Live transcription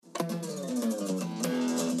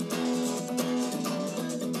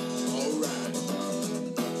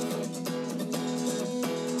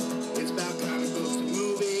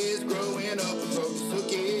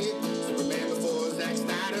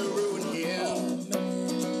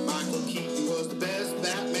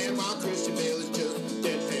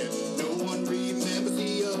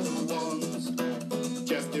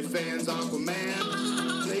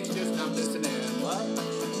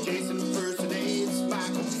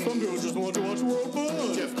Some people just want to watch World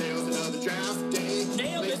Fun. Jeff nails another draft day.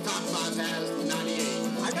 Nailed Makes it. top 5 has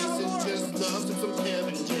 98. I got one more. Jason just loves some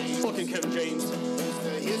Kevin James. Fucking Kevin James. It's the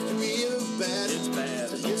history of bad. It's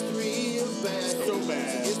bad. It's the history of bad. So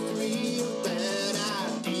bad. It's the history of bad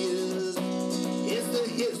ideas. It's the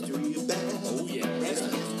history of bad. Oh, yeah. It's the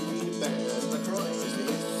history of bad. LaCroix. It's the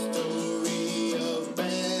history of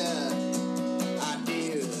bad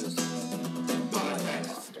ideas.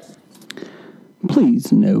 Podcast.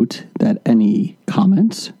 Please note that any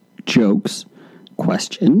comments, jokes,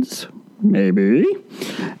 questions, maybe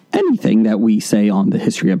anything that we say on the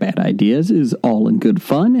history of bad ideas is all in good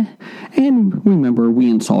fun. And remember, we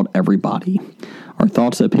insult everybody. Our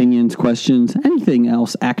thoughts, opinions, questions, anything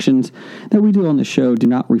else, actions that we do on the show do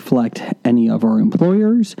not reflect any of our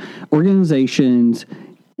employers, organizations,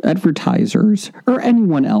 advertisers, or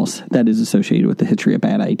anyone else that is associated with the history of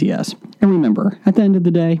bad ideas. And remember, at the end of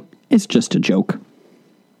the day, it's just a joke.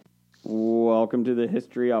 Welcome to the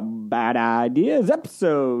History of Bad Ideas,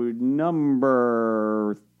 episode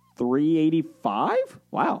number 385?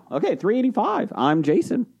 Wow. Okay, 385. I'm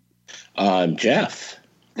Jason. I'm Jeff.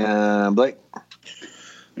 Blake.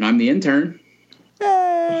 And I'm the intern.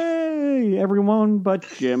 Hey, everyone but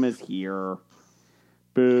Jim is here.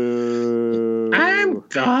 Boo. I'm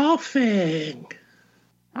golfing.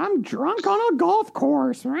 I'm drunk on a golf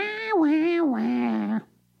course. Wah, wah, wah.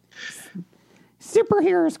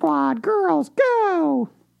 Superhero Squad, girls, go!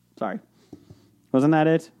 Sorry. Wasn't that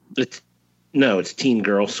it? It's Teen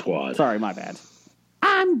Girl Squad. Sorry, my bad.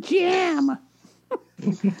 I'm Jim.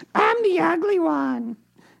 I'm the ugly one.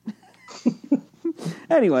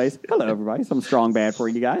 Anyways, hello, everybody. Some strong bad for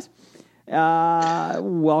you guys.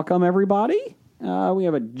 Welcome, everybody. We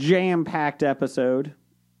have a jam-packed episode,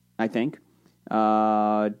 I think.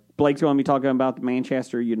 Blake's going to be talking about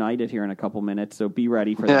Manchester United here in a couple minutes, so be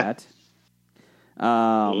ready for that.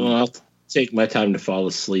 I'll take my time to fall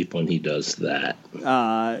asleep when he does that.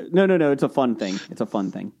 No. It's a fun thing.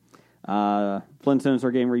 Flintstones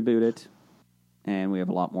are getting rebooted, and we have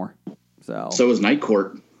a lot more. So is Night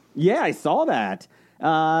Court. Yeah, I saw that.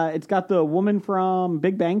 It's got the woman from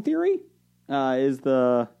Big Bang Theory. Is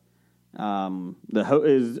John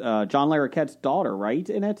Larroquette's daughter, right,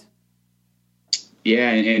 in it?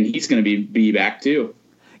 Yeah, and he's going to be back too.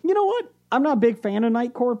 You know what? I'm not a big fan of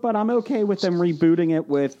Night Court, but I'm okay with them rebooting it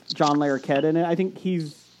with John Larroquette in it. I think he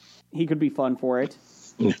could be fun for it.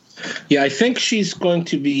 Yeah, I think she's going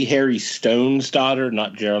to be Harry Stone's daughter,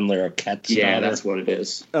 not John Larroquette's daughter. Yeah, that's what it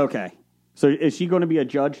is. Okay. So is she going to be a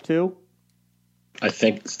judge too? I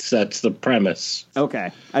think that's the premise.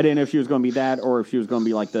 Okay. I didn't know if she was going to be that or if she was going to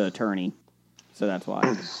be like the attorney. So that's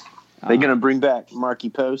why. They going to bring back Marky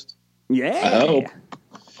Post? Yeah. Oh,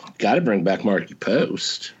 got to bring back Marky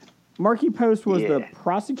Post. Marky Post was the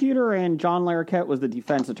prosecutor and John Larroquette was the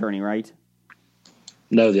defense attorney, right?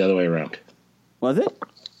 No, the other way around. Was it?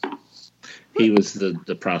 He was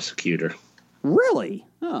the prosecutor. Really?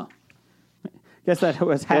 Oh. Guess that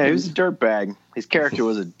was happening. Yeah, he was a dirtbag. His character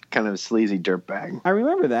was a kind of a sleazy dirtbag. I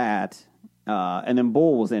remember that. And then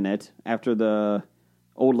Bull was in it after the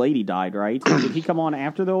old lady died, right? Did he come on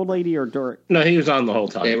after the old lady or during? No, he was on the whole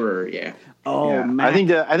time. They were, yeah. Oh, yeah. Mac.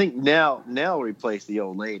 I think Nell replaced the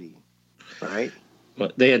old lady, right?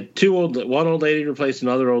 But they had one old lady replaced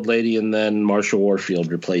another old lady, and then Marshall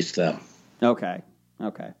Warfield replaced them. Okay.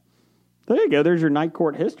 There you go. There's your Night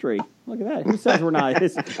Court history. Look at that. Who says we're not? Who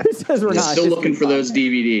says we're not? Still looking for those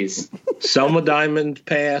DVDs. Selma Diamond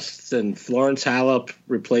passed, and Florence Hallop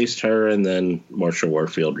replaced her, and then Marshall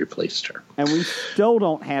Warfield replaced her. And we still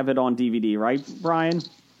don't have it on DVD, right, Brian?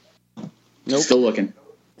 Nope. Still looking.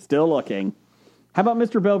 Still looking. How about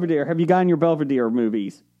Mr. Belvedere? Have you gotten your Belvedere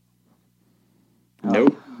movies?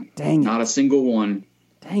 Nope. Dang it. Not a single one.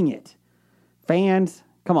 Dang it. Fans,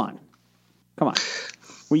 come on.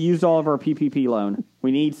 We used all of our PPP loan.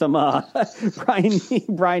 We need some,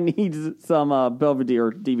 Brian needs some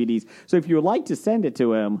Belvedere DVDs. So if you would like to send it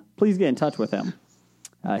to him, please get in touch with him.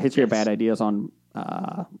 History of Bad Ideas on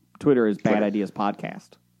Twitter is Bad Ideas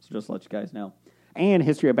Podcast. So just to let you guys know. And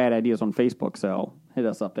History of Bad Ideas on Facebook, so hit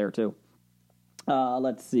us up there too.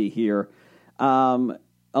 Let's see here. You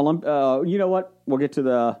know what? We'll get to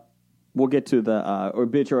the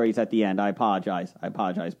obituaries at the end. I apologize,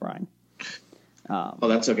 Brian.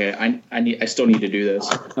 That's okay. I still need to do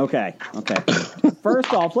this. Okay.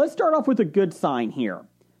 First off, let's start off with a good sign here.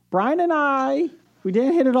 Brian and we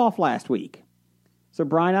didn't hit it off last week. So,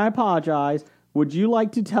 Brian, I apologize. Would you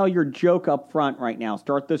like to tell your joke up front right now?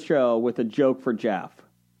 Start the show with a joke for Jeff.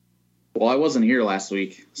 Well, I wasn't here last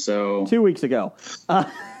week, so... 2 weeks ago.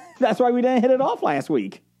 That's why we didn't hit it off last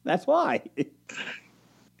week. That's why.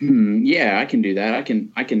 Yeah, I can do that. I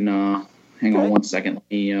can. Hang on one second. Let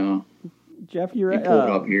me. Jeff, you're Let me pull it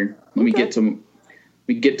up here. Let me get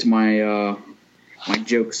to my my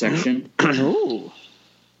joke section. Ooh.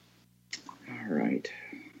 All right.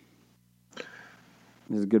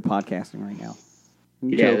 This is good podcasting right now.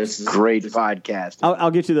 Yeah, Jokes. this is Great podcast.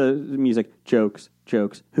 I'll get you the music. Jokes.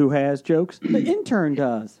 Who has jokes? The intern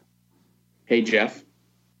does. Hey, Jeff.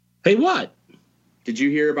 Hey, what? Did you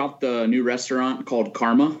hear about the new restaurant called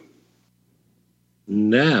Karma?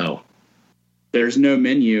 No. There's no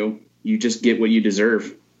menu. You just get what you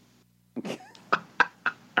deserve.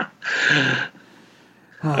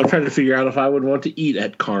 I'm trying to figure out if I would want to eat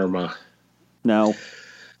at Karma. No.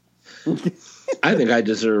 I think I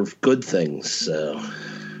deserve good things, so.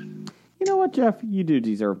 You know what, Jeff? You do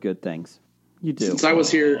deserve good things. You do. Since I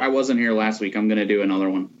wasn't here last week, I'm going to do another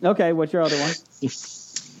one. Okay, what's your other one?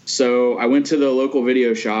 So I went to the local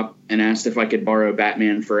video shop and asked if I could borrow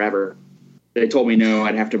Batman Forever. They told me no,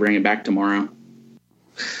 I'd have to bring it back tomorrow.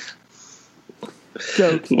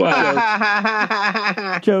 Jokes.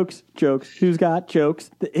 Wow. Jokes. Who's got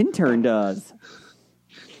jokes? The intern does.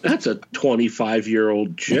 That's a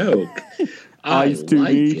 25-year-old joke. Nice to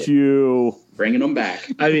meet you. Bringing them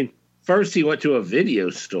back. I mean, first he went to a video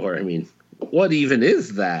store. I mean, what even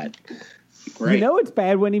is that? Right. You know it's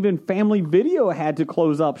bad when even Family Video had to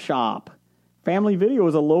close up shop. Family Video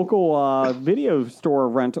is a local video store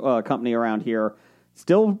rent company around here.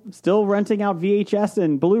 Still renting out VHS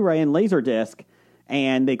and Blu-ray and Laserdisc,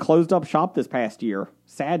 and they closed up shop this past year.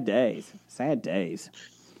 Sad days.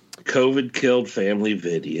 COVID killed Family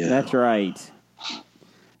Video. That's right.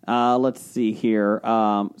 Let's see here.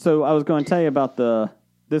 So I was going to tell you about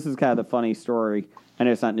this is kind of the funny story. I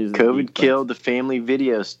know it's not news. COVID killed the Family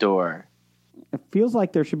Video store. It feels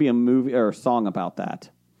like there should be a movie or a song about that.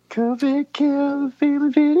 COVID killed the Family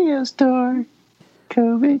Video store.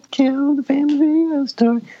 COVID killed the Family Video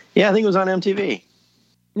store. Yeah, I think it was on MTV.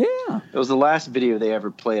 Yeah. It was the last video they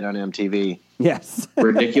ever played on MTV. Yes.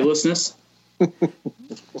 Ridiculousness.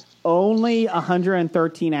 Only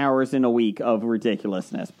 113 hours in a week of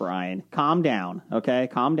ridiculousness, Brian. Calm down, okay?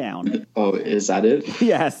 Calm down. Oh, is that it?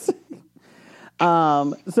 Yes.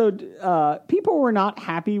 So people were not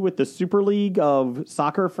happy with the Super League of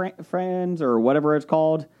Soccer Friends or whatever it's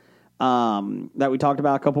called that we talked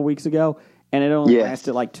about a couple weeks ago, and it only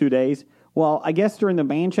lasted like 2 days. Well, I guess during the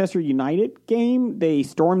Manchester United game, they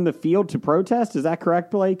stormed the field to protest. Is that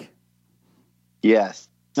correct, Blake? Yes.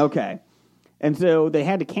 Okay. And so they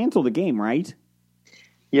had to cancel the game, right?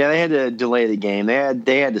 Yeah, they had to delay the game. They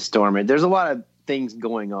had to storm it. There's a lot of things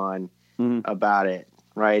going on about it,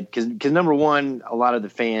 right? Because number one, a lot of the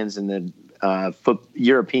fans in the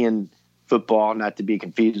European football, not to be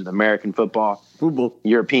confused with American football,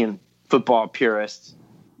 European football purists,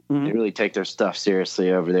 they really take their stuff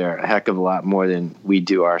seriously over there, a heck of a lot more than we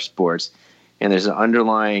do our sports. And there's an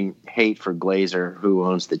underlying hate for Glazer, who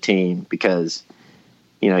owns the team, because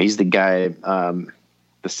he's the guy. The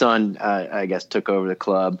son, I guess, took over the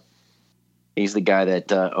club. He's the guy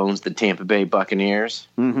that owns the Tampa Bay Buccaneers.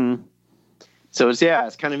 Mm-hmm. So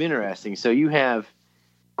it's kind of interesting. So you have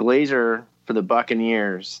Glazer for the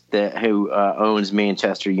Buccaneers who owns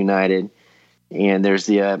Manchester United, and there's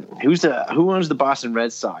who owns the Boston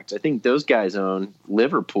Red Sox? I think those guys own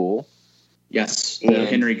Liverpool. Yes, the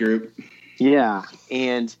Henry Group. Yeah,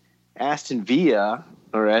 and Aston Villa,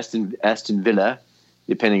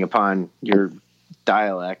 depending upon your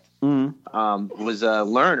dialect, was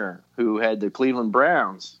Lerner, who had the Cleveland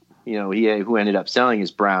Browns. Who ended up selling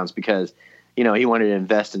his Browns because he wanted to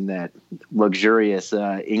invest in that luxurious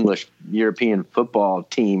English European football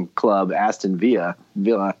team club, Aston Villa.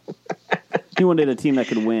 He wanted a team that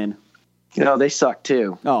could win. They suck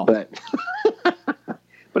too. Oh, but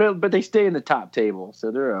but they stay in the top table,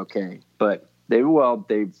 so they're okay. But they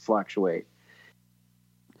fluctuate.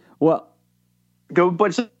 Well,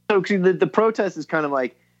 the protest is kind of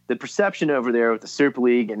like the perception over there with the Super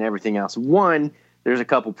League and everything else. One, there's a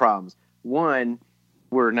couple problems. One,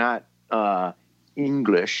 we're not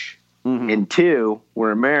English, and two,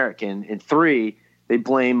 we're American, and three, they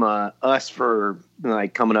blame us for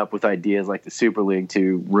coming up with ideas like the Super League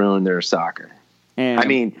to ruin their soccer. And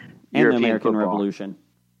European the American football. Revolution.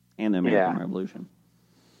 And the American Revolution.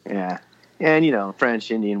 Yeah. And,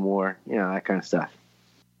 French Indian War, that kind of stuff.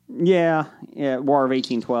 Yeah, War of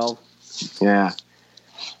 1812. Yeah.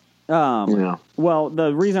 Well,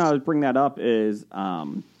 the reason I was bringing that up is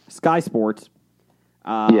Sky Sports.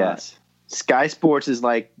 Yes. Sky Sports is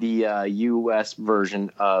like the U.S.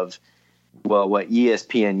 version of, what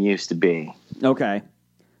ESPN used to be. Okay.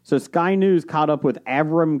 So Sky News caught up with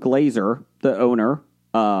Avram Glazer, the owner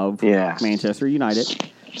of Manchester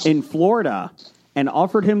United, in Florida and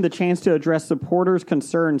offered him the chance to address supporters'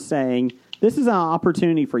 concerns, saying, "This is an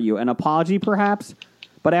opportunity for you, an apology perhaps."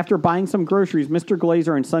 But after buying some groceries, Mr.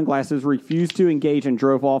 Glazer and Sunglasses refused to engage and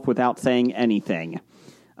drove off without saying anything.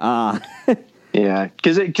 Yeah,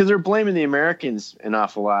 because they're blaming the Americans an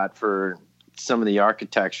awful lot for some of the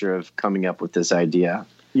architecture of coming up with this idea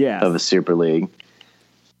of a Super League.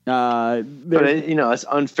 But it's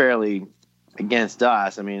unfairly against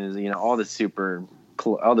us. I mean, all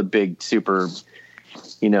the big super,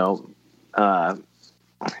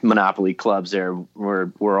 monopoly clubs there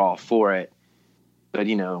we're all for it. But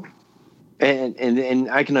and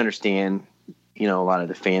I can understand, a lot of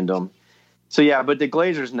the fandom. So yeah, but the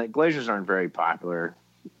Glazers aren't very popular.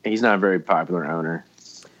 He's not a very popular owner.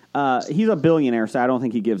 He's a billionaire, so I don't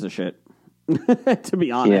think he gives a shit. To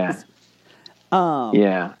be honest.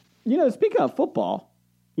 Yeah. Speaking of football,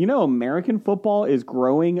 American football is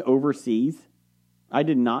growing overseas. I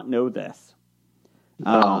did not know this.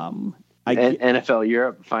 NFL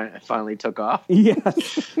Europe finally took off.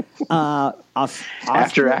 Yes.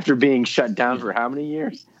 After being shut down for how many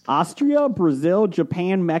years? Austria, Brazil,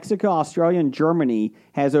 Japan, Mexico, Australia, and Germany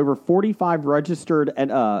has over 45 registered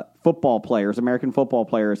football players, American football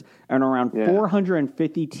players, and around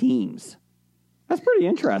 450 teams. That's pretty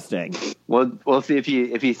interesting. Well, see, if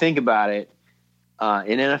you think about it,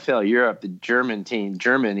 in NFL Europe, the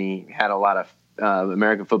Germany had a lot of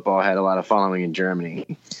American football had a lot of following in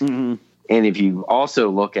Germany. Mm-hmm. And if you also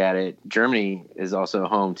look at it, Germany is also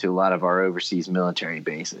home to a lot of our overseas military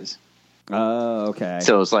bases. Oh, okay.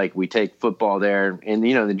 So it's like we take football there, and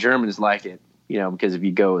the Germans like it, because if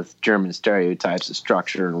you go with German stereotypes of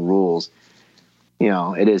structure and rules,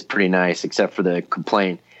 it is pretty nice, except for the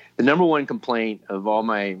complaint. The number one complaint of all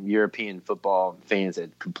my European football fans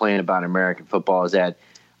that complain about American football is that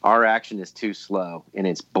our action is too slow and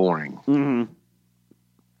it's boring. Mm-hmm.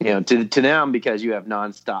 To them, because you have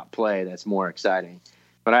nonstop play, that's more exciting.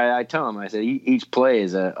 But I tell them, I said, each play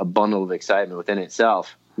is a bundle of excitement within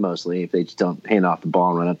itself. Mostly, if they just don't hand off the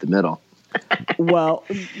ball and run up the middle. Well,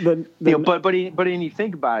 but when you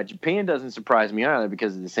think about it, Japan doesn't surprise me either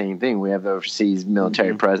because of the same thing. We have overseas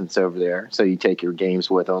military presence over there, so you take your games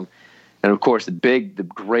with them. And of course, the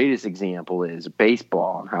greatest example is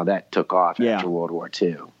baseball and how that took off after World War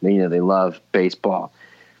II. They love baseball.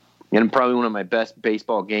 And probably one of my best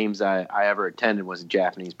baseball games I ever attended was a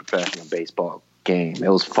Japanese professional baseball game. It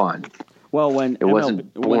was fun. Well,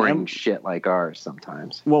 wasn't boring shit like ours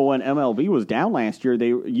sometimes. Well, when MLB was down last year,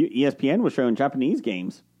 ESPN was showing Japanese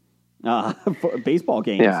games, baseball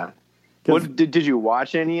games. Yeah. Did you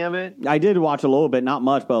watch any of it? I did watch a little bit, not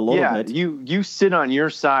much, but a little bit. Yeah, you sit on your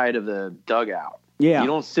side of the dugout. Yeah. You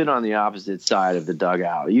don't sit on the opposite side of the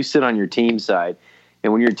dugout. You sit on your team side,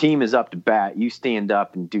 and when your team is up to bat, you stand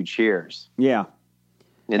up and do cheers. Yeah.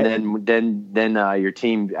 And then your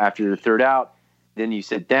team, after the third out, then you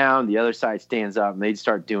sit down, the other side stands up, and they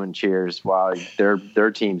start doing cheers while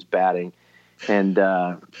their team's batting. And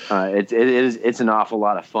it's an awful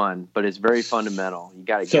lot of fun, but it's very fundamental. You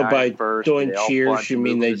got to so by first, doing cheers, you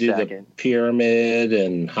mean they do the pyramid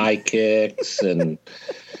and high kicks and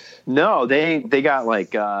no, they got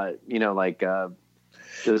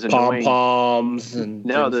those pom poms and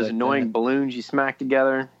those annoying balloons you smack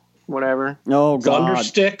together. Whatever. Oh, God. Thunder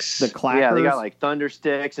sticks. The clappers. Yeah, they got like thunder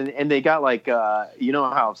sticks, and they got like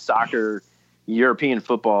how soccer, European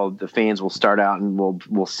football, the fans will start out and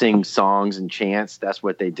will sing songs and chants. That's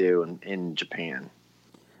what they do in Japan.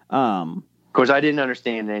 Of course, I didn't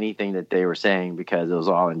understand anything that they were saying because it was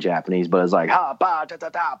all in Japanese, but it's like ha ba ta ta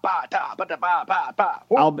ta ba ta ba ta ba ba ba.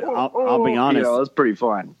 I'll be honest. It's pretty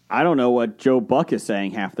fun. I don't know what Joe Buck is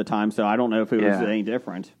saying half the time, so I don't know if it was any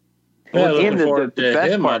different. Yeah, looking forward to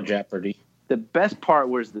him on Jeopardy. The best part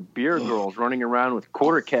was the beer girls running around with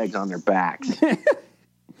quarter kegs on their backs.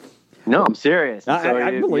 No, I'm serious.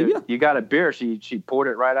 I believe you. You got a beer. She poured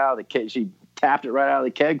it right out of the keg. She tapped it right out of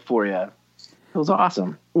the keg for you. It was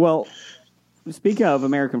awesome. Well, speaking of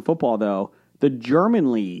American football, though, the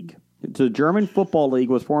German League, the German Football League,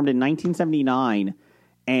 was formed in 1979,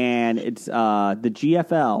 and it's the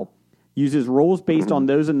GFL uses rules based on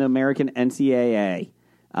those in the American NCAA.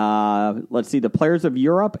 Let's see. The players of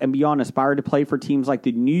Europe and beyond aspire to play for teams like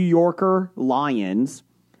the New Yorker Lions,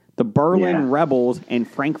 the Berlin Rebels, and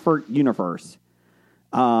Frankfurt Universe.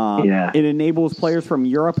 It enables players from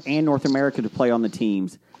Europe and North America to play on the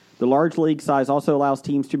teams. The large league size also allows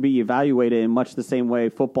teams to be evaluated in much the same way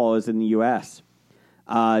football is in the U.S.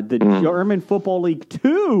 The German Football League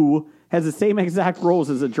 2 has the same exact rules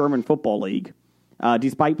as the German Football League.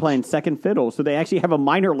 Despite playing second fiddle. So they actually have a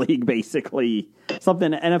minor league, basically.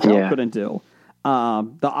 Something the NFL couldn't do.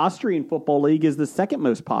 The Austrian Football League is the second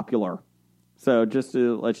most popular. So just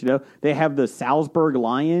to let you know, they have the Salzburg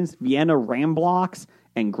Lions, Vienna Ramblocks,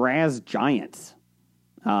 and Graz Giants.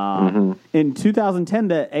 In 2010,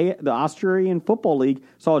 the Austrian Football League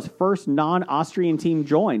saw its first non-Austrian team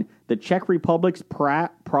join, the Czech Republic's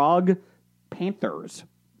Prague Panthers.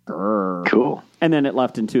 Grr. Cool. And then it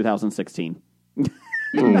left in 2016.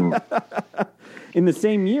 In the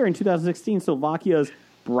same year, in 2016, Slovakia's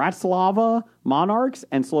Bratislava Monarchs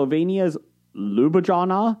and Slovenia's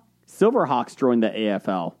Ljubljana Silverhawks joined the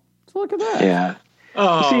AFL. So look at that. Yeah.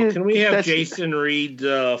 Oh, See, can we have that's- Jason read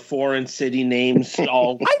foreign city names?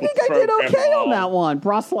 All I think I did okay on that one.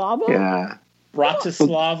 Bratislava, Yeah.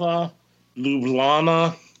 Bratislava,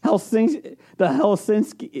 Ljubljana. Helsinki.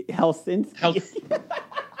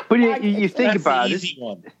 But you think That's about the it. easy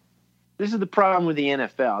one. This is the problem with the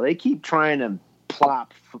NFL. They keep trying to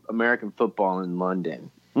plop American football in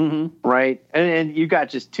London, right? And you got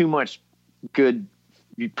just too much good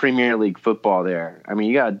Premier League football there. I mean,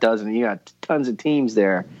 you got tons of teams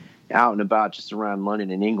there out and about just around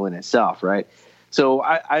London and England itself, right? So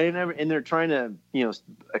I never, and they're trying to,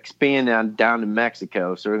 expand down to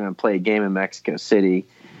Mexico. So we're going to play a game in Mexico City,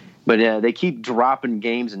 but they keep dropping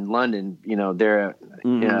games in London. They're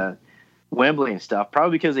Wembley and stuff,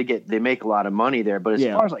 probably because they make a lot of money there. But as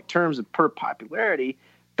far as like terms of per popularity,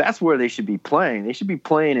 that's where they should be playing. They should be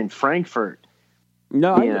playing in Frankfurt.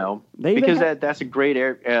 No, because that's a great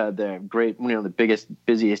the biggest,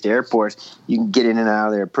 busiest airports. You can get in and out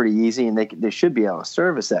of there pretty easy, and they should be able to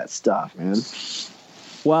service that stuff, man.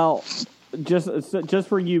 Well, just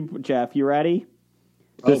for you, Jeff, you ready?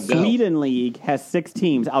 The Sweden League has 6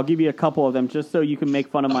 teams. I'll give you a couple of them just so you can make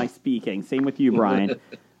fun of my speaking. Same with you, Brian.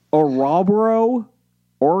 Orebro,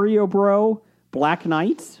 Black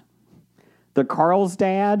Knights, the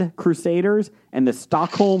Karlstad Crusaders, and the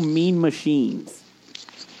Stockholm Mean Machines.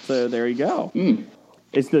 So there you go.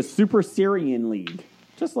 It's the Super Syrian League.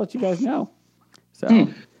 Just to let you guys know. So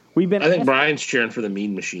we've been. I think Brian's cheering for the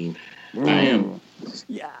Mean Machine. I am.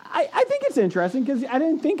 Yeah, I think it's interesting because I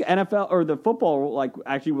didn't think NFL or the football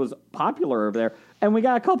actually was popular over there. And we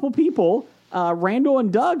got a couple people, Randall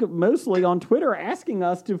and Doug, mostly on Twitter, asking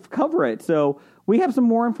us to cover it. So we have some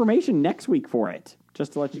more information next week for it.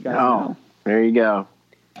 Just to let you guys know. There you go.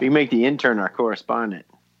 We can make the intern our correspondent.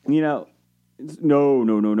 No.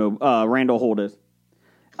 Randall Holdis.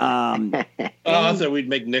 I thought we'd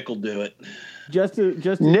make Nickel do it. Just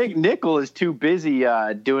to Nickel is too busy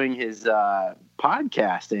doing his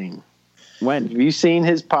podcasting. When? Have you seen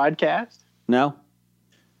his podcast? No.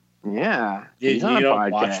 Yeah, You he's on a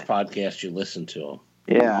don't watch podcast. podcasts, you listen to them.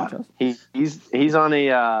 Yeah, he's on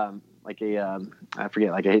a I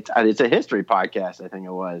forget, it's a history podcast. I think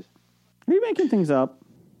it was. Are you making things up?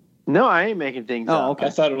 No, I ain't making things up. Okay. I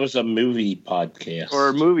thought it was a movie podcast. Or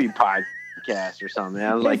a movie podcast or something.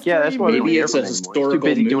 I was like, yeah, that's why Maybe we it's don't a hear from him anymore. He's historical too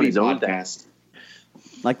busy doing movie his own thing. podcast.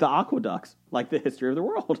 Like the aqueducts, like the history of the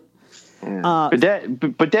world. Yeah.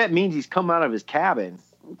 But that means he's come out of his cabin.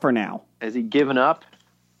 For now. Has he given up?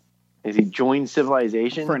 Has he joined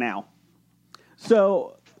civilization? For now.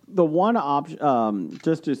 So the one option,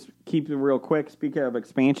 just to keep it real quick, speaking of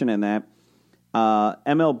expansion in that,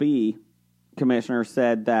 MLB commissioner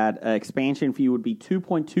said that an expansion fee would be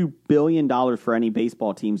 $2.2 billion for any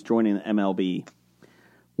baseball teams joining the MLB.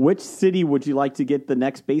 Which city would you like to get the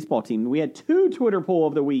next baseball team? We had 2 Twitter poll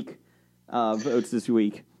of the week votes this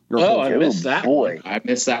week. I missed that. Boy. I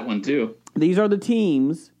missed that one too. These are the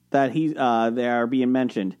teams that they are being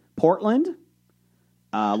mentioned: Portland,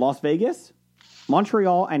 Las Vegas,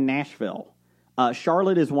 Montreal, and Nashville.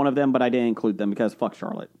 Charlotte is one of them, but I didn't include them because fuck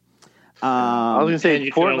Charlotte. I was going to say And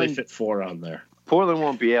you can only Portland. fit 4 on there. Portland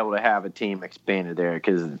won't be able to have a team expanded there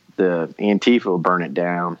because the Antifa will burn it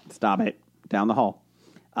down. Stop it. Down the hall.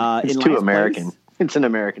 It's in too last American. place- It's an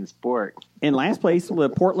American sport. In last place, the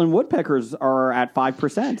Portland Woodpeckers are at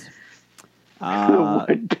 5%. The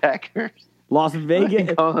Woodpeckers. Las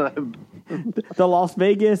Vegas, Oh, the Las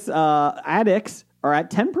Vegas Addicts are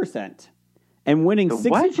at 10%, and winning The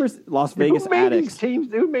what? 60%. Las Vegas who made these Addicts.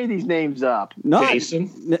 teams? Who made these names up? No,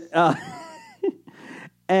 Jason?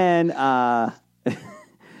 and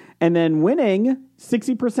then winning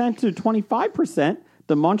 60% to 25%,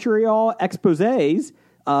 the Montreal Exposés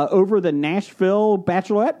over the Nashville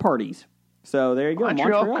Bachelorette parties. So there you go.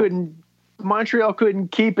 Montreal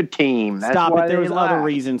couldn't keep a team. That's Stop why it. There they was other left.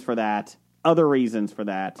 reasons for that.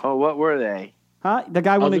 Oh, what were they? Huh? The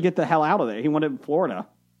guy wanted to get the hell out of there. He wanted Florida.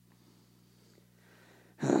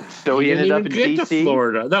 So he ended up in Didn't even get to DC.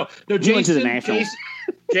 Florida. No, He went to the Jason. Nationals.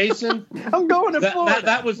 Jason, I'm going to Florida.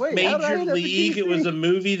 that was Wait, how did I Major end up in League. DC? It was a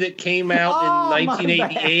movie that came out Oh, in my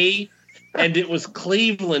 1988. and it was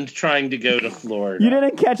Cleveland trying to go to Florida. You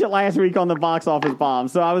didn't catch it last week on the box office bomb,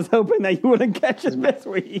 so I was hoping that you wouldn't catch it this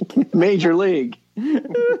week. Major League.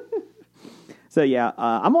 So, yeah,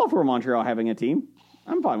 I'm all for Montreal having a team.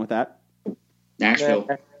 I'm fine with that. Nashville.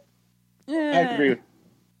 I agree.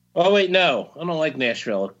 Oh, wait, no. I don't like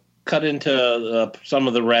Nashville. Cut into some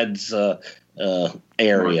of the Reds'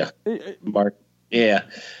 area. Mark. Yeah.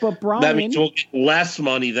 But, Brian, that means we'll get less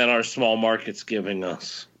money than our small market's giving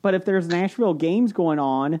us. But if there's Nashville games going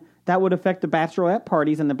on, that would affect the bachelorette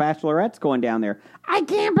parties and the bachelorettes going down there. I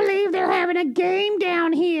can't believe they're having a game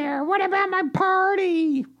down here. What about my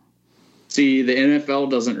party? See, the NFL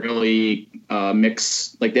doesn't really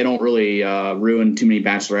mix, like they don't really ruin too many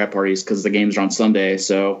bachelorette parties because the games are on Sunday.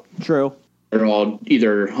 So True. They're all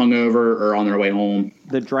either hungover or on their way home.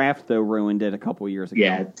 The draft, though, ruined it a couple years ago.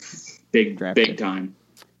 Yeah, big Drafted. time.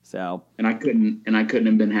 So, and I couldn't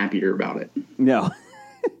have been happier about it. No.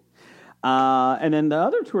 And then the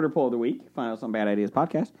other Twitter poll of the week, find us on Bad Ideas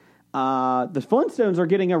Podcast. The Flintstones are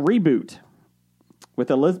getting a reboot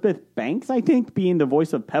with Elizabeth Banks, I think, being the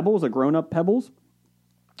voice of Pebbles, a grown-up Pebbles,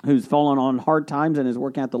 who's fallen on hard times and is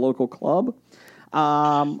working at the local club.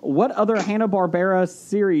 What other Hanna-Barbera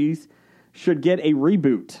series should get a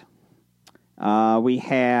reboot? We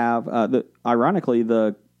have, ironically,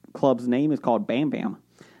 the club's name is called Bam Bam.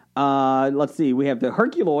 Let's see. We have the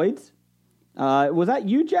Herculoids. Was that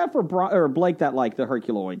you, Jeff, or Blake that liked the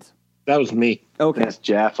Herculoids? That was me. Okay. That's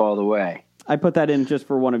Jeff all the way. I put that in just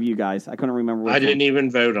for one of you guys. I couldn't remember which I didn't one.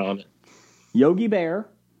 even vote on it. Yogi Bear.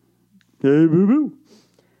 Hey, boo-boo.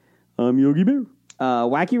 I'm Yogi Bear.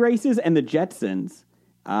 Wacky Races and the Jetsons.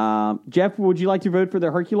 Jeff, would you like to vote for the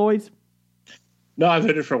Herculoids? No, I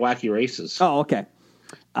voted for Wacky Races. Oh, okay.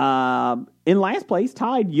 In last place,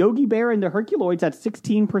 tied Yogi Bear and the Herculoids at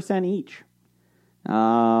 16% each.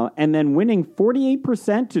 And then winning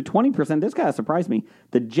 48% to 20%. This kind of surprised me.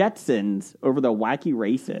 The Jetsons over the Wacky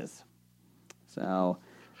Races. So,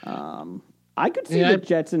 I could see the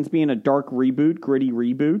Jetsons being a dark reboot, gritty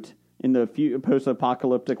reboot in the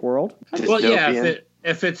post-apocalyptic world. Well, yeah,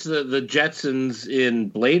 if it's the Jetsons in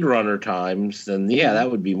Blade Runner times, then yeah, that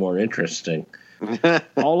would be more interesting.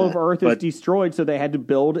 All of Earth is destroyed, so they had to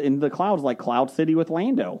build in the clouds like Cloud City with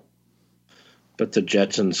Lando. But the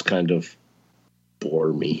Jetsons kind of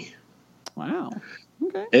bore me. Wow.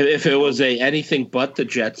 Okay. If it was anything but the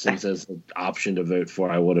Jetsons as an option to vote for,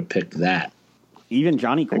 I would have picked that. Even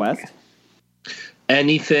Johnny Quest?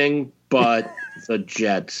 Anything but the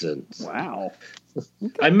Jetsons. Wow.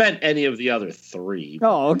 Okay. I meant any of the other three.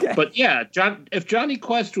 Oh, okay. But yeah, if Johnny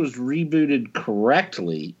Quest was rebooted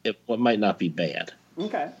correctly, it might not be bad.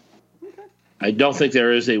 Okay. I don't think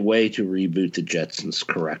there is a way to reboot the Jetsons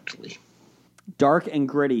correctly. Dark and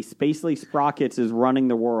gritty. Spacely Sprockets is running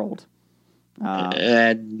the world.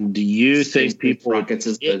 And do you think people... Sprockets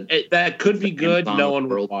is that could be good. No one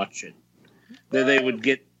world. would watch it. They would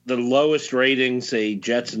get the lowest ratings a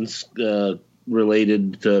Jetsons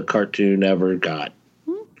related cartoon ever got.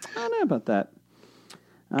 I don't know about that.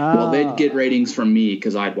 Well, they'd get ratings from me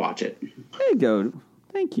because I'd watch it. There you go.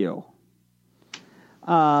 Thank you.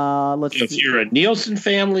 If you're a Nielsen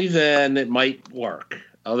family, then it might work.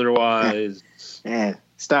 Otherwise...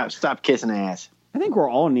 Stop kissing ass. I think we're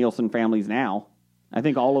all Nielsen families now. I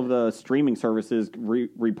think all of the streaming services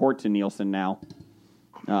report to Nielsen now.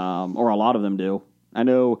 Or a lot of them do. I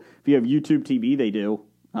know if you have YouTube TV, they do.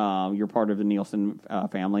 You're part of the Nielsen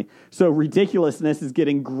family. So Ridiculousness is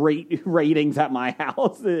getting great ratings at my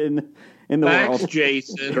house in the world. Thanks,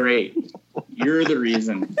 Jason. Great. You're the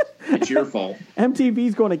reason. It's your fault.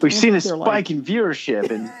 MTV's going to We've seen a their spike in viewership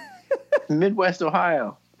in Midwest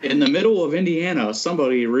Ohio. In the middle of Indiana,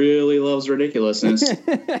 somebody really loves Ridiculousness.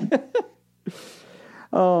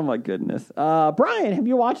 Oh, my goodness. Brian, have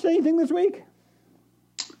you watched anything this week?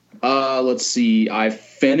 Let's see. I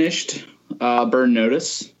finished Burn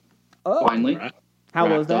Notice. Oh, finally. How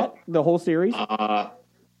was Wrapped that? up. The whole series? I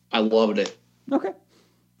loved it. Okay.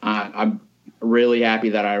 I'm really happy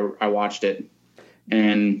that I watched it.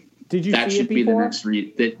 And Did you that see should it be the before? next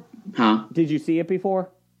read. Huh? Did you see it before?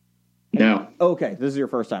 No. Okay, this is your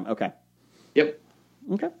first time. Okay. Yep.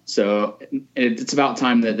 Okay. So it's about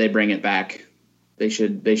time that they bring it back. They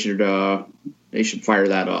should fire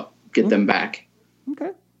that up. Get them back.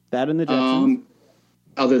 Okay. That and the Jetsons.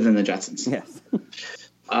 Other than the Jetsons. Yes.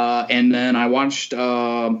 And then I watched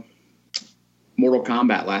Mortal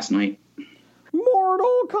Kombat last night.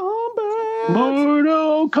 Mortal Kombat.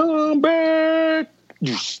 Mortal Kombat.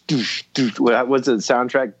 Was the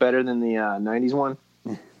soundtrack better than the 90s one?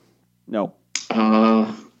 No.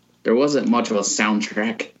 There wasn't much of a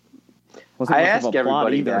soundtrack. Wasn't I much of ask a plot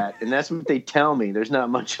everybody either. that, and that's what they tell me. There's not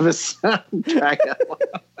much of a soundtrack.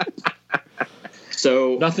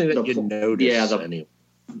 So Nothing that the you pl- notice. Yeah, the anyway.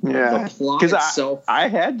 Yeah, the plot because itself. I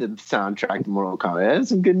had the soundtrack to Mortal Kombat. It had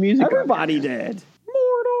some good music. on it. Everybody did.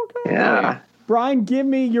 Mortal Kombat. Yeah. Brian, give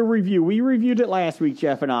me your review. We reviewed it last week,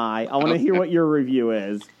 Jeff and I. I want to hear what your review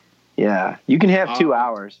is. Yeah. You can have 2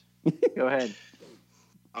 hours. Go ahead.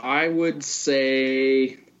 I would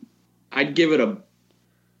say I'd give it a Don't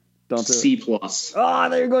do it. C plus. Oh,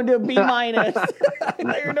 they're going to do a B minus.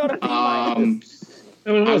 They're doing a B minus.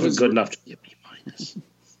 It wasn't was- good enough to be a B minus.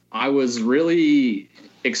 I was really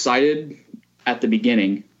excited at the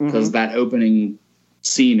beginning because that opening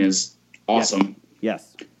scene is awesome.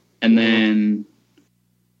 Yes. And then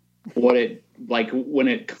what it like when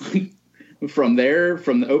it from there,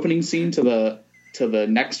 from the opening scene to the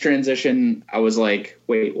next transition, I was like,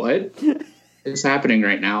 wait, what is happening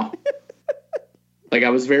right now? Like, I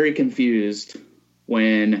was very confused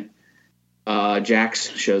when Jax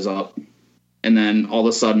shows up, and then all of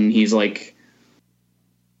a sudden he's like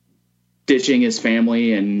ditching his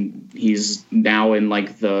family, and he's now in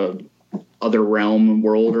like the other realm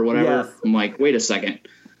world or whatever. Yes. I'm like, wait a second.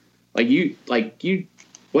 You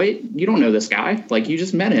don't know this guy. Like, you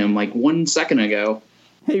just met him like 1 second ago.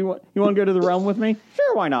 Hey, you want to go to the realm with me?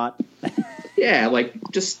 Sure, why not? Yeah, like,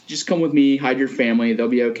 just come with me, hide your family, they'll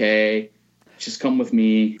be okay. Just come with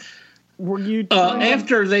me. Were you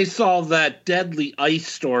After they saw that deadly ice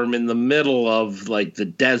storm in the middle of like the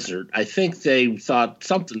desert, I think they thought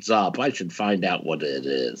something's up. I should find out what it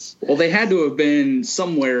is. Well, they had to have been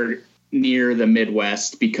somewhere near the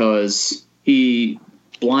Midwest because he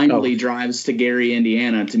blindly drives to Gary,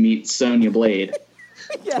 Indiana to meet Sonya Blade.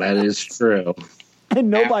 That is true.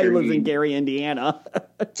 And nobody after lives you- in Gary, Indiana.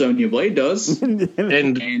 Sonya Blade does. And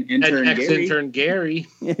intern Gary. ex-intern Gary.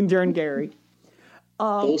 Intern Gary.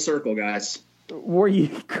 Full circle, guys. Were you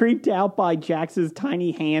creeped out by Jax's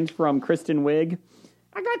tiny hands from Kristen Wiig?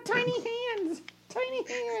 I got tiny hands. Tiny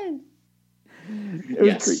hands. It was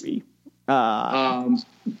Yes. creepy.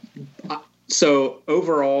 So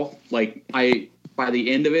overall, like, by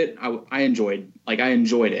the end of it, I enjoyed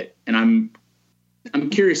it, and I'm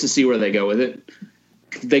curious to see where they go with it.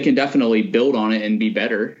 They can definitely build on it and be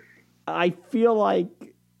better. I feel like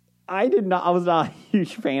I was not a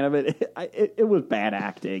huge fan of it. It was bad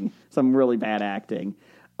acting, some really bad acting.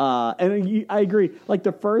 And I agree. Like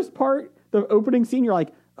the first part, the opening scene, you're like,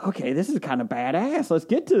 okay, this is kind of badass. Let's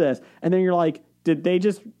get to this. And then you're like, did they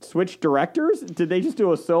just switch directors? Did they just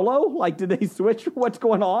do a solo? Like, did they switch what's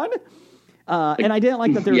going on? And I didn't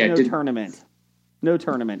like that there was no tournament. No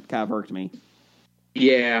tournament kind of irked me.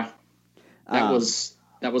 Yeah, that was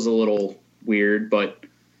a little weird, but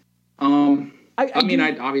I mean,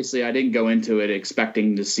 I didn't go into it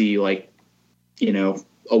expecting to see like,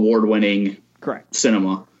 award-winning Correct.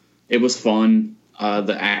 cinema. It was fun.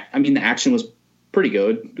 The action was pretty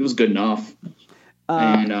good. It was good enough.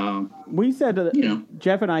 We said that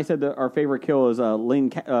Jeff and I said that our favorite kill is Loon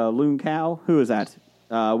Cow. Who is that?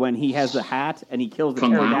 When he has the hat and he kills the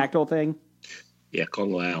Kung Lao. pterodactyl thing. Yeah,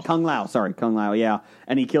 Kung Lao. Kung Lao, yeah.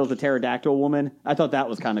 And he kills the pterodactyl woman. I thought that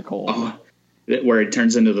was kind of cool. Where it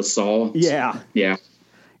turns into the Saw. Yeah. Yeah.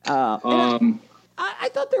 I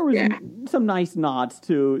thought there was some nice nods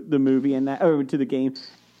to the movie and that, or to the game.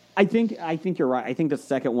 I think you're right. I think the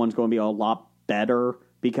second one's going to be a lot better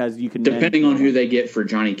because you can Depending on who they get for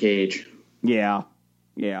Johnny Cage. Yeah.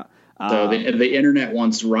 So the internet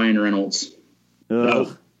wants Ryan Reynolds.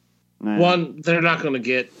 Ugh. One, they're not going to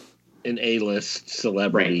get an A-list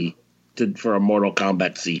celebrity for a Mortal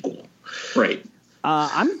Kombat sequel. Right.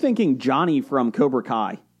 I'm thinking Johnny from Cobra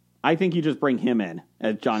Kai. I think you just bring him in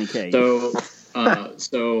as Johnny Cage.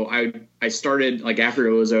 So I started, like, after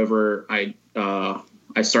it was over, I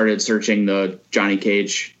started searching the Johnny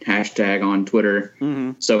Cage hashtag on Twitter.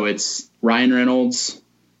 Mm-hmm. So it's Ryan Reynolds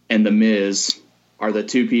and The Miz are the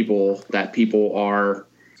two people that people are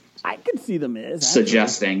I could see the Miz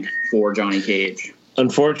suggesting for Johnny Cage.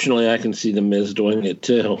 Unfortunately, I can see the Miz doing it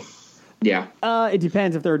too. Yeah. It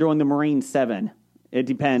depends if they're doing the Marine 7. It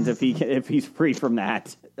depends if he's free from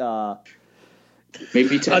that.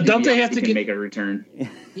 Maybe Ted don't they DiBiase have to can get- make a return?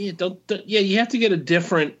 Yeah, you have to get a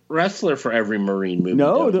different wrestler for every Marine movie.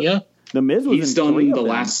 No, don't you? The Miz was He's in done 3 of the them.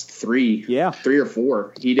 last 3. Yeah. 3 or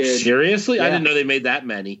 4. He did. Seriously? I Yeah. didn't know they made that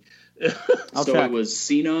many. I'll So check. it was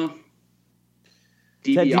Cena,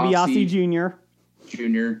 Ted DiBiase DiBiase Jr.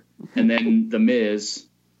 Jr., and then The Miz.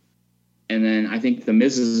 And then I think The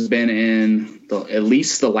Miz has been in at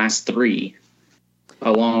least the last 3,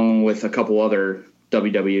 along with a couple other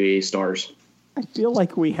WWE stars. I feel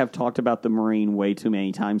like we have talked about the Marine way too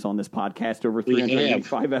many times on this podcast over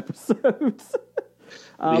 385 episodes.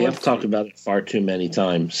 We have talked about it far too many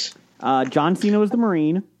times. John Cena was the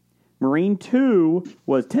Marine. Marine 2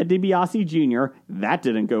 was Ted DiBiase Jr. That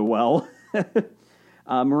didn't go well.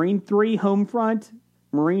 Marine 3, Homefront.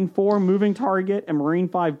 Marine 4, Moving Target. And Marine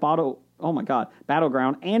 5,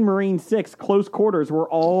 Battleground. And Marine 6, Close Quarters were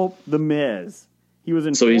all The Miz. He was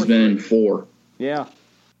in So he's been in 4. Yeah.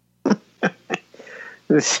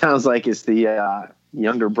 This sounds like it's the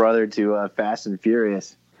younger brother to Fast and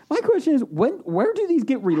Furious. My question is, where do these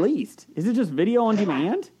get released? Is it just video on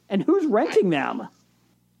demand? And who's renting them?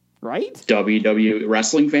 Right? WWE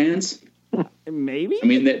wrestling fans? Maybe? I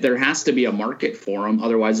mean, there has to be a market for them.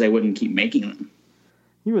 Otherwise, they wouldn't keep making them.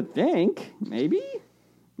 You would think. Maybe?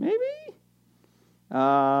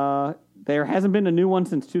 There hasn't been a new one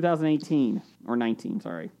since 2018. Or 19,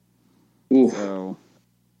 sorry. Ooh. So,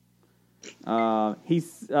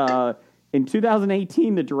 he's in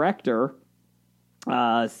 2018, the director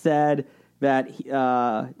said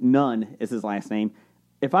that Nunn is his last name.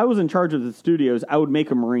 If I was in charge of the studios, I would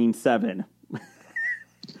make a Marine 7.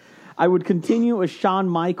 I would continue as Shawn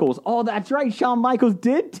Michaels. Oh, that's right. Shawn Michaels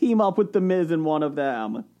did team up with The Miz in one of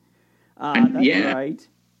them. That's right.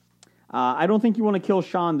 I don't think you want to kill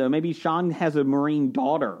Shawn, though. Maybe Shawn has a Marine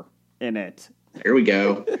daughter in it. There we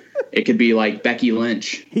go. It could be like Becky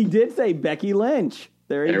Lynch. He did say Becky Lynch.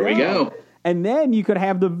 There we go. And then you could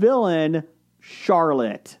have the villain,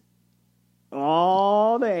 Charlotte.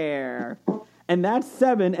 Oh, there. And that's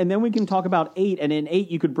 7. And then we can talk about 8. And in 8,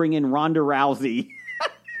 you could bring in Ronda Rousey.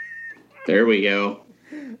 There we go.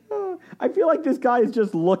 I feel like this guy is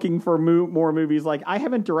just looking for more movies. Like, I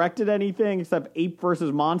haven't directed anything except Ape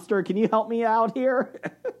vs. Monster. Can you help me out here?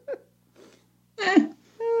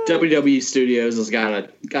 WWE Studios has got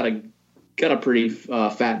a pretty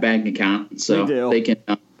fat bank account, so they can.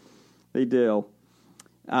 They do.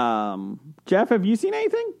 Jeff, have you seen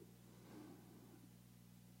anything?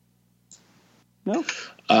 No.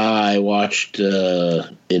 I watched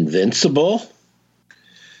Invincible,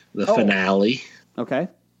 the finale. Okay.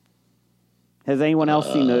 Has anyone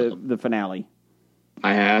else seen the finale?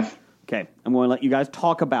 I have. Okay, I'm going to let you guys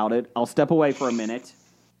talk about it. I'll step away for a minute.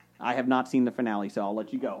 I have not seen the finale, so I'll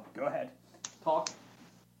let you go. Go ahead. Talk.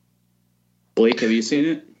 Blake, have you seen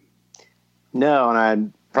it? No, and I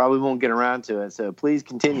probably won't get around to it, so please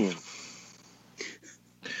continue.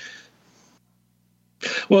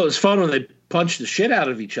 Well, it was fun when they punched the shit out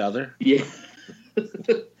of each other. Yeah.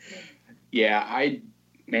 Yeah,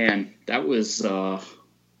 that was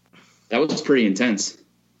pretty intense.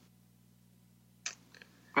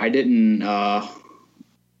 I didn't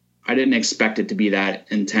expect it to be that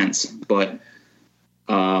intense, but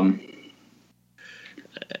I'm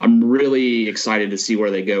really excited to see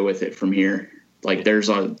where they go with it from here. Like there's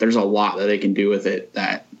a lot that they can do with it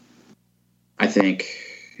that I think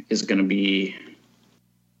is going to be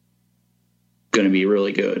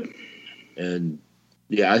really good. And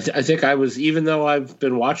yeah, I think I was, even though I've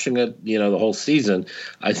been watching it, the whole season,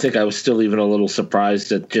 I think I was still even a little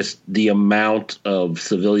surprised at just the amount of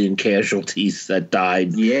civilian casualties that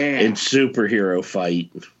died in superhero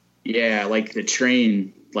fight. Yeah, like the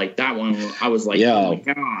train, like that one, I was like, oh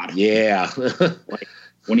my God. Yeah. Like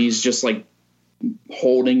when he's just like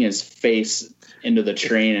holding his face into the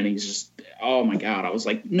train and he's just, oh my God. I was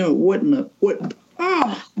like, no, what?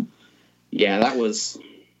 Yeah, that was.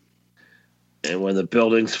 And when the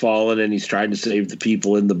building's falling and he's trying to save the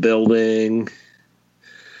people in the building,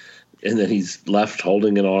 and then he's left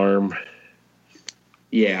holding an arm.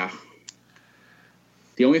 Yeah.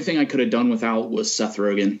 The only thing I could have done without was Seth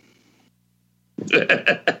Rogen.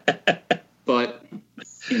 But,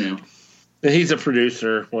 he's a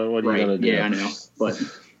producer. What are you going to do? Yeah, I know. But,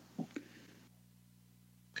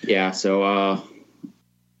 yeah, so,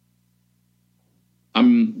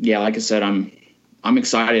 like I said, I'm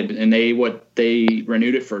excited, and they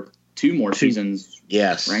renewed it for 2 more seasons.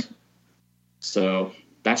 Yes, right. So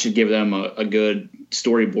that should give them a good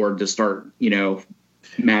storyboard to start,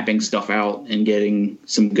 mapping stuff out and getting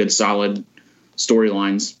some good solid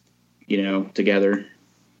storylines, together.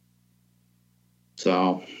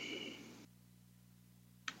 So,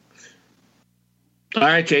 all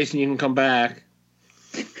right, Jason, you can come back.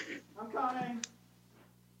 I'm coming.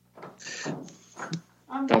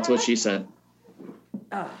 That's what she said.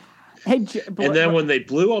 And then when they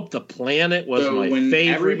blew up the planet was my when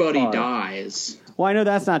favorite everybody part. dies. Well, I know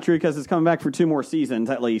that's not true because it's coming back for 2 more seasons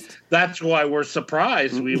at least. That's why we're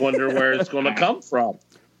surprised. We wonder where it's going to come from.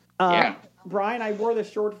 Yeah. Brian, I wore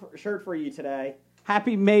this shirt for you today.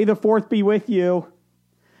 Happy May the 4th be with you.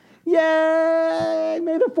 Yay!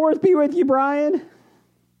 May the 4th be with you, Brian.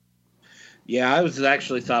 Yeah, I was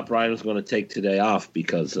actually thought Brian was going to take today off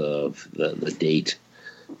because of the date,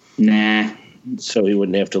 Nah. so he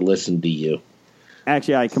wouldn't have to listen to you.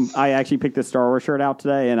 Actually, I actually picked this Star Wars shirt out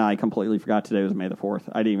today, and I completely forgot today was May the 4th.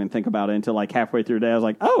 I didn't even think about it until like halfway through the day. I was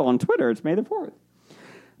like, oh, on Twitter, it's May the 4th.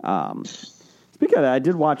 Speaking of that, I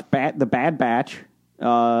did watch The Bad Batch.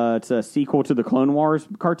 It's a sequel to the Clone Wars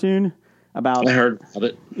cartoon about... I heard of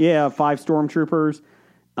it. Yeah, 5 stormtroopers.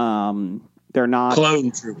 They're not...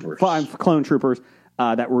 Clone troopers. 5 clone troopers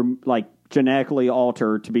that were like genetically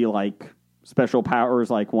altered to be like special powers.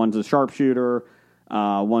 Like one's a sharpshooter,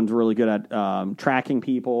 one's really good at tracking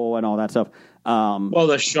people and all that stuff. Well,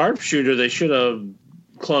 the sharpshooter, they should have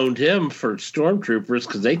cloned him for stormtroopers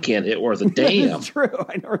because they can't hit worth a damn. It's true.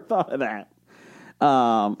 I never thought of that.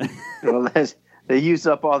 Well, they used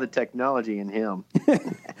up all the technology in him.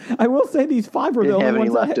 I will say these 5 are the Didn't only have any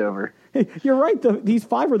ones that left over. Hey, you're right. These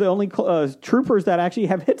 5 are the only troopers that actually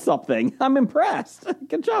have hit something. I'm impressed.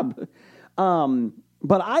 Good job.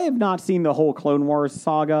 But I have not seen the whole Clone Wars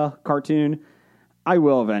saga cartoon. I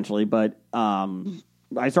will eventually, but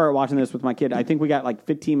I started watching this with my kid. I think we got like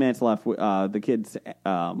 15 minutes left with the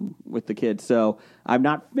kids. So I've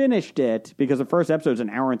not finished it because the first episode is an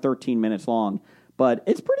hour and 13 minutes long. But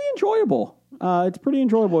it's pretty enjoyable.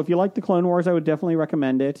 If you like the Clone Wars, I would definitely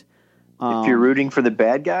recommend it. If you're rooting for the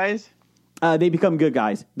bad guys, they become good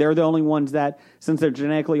guys. They're the only ones that, since they're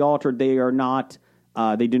genetically altered, they are not.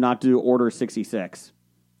 They do not do Order 66.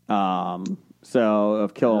 So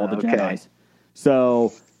of kill all the Jedis.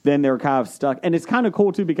 So then they're kind of stuck, and it's kind of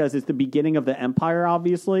cool too because it's the beginning of the Empire,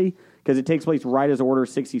 obviously, because it takes place right as Order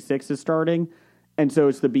 66 is starting. And so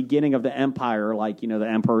it's the beginning of the Empire, like, the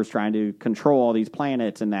Emperor's trying to control all these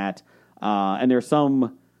planets and that. And there's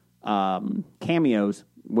some cameos,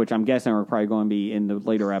 which I'm guessing are probably going to be in the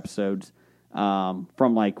later episodes, from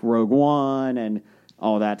like Rogue One and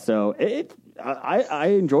all that. So I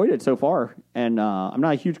enjoyed it so far. And I'm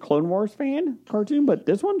not a huge Clone Wars fan cartoon, but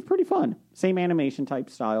this one's pretty fun. Same animation type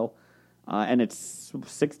style. And it's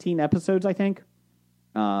 16 episodes, I think.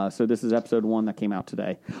 So this is episode 1 that came out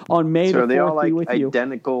today. On May the 4th, are they all like be with you.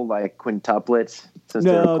 identical, like quintuplets?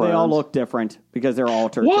 No, they all look different because they're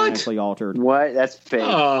altered, genetically altered. What? That's fake.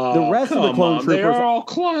 Oh, The rest of the clone troopers, they are all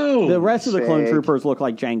clones. the rest of the clone Fake. troopers look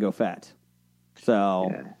like Jango Fett. So,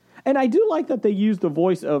 Yeah. and I do like that they use the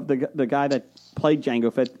voice of the guy that played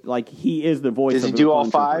Jango Fett. Like he is the voice. Does of he the do all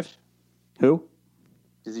clone 5? troopers. Who?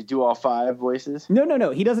 Does he do all 5 voices?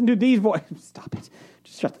 No. He doesn't do these voices. Stop it.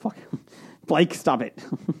 Just shut the fuck up. Blake, stop it.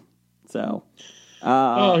 So,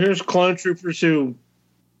 here's clone troopers who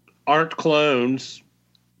aren't clones.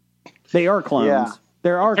 they are clones. Yeah.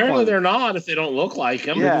 There are Apparently, clones. they're not if they don't look like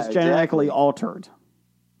them. They're Yeah, just genetically exactly. altered.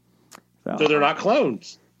 So they're not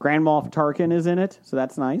clones. Grand Moff Tarkin is in it, so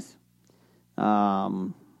that's nice.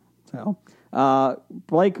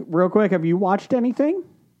 Blake, real quick, have you watched anything?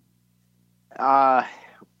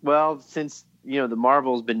 Well, since the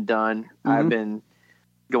Marvel's been done, I've been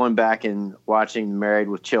going back and watching Married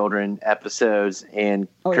with Children episodes and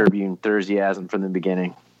Curb Your Enthusiasm from the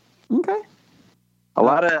beginning. Okay. A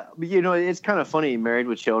lot of, it's kind of funny. Married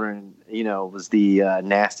with Children, was the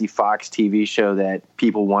nasty Fox TV show that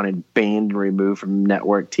people wanted banned and removed from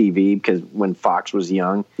network TV because when Fox was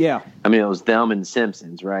young. Yeah. I mean, it was them and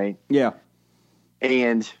Simpsons, right? Yeah.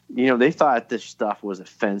 And, they thought this stuff was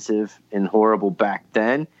offensive and horrible back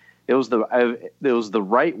then. It was the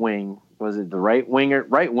right wing. Was it the right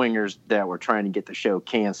wingers that were trying to get the show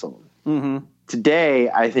canceled? Mm-hmm. Today,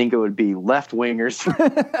 I think it would be left wingers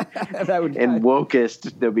That would and wokest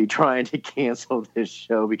that would be trying to cancel this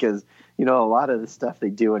show because, a lot of the stuff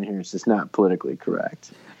they do in here is just not politically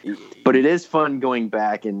correct. But it is fun going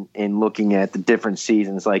back and looking at the different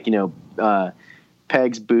seasons. Like,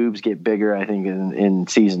 Peg's boobs get bigger, I think, in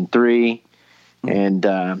season 3. And,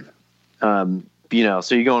 so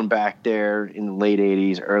you're going back there in the late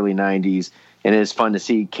 80s, early 90s, and it's fun to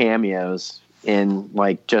see cameos in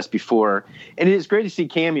like just before. And it is great to see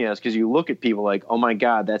cameos because you look at people like, oh my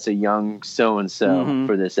God, that's a young so-and-so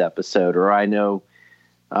for this episode. Or I know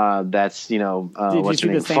that's, Did you what's see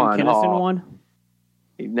her the name? Sam Fawn Kinison Hall. one?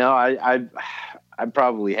 No, I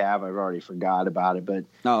probably have. I've already forgot about it. But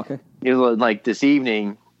Oh, okay. like this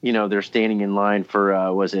evening, they're standing in line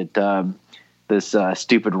for, this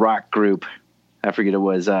stupid rock group. I forget it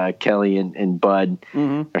was Kelly and Bud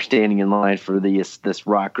are standing in line for this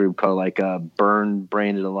rock group called like Burn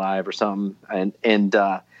Branded Alive or something. And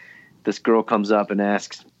this girl comes up and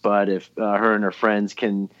asks Bud if her and her friends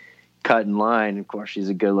can cut in line. Of course, she's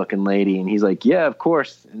a good looking lady. And he's like, yeah, of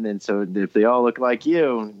course. And then so if they all look like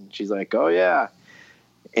you, and she's like, oh, yeah.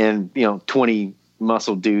 and 20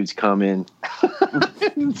 muscle dudes come in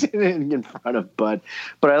in front of Bud.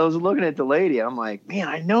 But I was looking at the lady, and I'm like, man,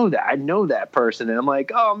 I know that person, and I'm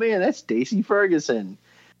like, oh man, that's Stacey Ferguson,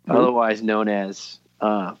 otherwise known as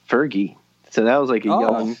Fergie. So that was like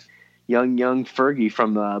a young Fergie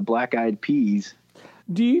from Black Eyed Peas.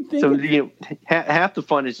 Do you think? So half the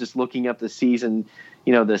fun is just looking up the season,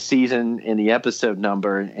 the season and the episode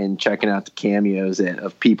number, and checking out the cameos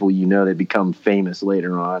of people that become famous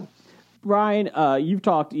later on. Brian, you've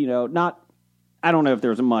talked, I don't know if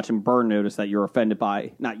there's much in Burn Notice that you're offended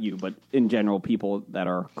by, not you, but in general, people that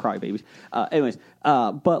are crybabies.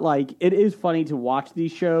 But like, it is funny to watch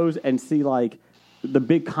these shows and see like the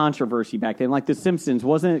big controversy back then. Like The Simpsons,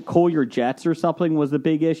 wasn't it Cool Your Jets or something was the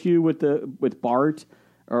big issue with Bart?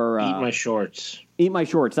 Or Eat My Shorts. Eat My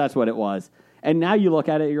Shorts, that's what it was. And now you look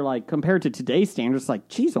at it, you're like, compared to today's standards, like,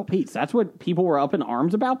 geez, oh, Pete, that's what people were up in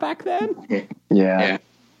arms about back then? Yeah.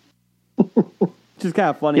 Just kind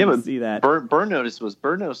of funny to see that. Burn Notice was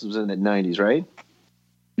in the 90s, right?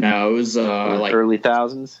 No, it was like early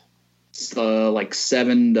thousands. Like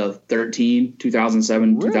 7 to 13,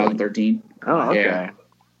 2007, Really? 2013. Oh, okay. Yeah.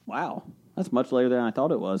 Wow, that's much later than I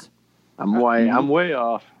thought it was. I'm way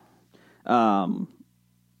off.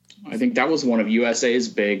 I think that was one of USA's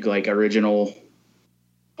big like original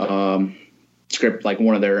script, like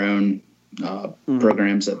one of their own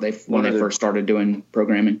programs that when they first started doing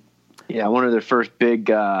programming. Yeah, one of their first big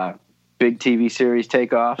TV series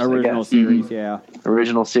takeoffs. Original series, yeah.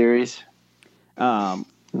 Original series. Um,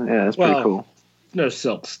 Yeah, that's pretty cool. No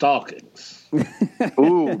silk stockings.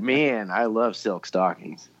 Ooh, man, I love silk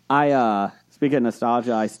stockings. Speaking of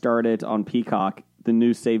nostalgia, I started on Peacock the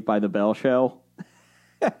new Saved by the Bell show.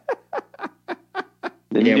 The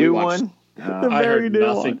new one? I very heard new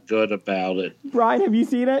nothing one. good about it. Brian, have you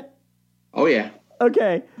seen it? Oh yeah.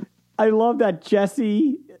 Okay. I love that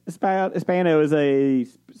Jesse Spano is a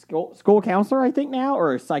school counselor, I think now,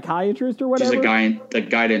 or a psychiatrist or whatever. She's a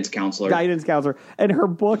guidance counselor. Guidance counselor. And her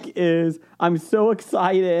book is, I'm so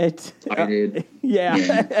excited. Excited. Yeah.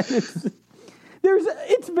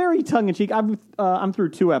 It's very tongue-in-cheek. I'm through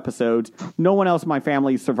 2 episodes. No one else in my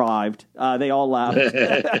family survived. They all left.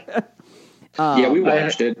 Yeah, we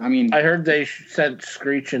watched it. I mean, I heard they sent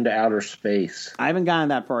Screech into outer space. I haven't gotten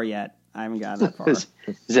that far yet. Is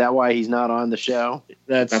that why he's not on the show?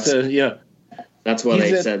 That's that's what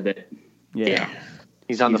they said that. Yeah.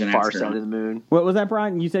 He's on the an far extra. side of the moon. What was that,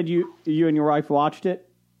 Brian? You said you and your wife watched it?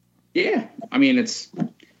 Yeah. I mean, it's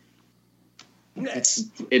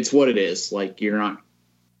what it is. Like, you're not.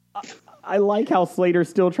 I like how Slater's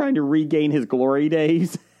still trying to regain his glory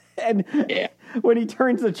days. And when he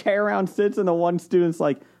turns the chair around, sits, and the one student's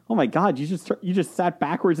like, "Oh my God, you just sat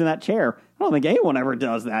backwards in that chair." I don't think anyone ever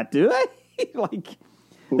does that, do they? Like,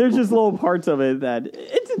 there's just little parts of it that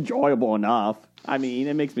it's enjoyable enough. I mean,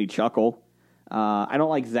 it makes me chuckle. I don't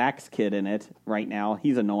like Zach's kid in it right now.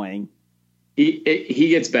 He's annoying. He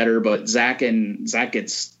gets better, but Zach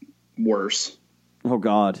gets worse. Oh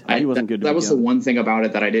God, he wasn't good. That was the one thing about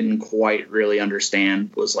it that I didn't quite really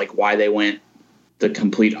understand, was like why they went the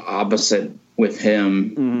complete opposite with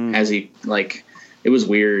him. As he, like, it was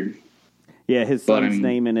weird. Yeah, his son's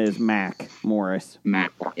name is Mac Morris.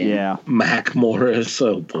 Mac. Yeah. Mac Morris.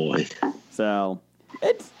 Oh boy. So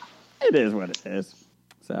it is what it is.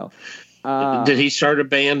 So did he start a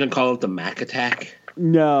band and call it the Mac Attack?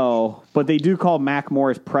 No, but they do call Mac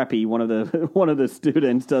Morris Preppy. One of the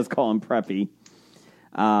students does call him Preppy.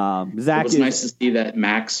 Zach, it was nice to see that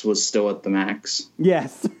Max was still at the max.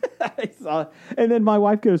 Yes, I saw. And then my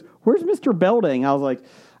wife goes, "Where's Mr. Belding?" I was like,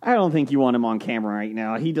 "I don't think you want him on camera right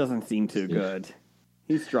now. He doesn't seem too good.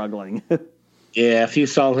 He's struggling." Yeah, if you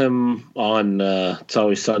saw him on It's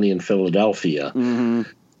Always Sunny in Philadelphia,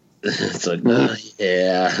 it's like,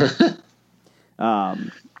 yeah.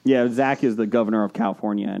 Yeah, Zach is the governor of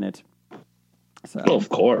California in it. So, of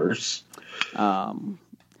course.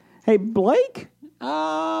 Hey, Blake.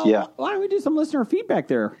 Why don't we do some listener feedback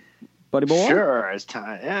there, buddy boy? Sure, it's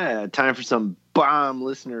time. Yeah, time for some bomb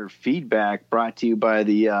listener feedback brought to you by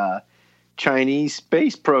the Chinese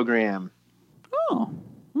space program. Oh,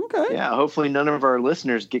 okay. Yeah, hopefully none of our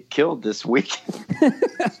listeners get killed this week.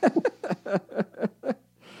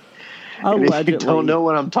 If you don't know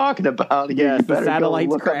what I'm talking about, yes, you better the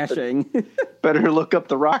satellite's crashing. Better look up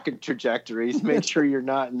the rocket trajectories. Make sure you're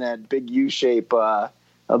not in that big U-shape,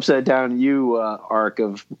 upside down U arc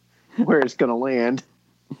of where it's going to land.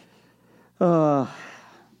 Did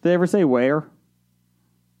they ever say where?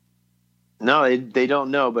 No, they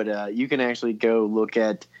don't know, but you can actually go look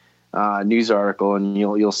at a news article, and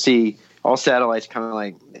you'll see all satellites kind of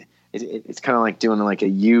like it's kind of like doing like a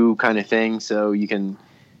U kind of thing. So you can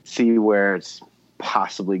see where it's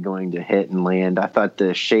possibly going to hit and land. I thought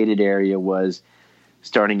the shaded area was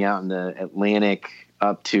starting out in the Atlantic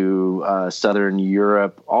up to southern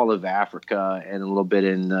Europe, all of Africa, and a little bit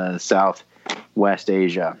in Southwest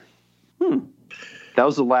Asia. That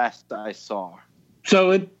was the last I saw.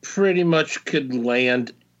 So it pretty much could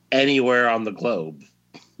land anywhere on the globe.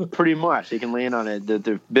 Pretty much. It can land on it.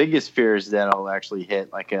 The biggest fear is that it'll actually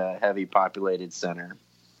hit like a heavy populated center.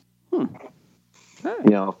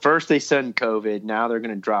 First they send COVID. Now they're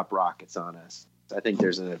going to drop rockets on us. I think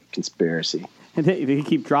there's a conspiracy. If they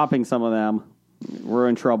keep dropping some of them, we're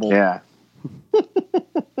in trouble. Yeah.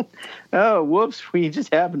 Oh, whoops. We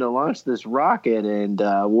just happened to launch this rocket, and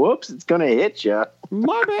whoops, it's going to hit you.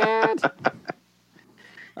 My bad.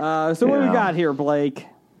 So what do we got here, Blake?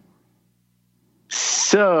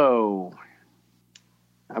 So,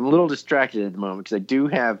 I'm a little distracted at the moment because I do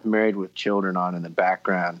have Married with Children on in the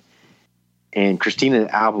background. And Christina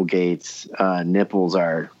Applegate's nipples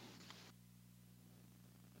are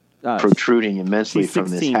protruding immensely from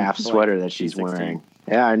this half sweater that she's wearing.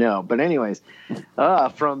 Yeah, I know. But anyways,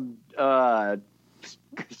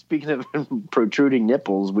 speaking of protruding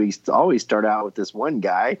nipples, we always start out with this one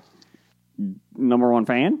guy. Number one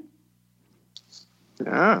fan?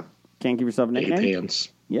 Ah. Can't give yourself a nickname? Pants.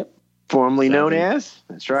 Yep. Formerly known as?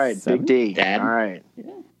 That's right, 7. Big D. Dad. All right.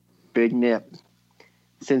 Yeah. Big Nip.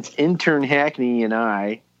 Since intern Hackney and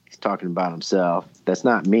I, he's talking about himself. That's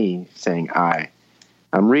not me saying I.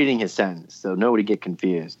 I'm reading his sentence, so nobody get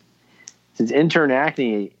confused. Since intern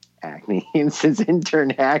Hackney and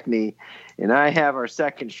I have our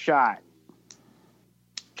second shot,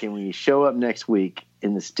 can we show up next week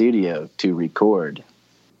in the studio to record?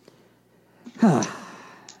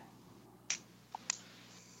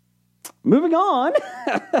 Moving on.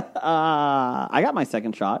 I got my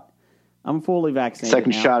second shot. I'm fully vaccinated.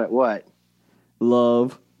 Second now. shot at what?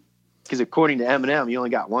 Love. Because according to Eminem, you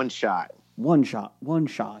only got one shot. One shot.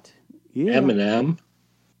 Yeah. Eminem.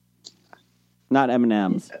 Not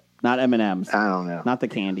M&M's. Not M&M's. I don't know. Not the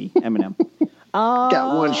candy. M&M.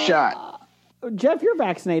 Got one shot. Jeff, you're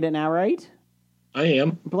vaccinated now, right? I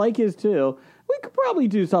am. Blake is too. We could probably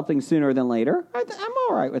do something sooner than later. I'm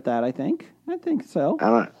all right with that, I think so.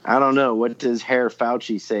 I don't know. What does Herr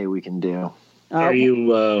Fauci say we can do? Are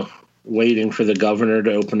you waiting for the governor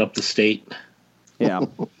to open up the state? Yeah.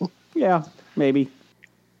 Yeah, maybe.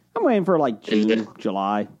 I'm waiting for like June,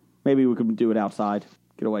 July. Maybe we could do it outside.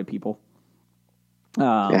 Get away, people.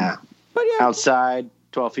 Yeah. But yeah. Outside,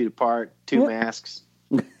 12 feet apart, 2 masks.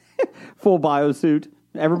 Full biosuit.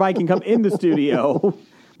 Everybody can come in the studio,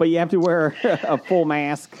 but you have to wear a full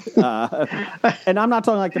mask. And I'm not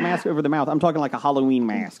talking like the mask over the mouth. I'm talking like a Halloween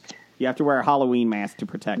mask. You have to wear a Halloween mask to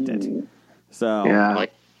protect it. So Yeah.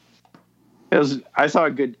 I saw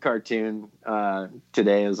a good cartoon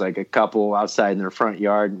today. It was like a couple outside in their front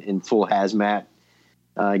yard in full hazmat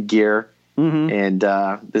gear. Mm-hmm. And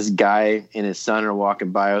this guy and his son are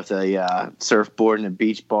walking by with a surfboard and a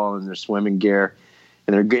beach ball in their swimming gear.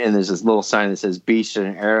 And there's this little sign that says beach and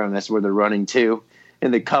an arrow, and that's where they're running to.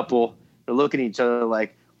 And the couple, they're looking at each other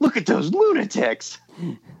like, look at those lunatics.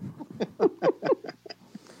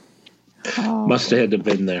 Must have had to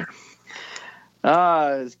been there. It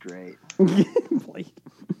was great. Blake.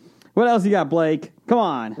 What else you got, Blake? Come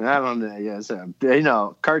on. I don't know. Yes,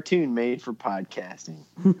 cartoon made for podcasting.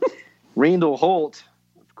 Randall Holt,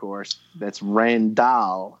 of course. That's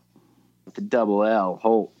Randall with the double L,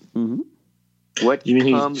 Holt. Mm-hmm. What You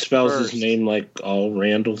mean comes he spells first? his name like all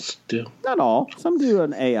Randalls do? Not all. Some do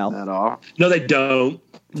an AL. Not all. No, they don't.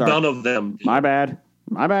 Sorry. None of them do. My bad.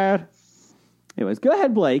 Anyways, go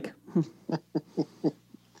ahead, Blake.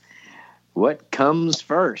 What comes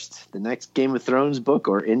first? The next Game of Thrones book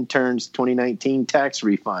or Intern's 2019 tax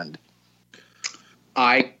refund?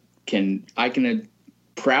 I can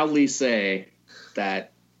proudly say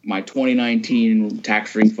that my 2019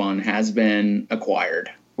 tax refund has been acquired.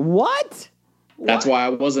 What? That's why I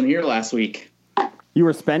wasn't here last week. You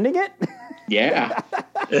were spending it? Yeah.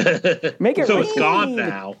 Make it So rain. it's gone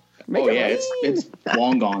now. Make Oh it yeah, rain. it's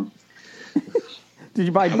long gone. Did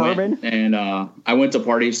you buy bourbon? I went to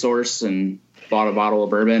Party Source and bought a bottle of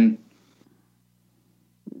bourbon.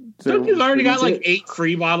 Don't you already got was like it? 8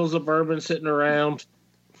 free bottles of bourbon sitting around?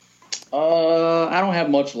 I don't have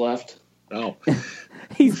much left. Oh.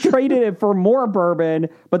 He's traded it for more bourbon,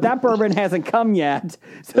 but that bourbon hasn't come yet,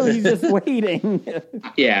 so he's just waiting.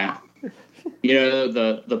 Yeah. You know,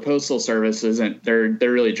 the Postal Service isn't, they're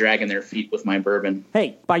really dragging their feet with my bourbon.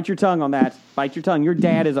 Hey, bite your tongue on that. Bite your tongue. Your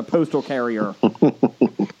dad is a postal carrier.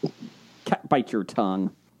 Bite your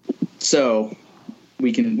tongue. So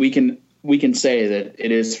we can say that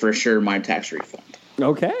it is for sure my tax refund.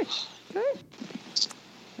 Okay.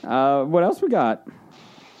 What else we got?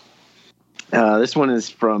 This one is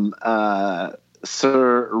from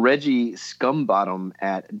Sir Reggie Scumbottom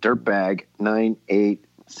at Dirtbag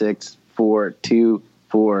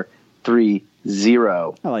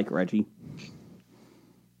 986424330. I like Reggie.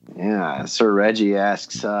 Yeah, Sir Reggie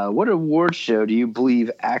asks, what award show do you believe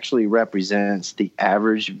actually represents the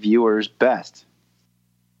average viewer's best?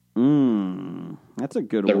 That's a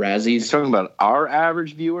good The one. You're Razzies. talking about our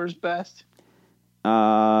average viewer's best?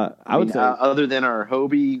 I would say other than our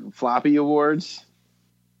Hobie Floppy Awards?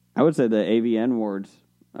 the AVN awards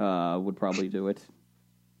would probably do it.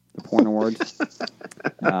 The porn awards.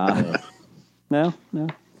 No.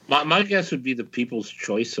 My guess would be the People's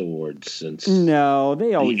Choice Awards, since No,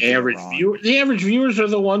 they always the get it average wrong. the average viewers are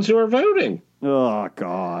the ones who are voting. Oh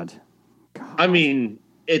God. I mean,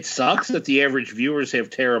 it sucks that the average viewers have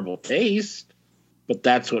terrible taste, but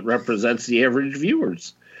that's what represents the average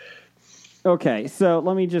viewers. Okay, so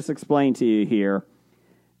let me just explain to you here.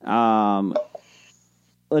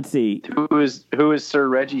 Let's see. Who is Sir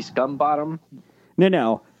Reggie Scumbottom?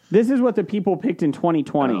 No. This is what the people picked in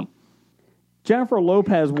 2020. Oh. Jennifer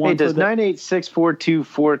Lopez won Hey, does for the...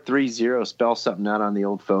 986424330 spell something out on the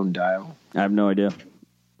old phone dial? I have no idea.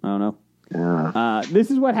 I don't know. Yeah.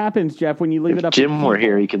 This is what happens, Jeff, when you leave it If up to Jim were people.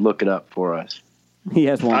 here, he could look it up for us. He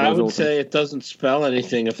has one of I those would old say it doesn't spell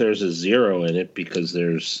anything if there's a zero in it, because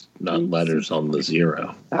there's not letters on the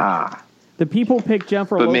zero. Ah. The people picked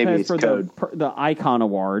Jennifer But maybe Lopez it's for code. the Icon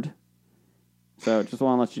Award. So just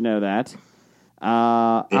want to let you know that.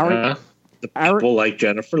 Yeah. The people like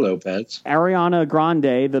Jennifer Lopez. Ariana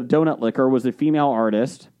Grande, the donut licker, was a female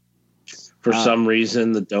artist. For some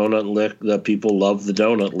reason, the people love the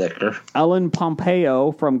donut licker. Ellen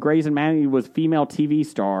Pompeo from Grey's Anatomy was female TV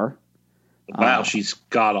star. Wow, she's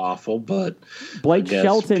god awful, but Blake I guess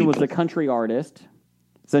Shelton was people- the country artist.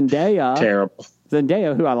 Zendaya, terrible.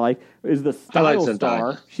 who I like, is the I like style Zendaya.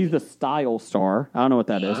 star. She's the style star. I don't know what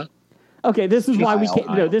that is. Okay, this is why we can't.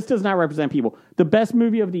 No, this does not represent people. The best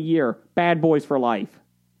movie of the year, Bad Boys for Life.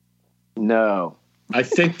 No. I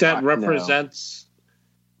think that Fuck no. represents.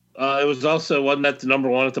 It was also, wasn't that the number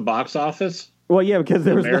one at the box office? Well, yeah, because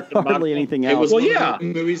there was American hardly box- anything It else. was Well, one of yeah. the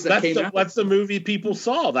movies that came out. That's the movie people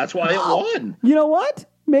saw. That's why it won. You know what?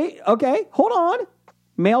 Okay, hold on.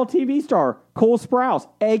 Male TV star Cole Sprouse,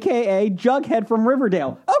 a.k.a. Jughead from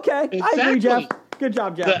Riverdale. Okay, I agree, Exactly. Jeff. Good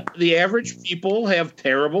job, Jeff. The average people have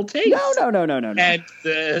terrible taste. No. And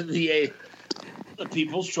the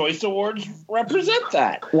People's Choice Awards represent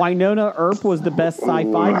that. Winona Earp was the best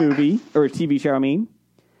sci-fi movie, or TV show, I mean.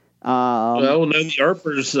 Well, no, the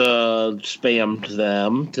Earpers spammed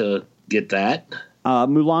them to get that.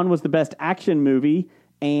 Mulan was the best action movie,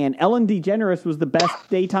 and Ellen DeGeneres was the best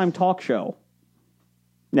daytime talk show.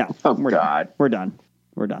 No, Oh, we're God. done.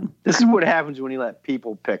 We're done. This is what happens when you let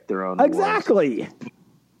people pick their own awards. Exactly.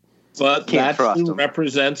 But Can't that's trust who them.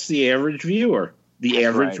 represents the average viewer. The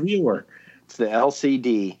average right. viewer. It's the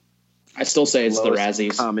LCD. I still say it's the Lowest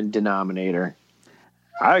Razzies. common denominator.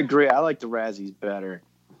 I agree. I like the Razzies better.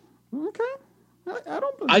 Okay. I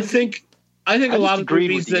don't. I think a lot of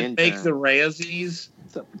disagreed movies with the that make intern. the Razzies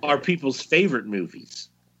are people's favorite movies.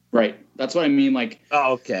 Right. That's what I mean. Like,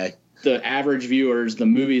 Oh, okay. the average viewers, the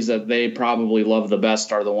movies that they probably love the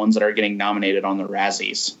best are the ones that are getting nominated on the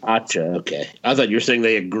Razzies. Gotcha. Okay. I thought you were saying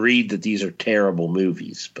they agreed that these are terrible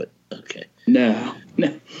movies, but okay. No.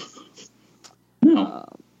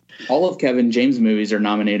 All of Kevin James' movies are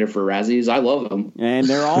nominated for Razzies. I love them. And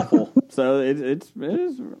they're awful. So it is.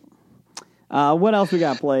 What else we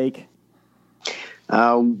got, Blake?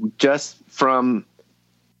 Just from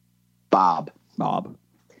Bob.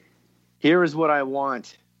 Here is what I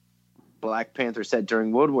want, Black Panther said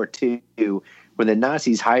during World War II, when the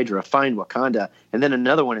Nazis Hydra find Wakanda, and then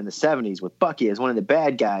another one in the 70s with Bucky as one of the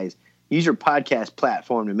bad guys. Use your podcast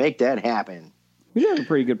platform to make that happen. We do have a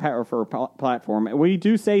pretty good platform. We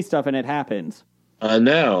do say stuff and it happens.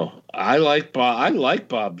 No, I like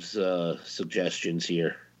Bob's suggestions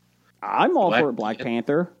here. I'm all for Black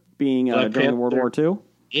Panther being during World War II.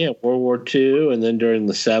 Yeah, World War II, and then during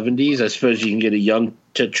the 70s. I suppose you can get a young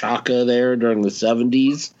T'Chaka there during the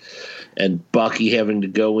 70s, and Bucky having to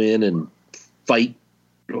go in and fight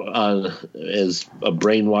as a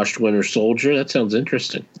brainwashed Winter Soldier. That sounds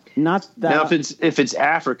interesting. Not that. Now, if it's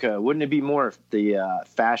Africa, wouldn't it be more of the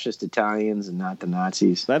fascist Italians and not the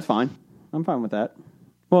Nazis? That's fine. I'm fine with that.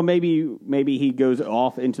 Well, maybe he goes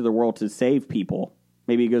off into the world to save people.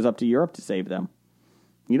 Maybe he goes up to Europe to save them.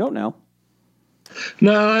 You don't know.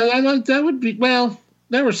 No, that would be, well,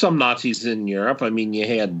 there were some Nazis in Europe. I mean, you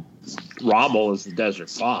had Rommel as the Desert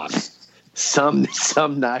Fox. Some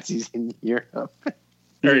Nazis in Europe.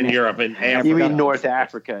 Or in Europe and Africa. You mean North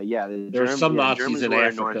Africa? Yeah, There are some Nazis Germans in were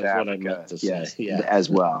Africa, is what I meant to say. Yes, Yeah. as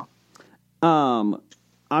well. I'm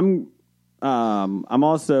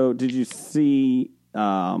also. Did you see?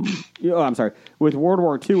 I'm sorry. With World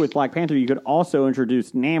War II, with Black Panther, you could also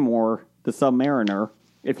introduce Namor, the Submariner,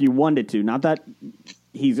 if you wanted to. Not that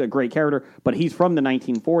he's a great character, but he's from the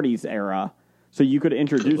 1940s era, so you could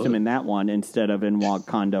introduce him in that one instead of in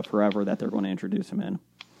Wakanda Forever that they're going to introduce him in.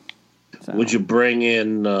 So. Would you bring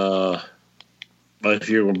in, if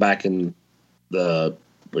you were back in the,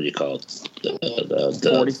 what do you call it? The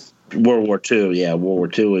 40s? World War II, yeah, World War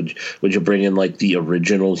II. Would you bring in like the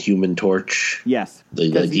original Human Torch? Yes, the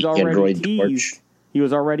he's already android teased. torch? He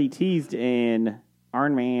was already teased in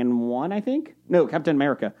Iron Man 1, I think. No, Captain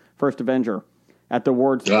America, First Avenger. At the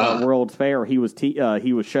World's Fair, he was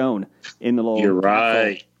shown in the little. You're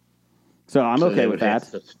right. capsule. So I'm okay with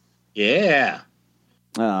that. Yeah.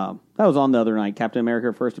 That was on the other night. Captain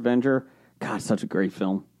America, First Avenger. God, such a great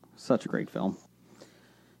film. Such a great film.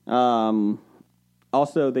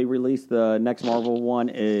 Also, they released the next Marvel one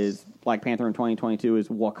is Black Panther in 2022 is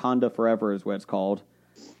Wakanda Forever is what it's called.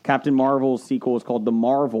 Captain Marvel's sequel is called The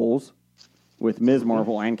Marvels with Ms.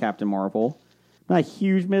 Marvel and Captain Marvel. Not a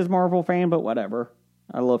huge Ms. Marvel fan, but whatever.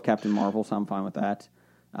 I love Captain Marvel, so I'm fine with that.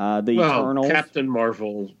 Eternals. Captain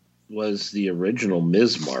Marvel was the original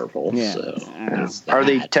Ms. Marvel. Yeah. So Are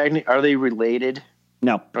they related?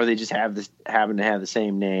 No. Or they just happen to have the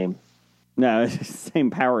same name? No, it's the same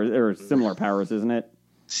powers or similar powers, isn't it?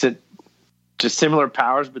 Just similar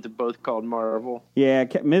powers, but they're both called Marvel. Yeah,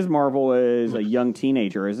 Ms. Marvel is a young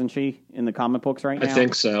teenager, isn't she, in the comic books right now? I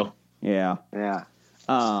think so. Yeah. Yeah.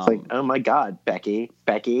 It's like, oh my God, Becky.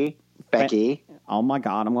 Oh my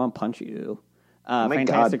God, I'm going to punch you. Oh my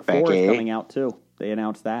Fantastic God, Four Becky. is coming out too. They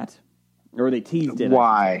announced that, or they teased it.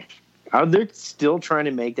 Why? Are they still trying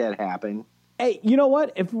to make that happen? Hey, you know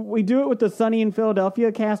what? If we do it with the Sunny in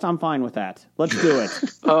Philadelphia cast, I'm fine with that. Let's do it.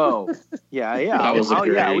 Oh, yeah. That was a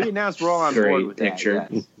great- We announced we're all on board great with picture.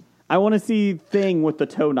 that. Yes. I want to see Thing with the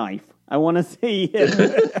toe knife. I want to see him.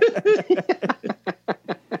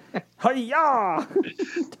 Hi-ya!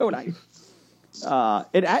 Toe knife.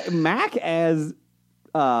 Mac as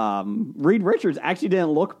Reed Richards actually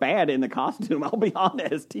didn't look bad in the costume. I'll be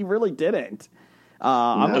honest, he really didn't.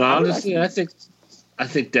 And honestly, I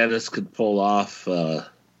think Dennis could pull off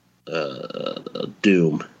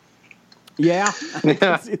Doom. Yeah, I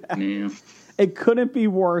can see that. Yeah. It couldn't be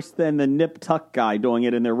worse than the Nip Tuck guy doing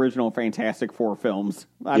it in the original Fantastic Four films.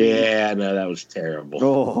 I mean, that was terrible.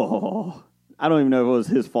 oh, I don't even know if it was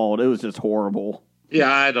his fault. It was just horrible.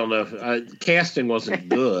 Yeah, I don't know. Casting wasn't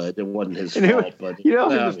good. It wasn't his fault. But in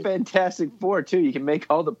the Fantastic Four too, you can make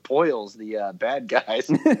all the Poyles the bad guys.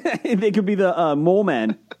 They could be the mole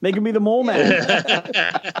men. They could be the mole men.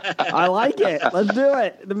 I like it. Let's do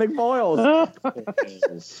it. The McBoyles.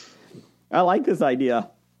 I like this idea.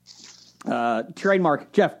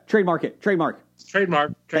 Trademark. Jeff, trademark it. Trademark.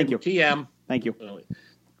 Thank you. TM. Thank you. Oh,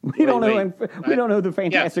 We don't know the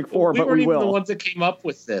Fantastic Four, but we weren't will. even the ones that came up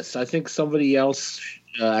with this. I think somebody else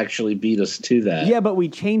actually beat us to that. Yeah, but we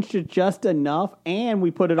changed it just enough, and we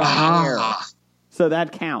put it on air. So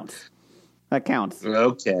that counts. That counts.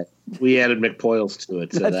 Okay. We added McPoyles to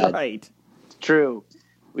it. So That's right. True.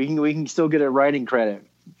 We can still get a writing credit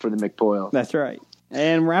for the McPoyle. That's right.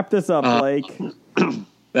 And wrap this up, Blake.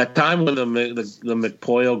 That time when the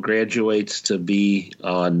McPoyle graduates to be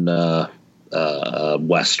on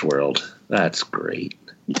Westworld. That's great.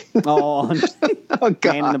 Oh, God.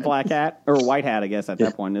 Man in the black hat or white hat, I guess at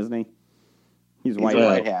that point, isn't he? He's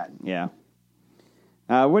white hat. Yeah.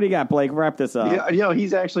 What do you got, Blake? Wrap this up.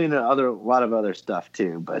 He's actually in a lot of other stuff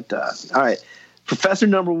too. But all right, Professor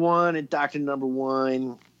Number One and Doctor Number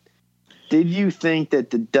One. Did you think that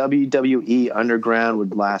the WWE Underground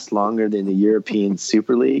would last longer than the European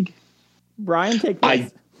Super League? Brian, take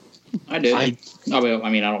this. I did. I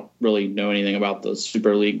mean, I don't really know anything about the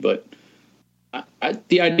Super League, but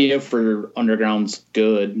the idea for Underground's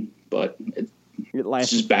good, but it's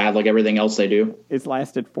just bad like everything else they do. It's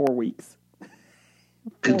lasted 4 weeks.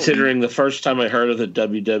 Considering the first time I heard of the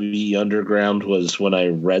WWE Underground was when I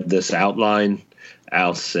read this outline,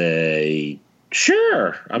 I'll say,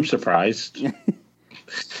 sure, I'm surprised.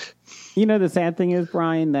 The sad thing is,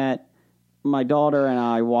 Brian, that my daughter and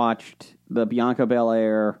I watched the Bianca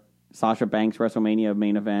Belair Sasha Banks WrestleMania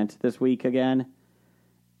main event this week again.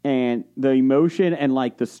 And the emotion and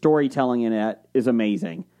the storytelling in it is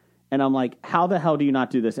amazing. And I'm like, how the hell do you not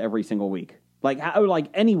do this every single week?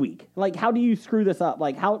 Any week. How do you screw this up?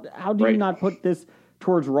 How do you not put this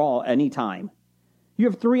towards Raw anytime? You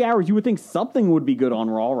have 3 hours. You would think something would be good on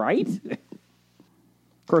Raw, right?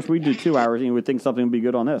 course, we do 2 hours, and you would think something would be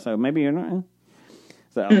good on this. So maybe you're not.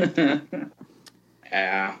 So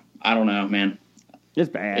I don't know, man. it's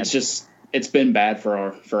bad. It's been bad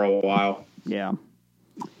for a while. Yeah.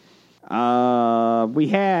 We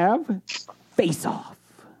have Face Off.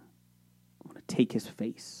 I'm going to take his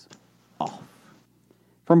face off.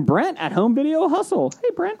 From Brent at Home Video Hustle. Hey,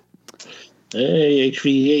 Brent. Hey,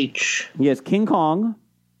 HVH. He has King Kong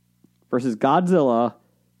versus Godzilla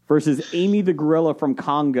versus Amy the Gorilla from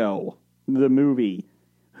Congo, the movie.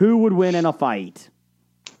 Who would win in a fight?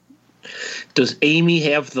 Does Amy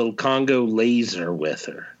have the Congo laser with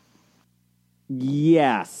her?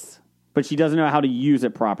 Yes, but she doesn't know how to use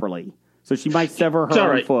it properly. So she might sever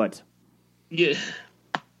her own foot. Yeah.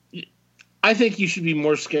 I think you should be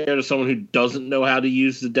more scared of someone who doesn't know how to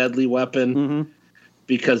use the deadly weapon,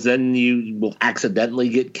 because then you will accidentally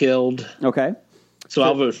get killed. Okay. So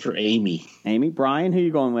I'll vote for Amy. Amy. Brian, who are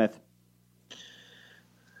you going with?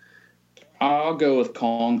 I'll go with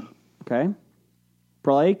Kong. Okay.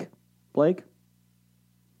 Blake? Kong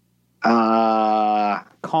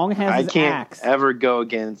has I his can't axe. ever go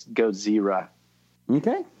against Godzilla.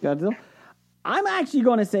 Okay, Godzilla. I'm actually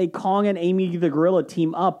going to say Kong and Amy the Gorilla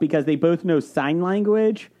team up because they both know sign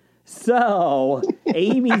language. So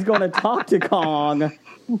Amy's going to talk to Kong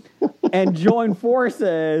and join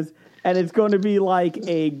forces, and it's going to be like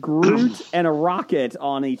a Groot and a rocket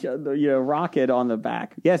on each other, rocket on the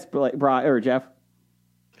back. Yes, Brian or Jeff.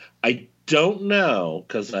 I don't know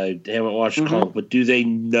because I haven't watched Kong, but do they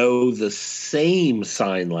know the same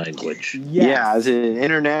sign language? Yes. Yeah, is it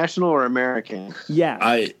international or American?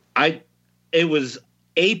 Yes. It was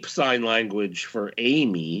ape sign language for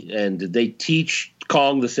Amy, and did they teach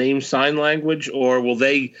Kong the same sign language, or will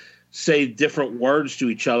they say different words to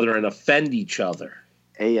each other and offend each other?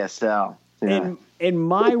 ASL. Yeah. In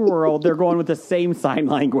my world, they're going with the same sign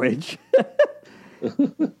language.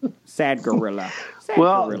 Sad gorilla.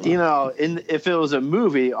 Gorilla. If it was a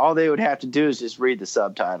movie, all they would have to do is just read the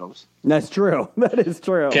subtitles. That's true. That is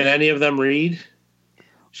true. Can any of them read?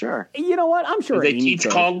 Sure. You know what? I'm sure Did they Amy teach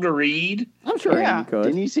could. Kong to read? I'm sure Yeah. Amy could.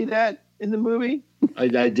 Didn't you see that in the movie? I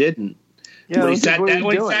didn't. Yeah, When he this is sat what down, he's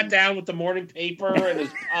when he doing. sat down with the morning paper and his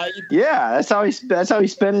pipe. Yeah, that's how he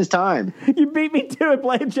spent his time. You beat me to it,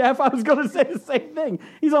 Blake Jeff. I was going to say the same thing.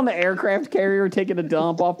 He's on the aircraft carrier taking a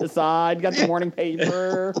dump off the side. Got the morning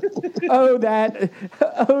paper. Oh,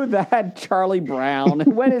 that Charlie Brown.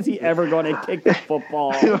 When is he ever going to kick the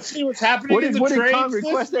football? Let's see what's happening What in did the trains Kong this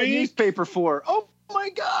request that week. newspaper for? Oh my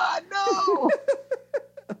God,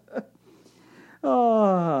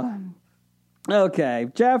 no! Okay,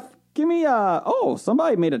 Jeff, give me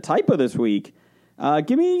somebody made a typo this week.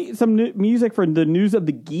 Give me some music for the news of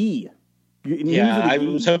the Gee. Yeah, I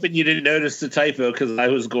was hoping you didn't notice the typo because I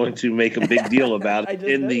was going to make a big deal about it.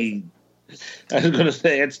 I was going to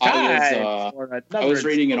say it's time. I was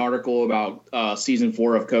reading an article about season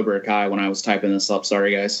 4 of Cobra Kai when I was typing this up.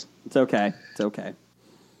 Sorry, guys. It's okay. It's okay.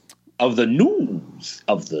 Of the news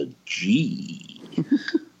of the G.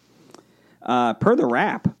 Per the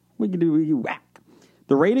Wrap, we can do whack.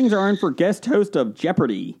 The ratings are in for guest host of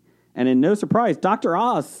Jeopardy, and in no surprise, Dr.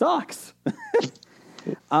 Oz sucks.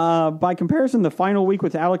 By comparison, the final week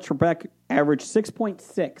with Alex Trebek averaged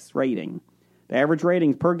 6.6 rating. The average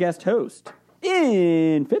ratings per guest host.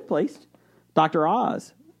 In 5th place, Dr.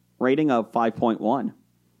 Oz, rating of 5.1.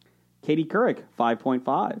 Katie Couric,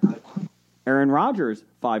 5.5. Aaron Rodgers,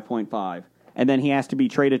 5.5. And then he has to be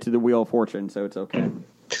traded to the Wheel of Fortune, so it's okay.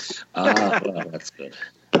 Well, that's good.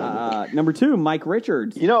 Number 2, Mike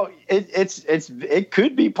Richards. It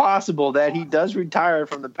could be possible that he does retire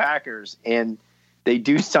from the Packers and they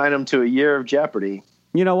do sign him to a year of Jeopardy.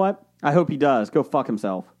 You know what? I hope he does. Go fuck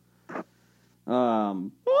himself. Oh, you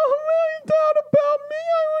thought about me?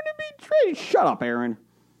 I want to be traded. Shut up, Aaron.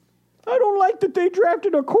 I don't like that they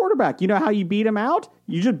drafted a quarterback. You know how you beat him out?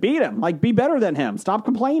 You just beat him. Like, be better than him. Stop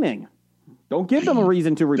complaining. Don't give them a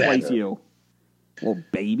reason to replace you. Well,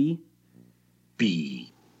 baby.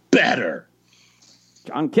 Be better.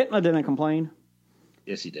 John Kitna didn't complain.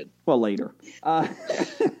 Yes, he did. Well, later.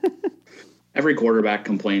 Every quarterback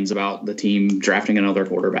complains about the team drafting another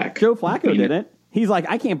quarterback. Joe Flacco didn't. He's like,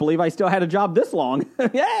 I can't believe I still had a job this long.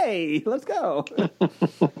 Yay, let's go.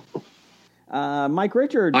 Mike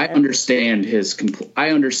Richards. I understand his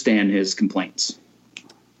complaints.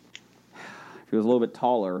 If he was a little bit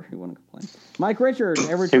taller, he wouldn't complain. Mike Richards,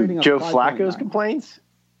 average rating of Joe 5.9. Flacco's complaints?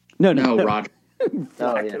 No, Roger.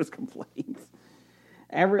 Flacco's complaints.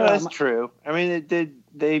 That's true. I mean,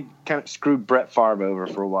 they kind of screwed Brett Favre over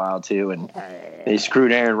for a while, too, and they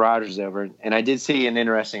screwed Aaron Rodgers over. And I did see an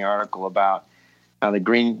interesting article about how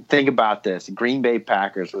think about this, Green Bay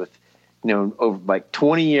Packers with over like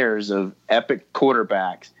 20 years of epic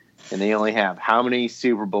quarterbacks, and they only have how many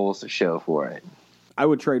Super Bowls to show for it? I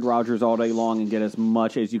would trade Rodgers all day long and get as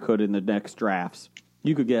much as you could in the next drafts.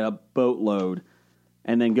 You could get a boatload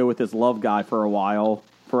and then go with this Love guy for a while,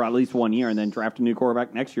 for at least 1 year, and then draft a new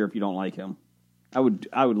quarterback next year if you don't like him. I would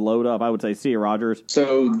load up. I would say, see you, Rodgers.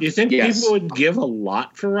 So You think yes. people would give a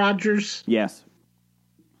lot for Rodgers? Yes.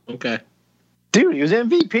 Okay. Dude, he was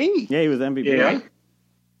MVP. Yeah, he was MVP. Yeah. Right?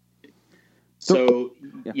 So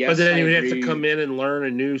Yeah. yes, But then I he would have to agree. come in and learn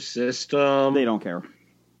a new system. They don't care.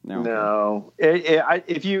 They don't care. No,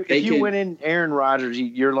 if you could- went in Aaron Rodgers,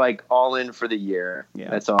 you're like all in for the year. Yeah.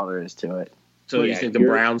 That's all there is to it. So you Yeah, think the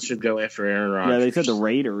you're- Browns should go after Aaron Rodgers? Yeah, they said the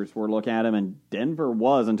Raiders were looking at him, and Denver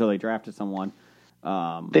was until they drafted someone.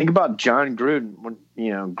 Think about John Gruden.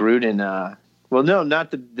 Gruden. Well, no,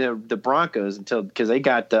 not the Broncos because they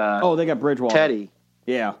got They got Bridgewater. Teddy.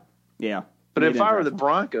 Yeah. But They if didn't I were draft the him.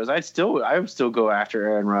 Broncos, I would still go after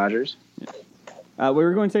Aaron Rodgers. What were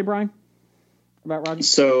you going to say, Brian, about Rodgers?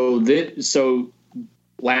 So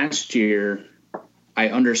last year, I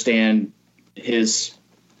understand his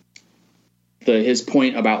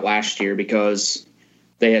point about last year because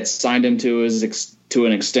they had signed him to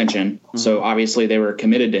an extension. Mm-hmm. So obviously they were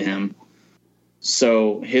committed to him.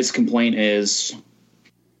 So his complaint is,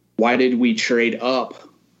 why did we trade up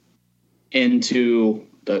into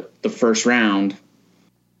the first round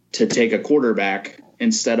to take a quarterback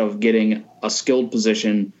instead of getting a skilled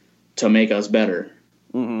position to make us better?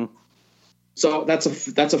 Mm-hmm. So that's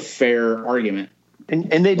a fair argument.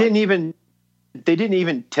 And they didn't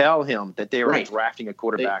even tell him that they were Right. drafting a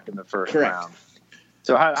quarterback in the first Correct. round.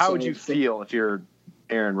 So how would you feel if you're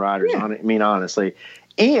Aaron Rodgers? Yeah. I mean, honestly.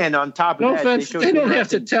 And on top of No that, offense, showed they don't have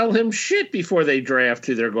to drafted- tell him shit before they draft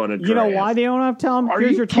who they're going to draft. You know why they don't have to tell him? Are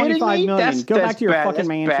Here's you your kidding $25 me? million. Go back to your fucking that's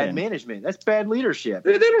mansion. bad management. That's bad leadership.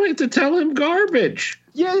 They don't have to tell him garbage.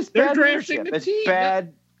 Yeah, it's They're bad drafting leadership. the It's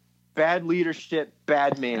team. bad leadership,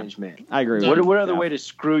 bad management. I agree with What you. other way to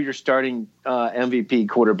screw your starting MVP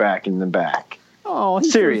quarterback in the back? Oh,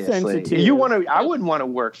 he's so Seriously, sensitive. I wouldn't want to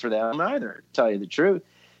work for them either. To tell you the truth,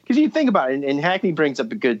 because you think about it, and Hackney brings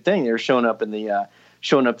up a good thing. They're showing up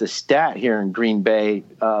the stat here in Green Bay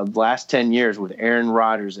last 10 years with Aaron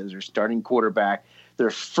Rodgers as their starting quarterback. Their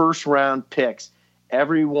first round picks,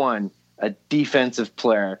 every one a defensive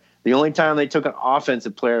player. The only time they took an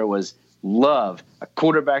offensive player was Love, a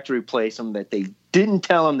quarterback to replace him that they didn't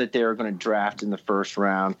tell him that they were going to draft in the first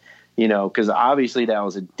round. Because obviously that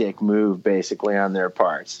was a dick move basically on their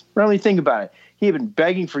parts. But only think about it. He had been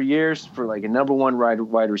begging for years for like a number one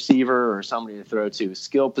wide receiver or somebody to throw to a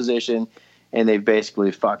skill position, and they've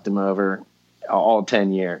basically fucked him over all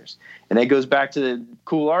 10 years. And that goes back to the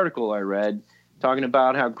cool article I read talking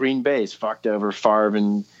about how Green Bay's fucked over Favre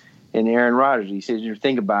and Aaron Rodgers. He says, you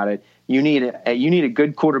think about it, you need a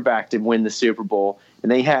good quarterback to win the Super Bowl,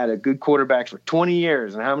 and they had a good quarterback for 20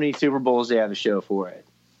 years, and how many Super Bowls they have to show for it?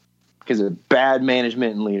 Because of bad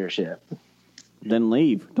management and leadership. Then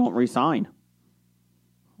leave. Don't resign.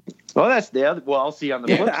 Well, that's the other. Well, I'll see on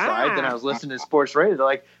the flip side. Then I was listening to Sports Radio. They're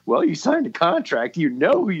like, "Well, you signed a contract. You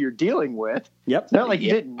know who you're dealing with. Yep. It's not like you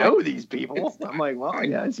didn't know these people." I'm like, "Well,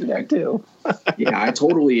 yeah, I see that too." Yeah, I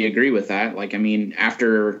totally agree with that. Like, I mean,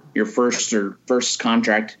 after your first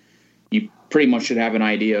contract, you pretty much should have an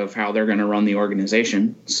idea of how they're going to run the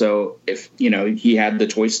organization. So if, he had the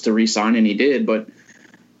choice to resign and he did, but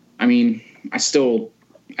I mean, I still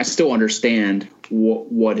understand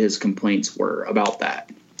what his complaints were about that.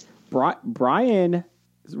 Brian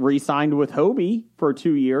re-signed with Hobie for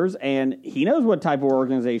 2 years, and he knows what type of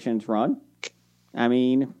organizations run. I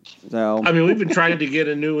mean, we've been trying to get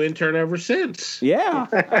a new intern ever since. yeah.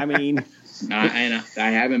 I mean, And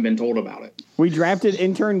I haven't been told about it. we drafted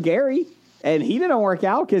intern Gary, and he didn't work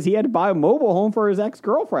out because he had to buy a mobile home for his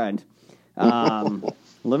ex-girlfriend.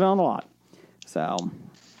 Living on the lot. So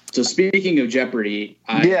speaking of Jeopardy,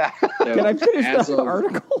 Yeah. can I finish as the of-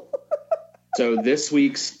 article? So this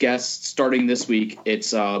week's guest, starting this week,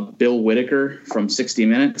 it's Bill Whitaker from 60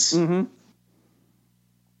 Minutes. Mm-hmm.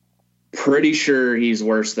 Pretty sure he's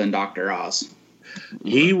worse than Dr. Oz.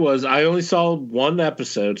 He was. I only saw one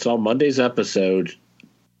episode. Saw Monday's episode.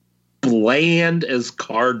 Bland as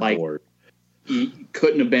cardboard, He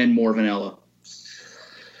couldn't have been more vanilla.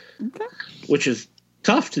 which is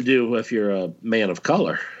tough to do if you're a man of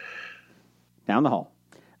color. Down the hall.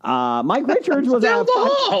 Mike Richards was Down out. the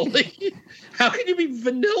hall. How can you be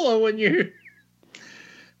vanilla when you're?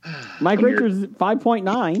 Mike Richards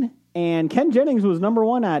 5.9, and Ken Jennings was number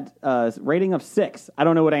one at rating of 6. I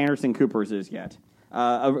don't know what Anderson Cooper's is yet.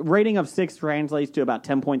 A rating of 6 translates to about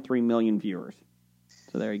 10.3 million viewers.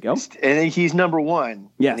 So there you go. And he's number one.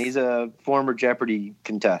 Yes. And he's a former Jeopardy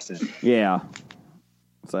contestant. Yeah.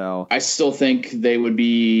 So I still think they would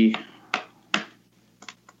be.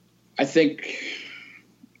 I think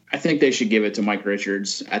they should give it to Mike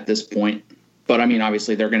Richards at this point. But I mean,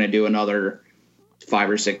 obviously, they're going to do another 5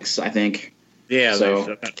 or 6. I think. Yeah, So-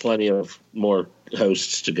 there's got plenty of more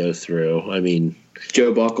hosts to go through. I mean,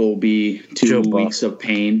 Joe Buck will be 2 Joe Buck. weeks of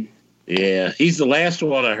pain. yeah, he's the last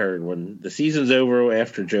one I heard when the season's over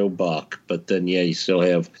after Joe Buck. But then, yeah, you still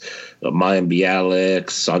have Mayim Bialik,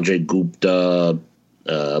 Sanjay Gupta,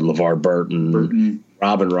 LeVar Burton,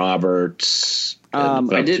 Robin Roberts.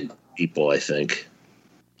 and I did. people, I think.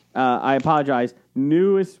 I apologize.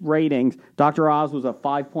 Newest ratings. Dr. Oz was a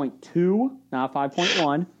 5.2, not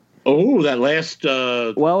 5.1. Oh, that last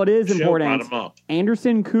Well, it is show important. brought him up.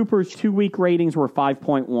 Anderson Cooper's 2-week ratings were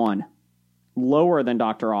 5.1, lower than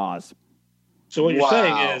Dr. Oz. So what you're Wow.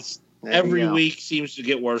 saying is There you every go. week seems to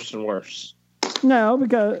get worse and worse. No,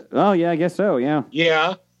 because I guess so. Yeah,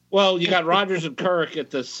 Yeah. Well, you got Rogers and Kirk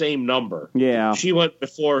at the same number. yeah, She went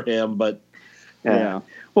before him, but yeah.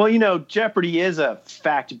 Well, Jeopardy is a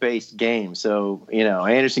fact-based game, so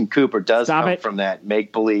Anderson Cooper does Stop come it. from that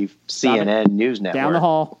make-believe CNN news network. Down the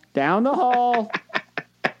hall. Down the hall.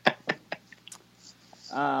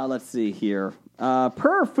 Let's see here.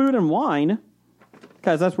 Per Food and Wine,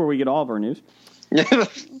 because that's where we get all of our news.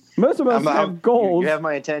 Most of us have goals You have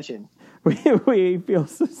my attention. we feel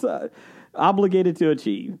obligated to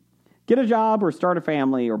achieve. Get a job or start a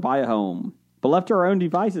family or buy a home. But left to our own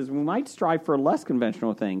devices, we might strive for less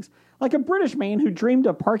conventional things, like a British man who dreamed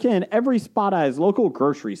of parking in every spot at his local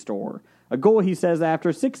grocery store, a goal he says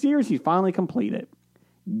after 6 years he finally completed.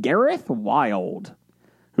 Gareth Wild,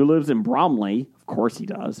 who lives in Bromley, of course he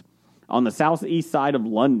does, on the southeast side of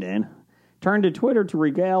London, turned to Twitter to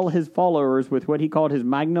regale his followers with what he called his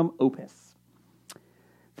magnum opus.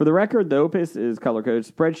 For the record, the opus is color-coded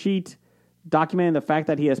spreadsheet documenting the fact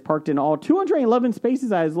that he has parked in all 211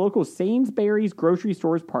 spaces at his local Sainsbury's grocery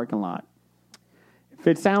store's parking lot. If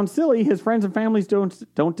it sounds silly, his friends and families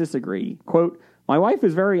don't disagree. Quote, "My wife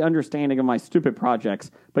is very understanding of my stupid projects,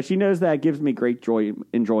 but she knows that it gives me great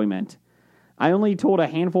enjoyment. I only told a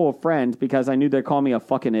handful of friends because I knew they'd call me a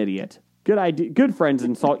fucking idiot. Good idea. Good friends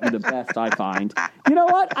insult you the best, I find. You know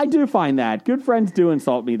what? I do find that. Good friends do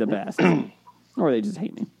insult me the best. Or they just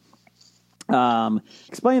hate me."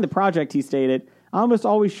 Explaining the project, he stated, "I almost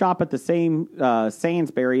always shop at the same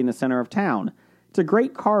Sainsbury in the center of town. It's a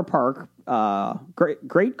great car park,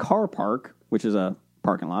 great car park, which is a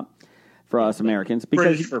parking lot for us Americans.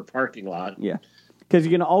 British for parking lot. Yeah, because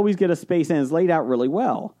you can always get a space and it's laid out really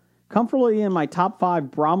well. Comfortably in my top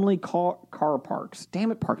 5 Bromley car parks.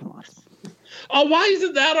 Damn it, parking lots. Oh, why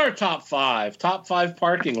isn't that our top 5? Top 5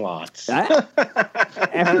 parking lots.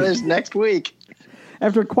 This next week.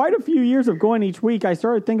 After quite a few years of going each week, I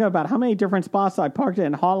started thinking about how many different spots I parked in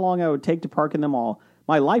and how long I would take to park in them all.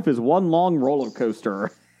 My life is one long roller coaster."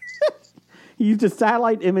 He used a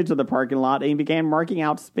satellite image of the parking lot and he began marking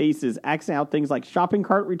out spaces, Xing out things like shopping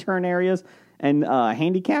cart return areas and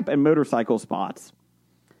handicap and motorcycle spots.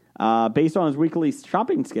 Based on his weekly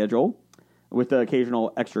shopping schedule, with the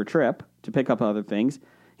occasional extra trip to pick up other things,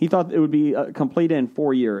 he thought it would be completed in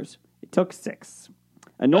 4 years. It took 6.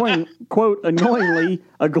 Annoyingly,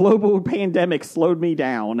 a global pandemic slowed me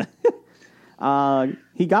down.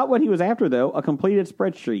 He got what he was after, though, a completed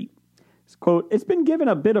spreadsheet. Quote, "It's been given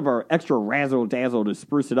a bit of our extra razzle-dazzle to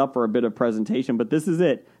spruce it up for a bit of presentation, but this is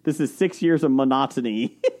it. This is 6 years of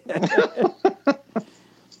monotony."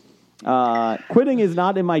 Quitting is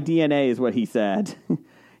not in my DNA, is what he said.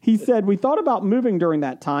 He said, "We thought about moving during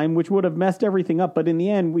that time, which would have messed everything up, but in the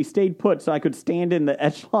end, we stayed put so I could stand in the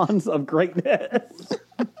echelons of greatness."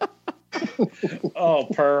 Oh,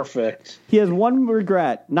 perfect. He has one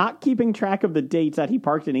regret, not keeping track of the dates that he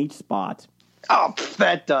parked in each spot. Oh,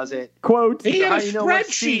 that does it. Quote, He had How a do you know what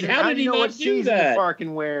spreadsheet. season- How did do he you know not what do season that? you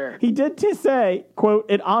parking where? he did to say, quote,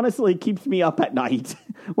 "It honestly keeps me up at night."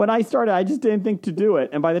 When I started, I just didn't think to do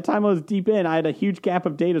it. And by the time I was deep in, I had a huge gap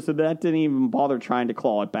of data, so that didn't even bother trying to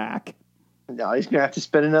claw it back. No, he's going to have to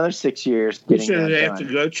spend another 6 years He getting should that have to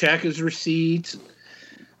done. go check his receipts.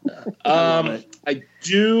 I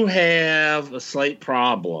do have a slight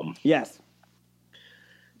problem. Yes.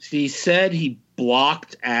 He said he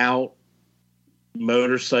blocked out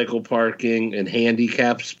motorcycle parking and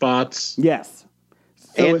handicap spots. Yes.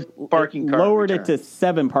 So And it parking cart lowered return. it to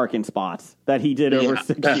 7 parking spots that he did over Yeah.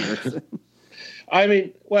 6 years. I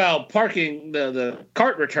mean, well, parking, the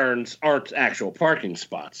cart returns aren't actual parking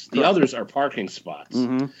spots. The others are parking spots.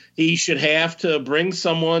 Mm-hmm. He should have to bring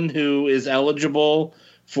someone who is eligible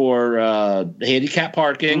for handicap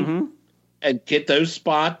parking. Mm-hmm. and get those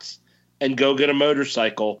spots and go get a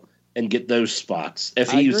motorcycle and get those spots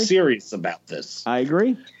if I he's agree. serious about this. I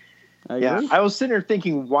agree. Yeah, I was sitting there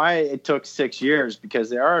thinking why it took 6 years, because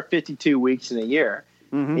there are 52 weeks in a year.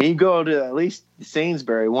 Mm-hmm. And you go to at least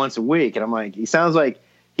Sainsbury once a week, and I'm like, he sounds like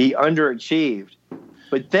he underachieved.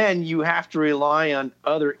 But then you have to rely on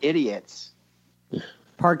other idiots.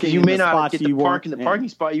 Parking You in may the not spots get to you park want. in the parking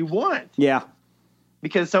spot you want Yeah.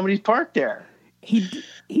 because somebody's parked there.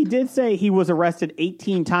 He did say he was arrested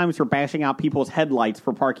 18 times for bashing out people's headlights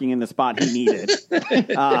for parking in the spot he needed.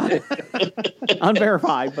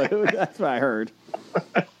 Unverified, but that's what I heard.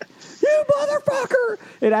 You motherfucker!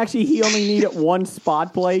 It actually, he only needed one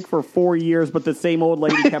spot, Blake, for 4 years, but the same old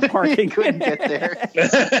lady kept parking. Couldn't get there.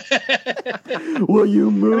 Will you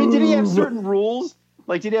move? I mean, did he have certain rules?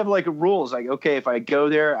 Like, did he have like rules? Like, okay, if I go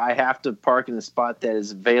there, I have to park in the spot that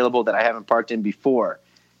is available that I haven't parked in before.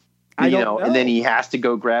 I don't know. And then he has to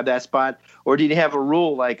go grab that spot. Or did he have a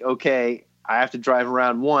rule like, okay, I have to drive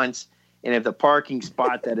around once, and if the parking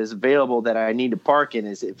spot that is available that I need to park in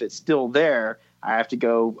is if it's still there, I have to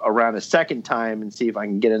go around a second time and see if I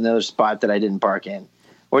can get another spot that I didn't park in.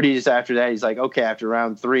 Or do you just after that he's like, okay, after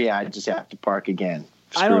round 3, I just have to park again.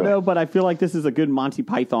 I don't know, but I feel like this is a good Monty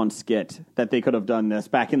Python skit that they could have done this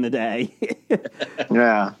back in the day.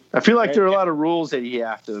 Yeah. I feel like there are a lot of rules that you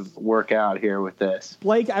have to work out here with this.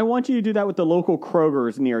 Blake, I want you to do that with the local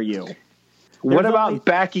Kroger's near you. What There's about only-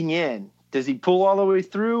 backing in? Does he pull all the way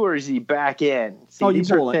through, or is he back in? See, You these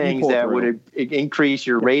pull are it. You things pull that through. would increase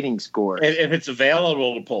your rating score. If it's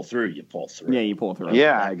available to pull through, you pull through. Yeah, you pull through.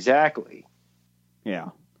 Yeah, exactly. Yeah.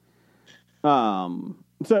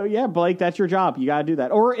 So yeah, Blake, that's your job. You got to do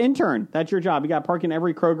that. Or intern, that's your job. You got to park in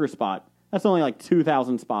every Kroger spot. That's only like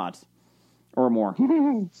 2,000 spots or more.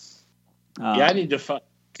 Yeah, I need to.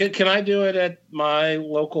 Can I do it at my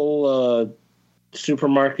local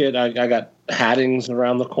supermarket? I got Haddings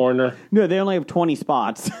around the corner. No, they only have 20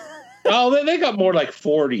 spots. Oh, they got more like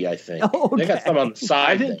 40, I think. Okay. They got some on the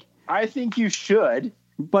side. I think you should,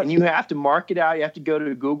 But and you have to mark it out. You have to go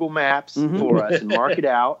to Google Maps for us and mark it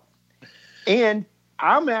out. And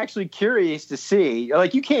I'm actually curious to see,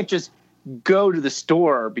 like, you can't just go to the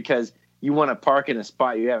store because you want to park in a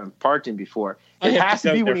spot you haven't parked in before. It has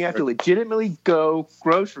to be when you have to legitimately go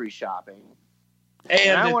grocery shopping.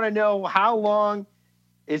 And I want to know how long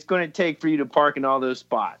it's going to take for you to park in all those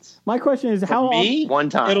spots. my question is, how long? Me? One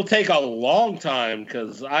time. It'll take a long time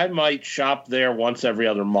because I might shop there once every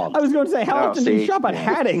other month. I was going to say, how Oh, often do you see. shop at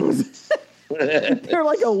Haddings? They're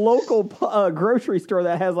like a local grocery store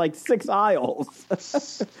that has like 6 aisles.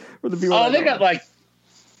 For the people Oh, that they know. got like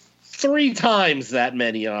 3 times that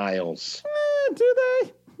many aisles. Do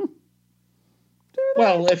they?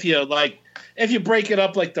 Well, if you break it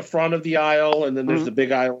up like the front of the aisle, and then there's the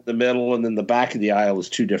big aisle in the middle, and then the back of the aisle is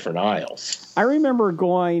 2 different aisles. I remember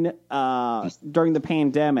going during the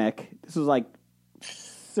pandemic. This was like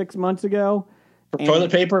 6 months ago. For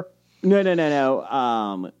toilet paper?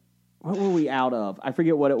 No. What were we out of? I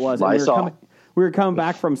forget what it was. And Lysol. we were coming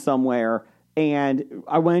back from somewhere, and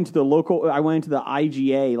I went into the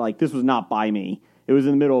IGA. Like, this was not by me. It was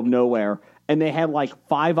in the middle of nowhere, and they had like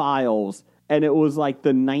 5 aisles. And it was like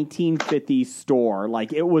the 1950s store.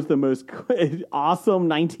 Like, it was the most awesome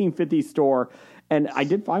 1950s store. And I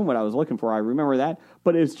did find what I was looking for. I remember that.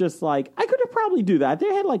 But it's just like, I could have probably do that.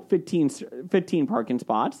 They had like 15 parking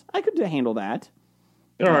spots. I could handle that.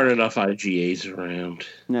 There aren't enough IGAs around.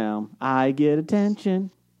 No, I get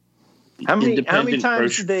attention. How many Independent times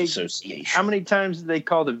Grocery did they? Association. How many times did they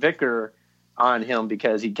call the vicar on him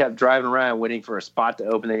because he kept driving around waiting for a spot to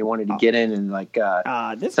open that he wanted to get in, and like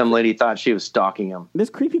some lady thought she was stalking him,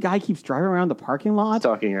 This creepy guy keeps driving around the parking lot.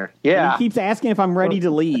 stalking her. And Yeah, he keeps asking if I'm ready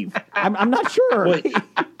to leave. I'm not sure. Wait,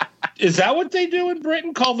 is that what they do in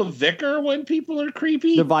Britain? Call the vicar when people are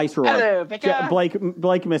creepy? The Viceroy. Hello, Vicar. Blake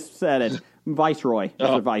missaid it. Viceroy.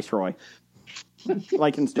 Oh. Mr. Viceroy.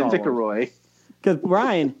 Like in the Star Wars. Viceroy. Because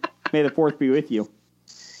Brian, may the fourth be with you.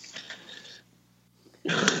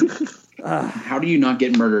 How do you not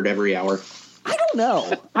get murdered every hour? I don't know.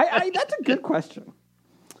 That's a good question.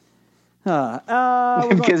 We're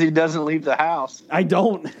going- Because he doesn't leave the house. I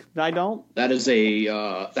don't. That is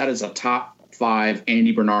a top 5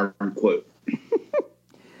 Andy Bernard quote.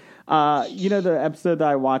 The episode that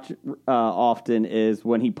I watch often is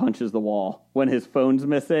when he punches the wall, when his phone's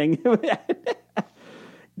missing.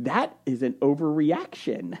 That is an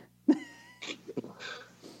overreaction.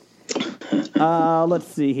 Let's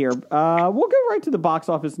see here. We'll go right to the box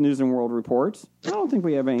office news and world reports. I don't think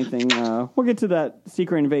we have anything. We'll get to that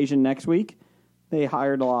Secret Invasion next week. They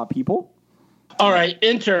hired a lot of people. All right,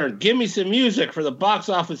 intern, give me some music for the box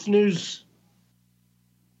office news.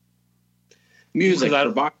 Music Because I-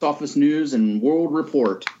 for box office news and world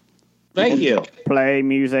report. Thank you. Play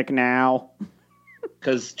music now.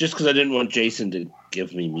 Because I didn't want Jason to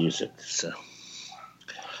give me music. So,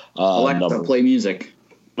 Alexa, play music.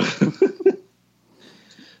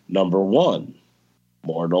 Number 1,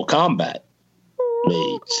 Mortal Kombat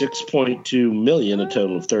made $6.2 million, a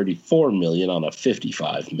total of $34 million on a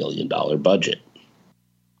 $55 million budget.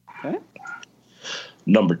 Okay.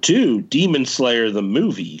 Number 2, Demon Slayer the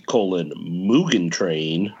movie, Mugen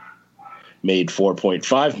Train, made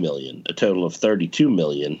 $4.5 million, a total of $32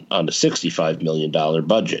 million on a $65 million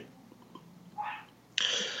budget.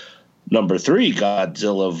 Number 3,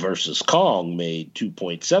 Godzilla vs. Kong made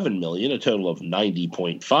 $2.7 million, a total of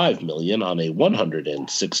 $90.5 million on a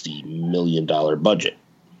 $160 million budget.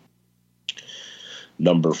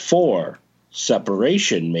 Number 4,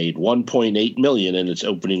 Separation made $1.8 million in its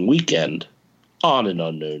opening weekend on an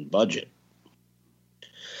unknown budget.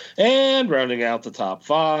 And rounding out the top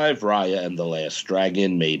 5, Raya and the Last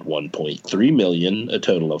Dragon made $1.3 million, a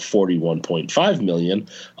total of $41.5 million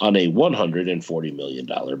on a $140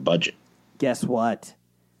 million budget. Guess what?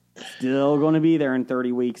 Still going to be there in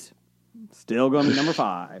 30 weeks. Still going to be number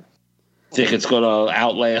 5. Think it's going to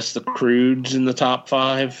outlast the Croods in the top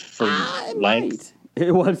 5 for length?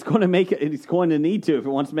 It's going to make it. It's going to need to if it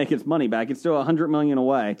wants to make its money back. It's still $100 million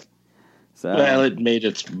away. So, Well, it made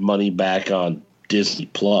its money back on Disney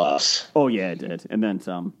Plus. oh yeah, it did, and then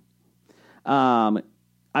some.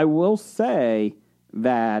 I will say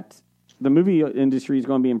that the movie industry is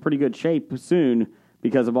going to be in pretty good shape soon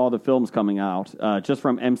because of all the films coming out. Just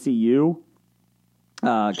from MCU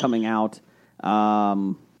coming out.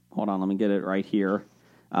 Hold on, let me get it right here.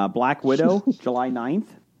 Black Widow, July 9th.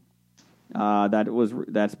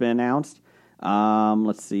 That's been announced.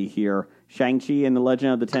 Let's see here. Shang-Chi and the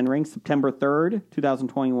Legend of the Ten Rings, September 3rd,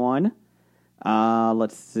 2021.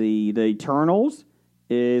 Let's see. The Eternals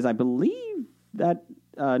is, I believe, that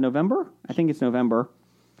November. I think it's November.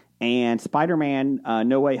 And Spider-Man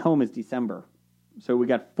No Way Home is December. So we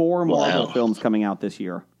got 4 Marvel films coming out this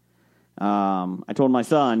year. I told my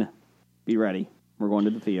son, be ready. We're going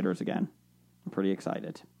to the theaters again. I'm pretty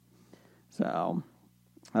excited. So,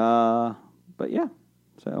 but yeah.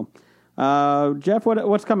 So, Jeff,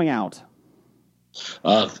 what's coming out?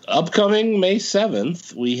 Upcoming May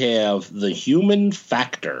 7th, we have The Human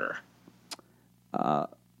Factor.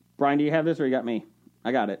 Brian, do you have this or you got me?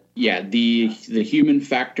 I got it. Yeah, the Human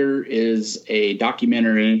Factor is a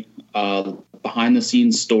documentary,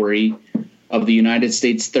 behind-the-scenes story of the United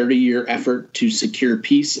States' 30-year effort to secure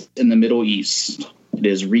peace in the Middle East. It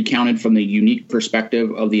is recounted from the unique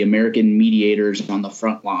perspective of the American mediators on the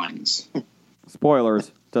front lines.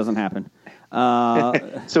 Spoilers. Doesn't happen.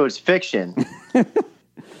 So it's fiction.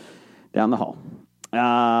 Down the hall.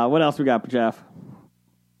 What else we got, Jeff?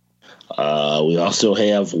 We also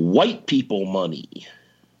have White People Money.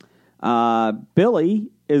 Billy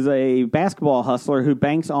is a basketball hustler who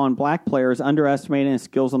banks on black players underestimating his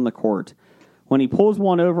skills on the court. When he pulls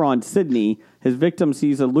one over on Sydney, his victim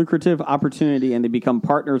sees a lucrative opportunity and they become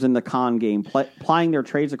partners in the con game, plying their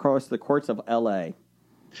trades across the courts of L.A.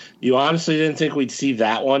 You honestly didn't think we'd see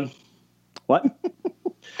that one? What?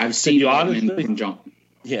 I've seen you Batman honestly- from Jump.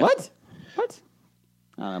 Yeah. What? I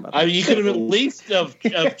don't know about that. I mean, you could have at least have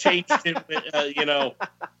changed it,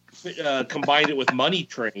 combined it with Money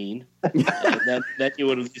Train. And then you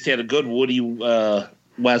would have just had a good Woody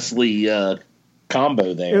Wesley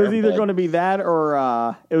combo there. It was either going to be that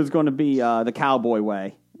or it was going to be the Cowboy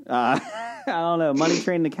Way. I don't know. Money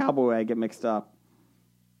Train and the Cowboy Way get mixed up.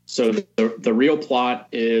 So the real plot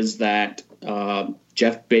is that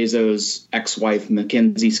Jeff Bezos' ex-wife,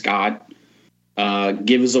 Mackenzie Scott,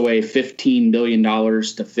 gives away $15 billion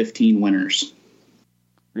to 15 winners.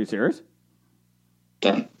 Are you serious?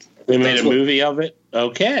 So, They made that's a movie of it?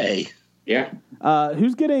 Okay. yeah.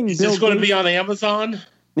 Who's getting Is Bill this going to Gates? be on Amazon?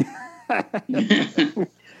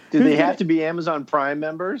 Do they have to be Amazon Prime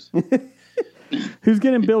members? Who's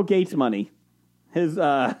getting Bill Gates' money? His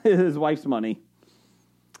wife's money.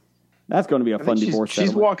 That's going to be a fun divorce She's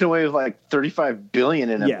settlement. walking away with like $35 billion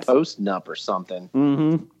in a Yes. post nup or something.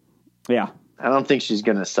 Mm-hmm. Yeah. I don't think she's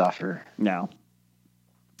going to suffer. No.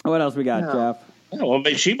 What else we got, No. Jeff? Yeah, well,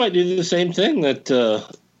 she might do the same thing that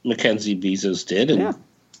Mackenzie Bezos did and Yeah.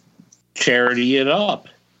 charity it up.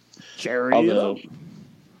 Charity. Although,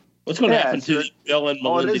 what's going to Yeah, happen it's to her- the Bill and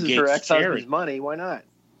All it Melinda is her Gates ex-husband's charity? money. Why not?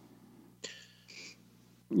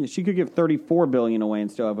 Yeah, she could give $34 billion away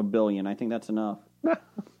and still have $1 billion. I think that's enough.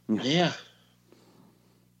 Yeah.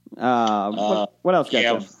 What else, We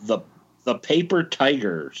Jeff? have the Paper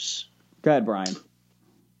Tigers. Go ahead, Brian.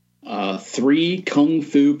 3 kung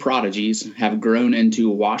fu prodigies have grown into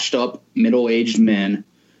washed-up, middle-aged men,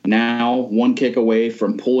 now one kick away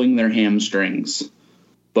from pulling their hamstrings.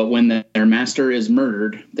 But when their master is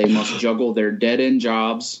murdered, they must juggle their dead-end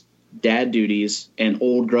jobs, dad duties, and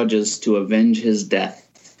old grudges to avenge his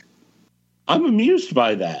death. I'm amused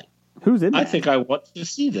by that. Who's in I that? think I want to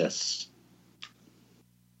see this.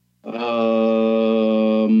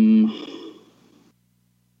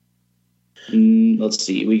 Let's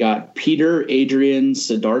see. We got Peter Adrian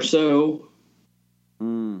Sidarso,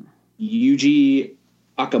 Yuji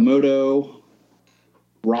Akamoto,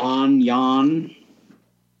 Ron Yan,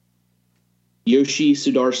 Yoshi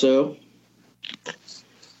Sudarso,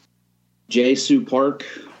 Jae-Soo Park.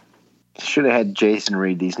 Should have had Jason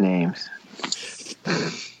read these names.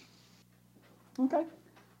 Okay.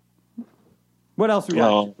 What else we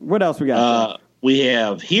got? Well, What else we got? We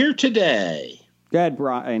have Here Today. Go ahead,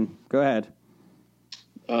 Brian. Go ahead.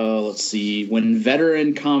 Let's see. When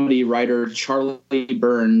veteran comedy writer Charlie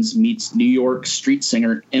Burns meets New York street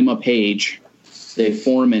singer Emma Page, they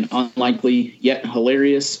form an unlikely yet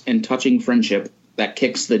hilarious and touching friendship that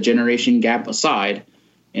kicks the generation gap aside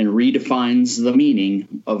and redefines the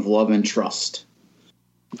meaning of love and trust.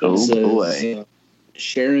 Oh, This is, boy.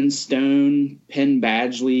 Sharon Stone, Penn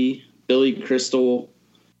Badgley, Billy Crystal,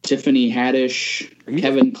 Tiffany Haddish,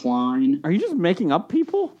 Kevin Kline. Are you just making up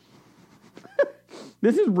people?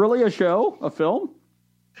 This is really a show, a film?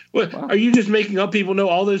 What, Are you just making up people? No,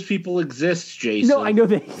 all those people exist, Jason. No, I know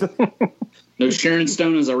they. No, Sharon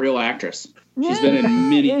Stone is a real actress. She's been in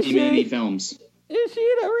many, Is she? many films. Is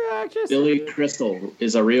she a real actress? Billy Crystal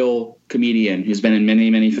is a real comedian who's been in many,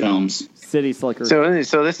 many films. City Slicker.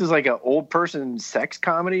 So this is like an old person sex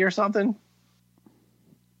comedy or something?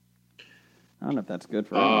 I don't know if that's good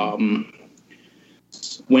for anyone.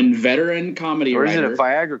 When veteran comedy Or is it a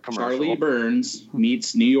writer Viagra commercial? Charlie Burns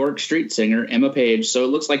meets New York street singer Emma Page. So it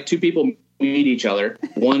looks like 2 people meet each other.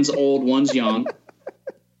 One's old, one's young.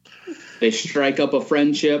 They strike up a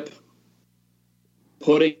friendship,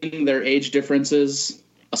 putting their age differences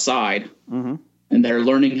aside, and they're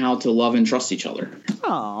learning how to love and trust each other.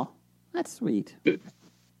 Aw, that's sweet.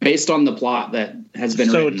 Based on the plot that has been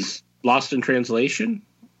So written. it's Lost in Translation?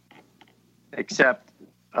 Except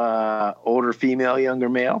older female, younger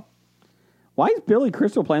male. Why is Billy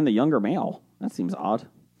Crystal playing the younger male? That seems odd.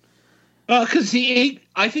 Because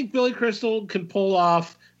I think Billy Crystal can pull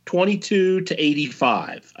off 22 to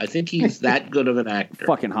 85. I think he's that good of an actor.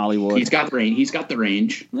 Fucking Hollywood. He's got the range. He's got the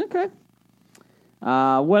range. Okay.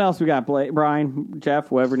 What else we got, Brian,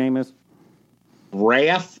 Jeff, whatever your name is?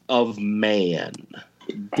 Wrath of Man.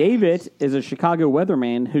 David is a Chicago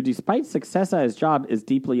weatherman who, despite success at his job, is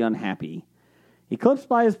deeply unhappy. Eclipsed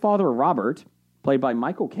by his father, Robert, played by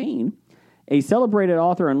Michael Caine, a celebrated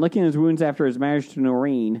author, and licking his wounds after his marriage to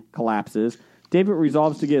Noreen collapses, David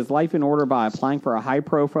resolves to get his life in order by applying for a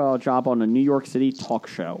high-profile job on a New York City talk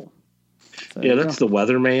show. So, Yeah, that's the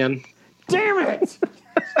Weatherman. Damn it!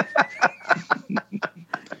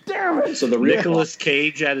 Damn it! So the real Nicolas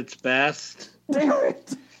Cage at its best. Damn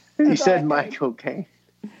it! You said Michael Caine.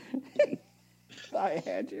 I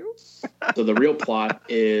had you. So the real plot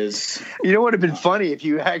is You know what would have been funny if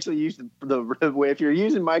you actually used the way, if you're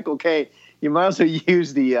using Michael Caine, you might as well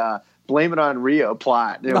use the Blame It on Rio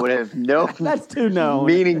plot. It would have no That's too known.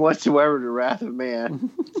 meaning whatsoever to Wrath of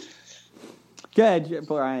Man. Go ahead,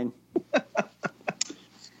 Brian.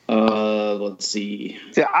 let's see.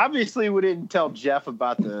 So obviously, we didn't tell Jeff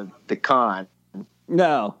about the con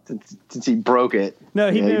No. since he broke it.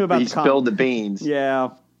 No, he Yeah, knew about he the con. spilled the beans. Yeah.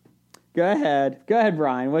 Go ahead,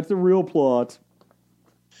 Brian. What's the real plot?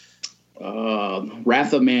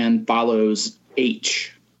 Wrath of Man follows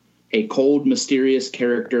H, a cold, mysterious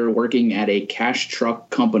character working at a cash truck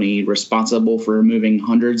company responsible for moving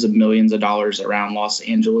hundreds of millions of dollars around Los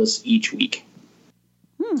Angeles each week.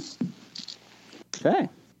 Okay.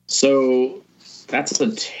 So that's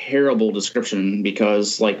a terrible description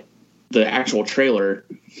because, like, the actual trailer,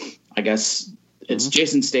 I guess it's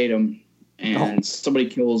Jason Statham and somebody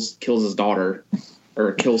kills his daughter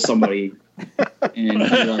or kills somebody,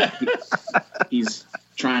 and he's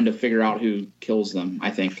trying to figure out who kills them, I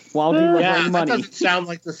think. While delivering Yeah, that money. doesn't sound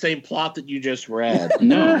like the same plot that you just read.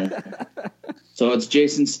 No. So it's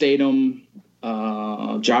Jason Statham,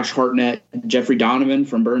 Josh Hartnett, Jeffrey Donovan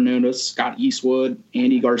from Burn Notice, Scott Eastwood,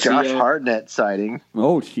 Andy Garcia. Josh Hartnett sighting.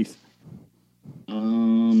 Oh, jeez.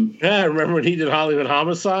 Yeah, remember when he did Hollywood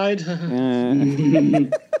Homicide?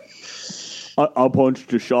 I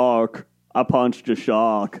punched a shark.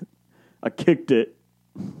 I kicked it.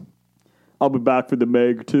 I'll be back for the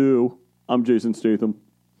Meg, too. I'm Jason Statham.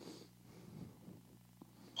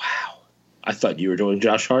 I thought you were doing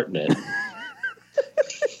Josh Hartnett.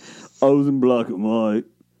 I was in black and white.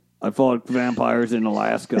 I fought vampires in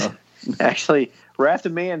Alaska. Actually, Wrath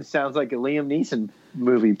of Man sounds like a Liam Neeson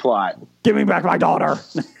movie plot. Give me back my daughter.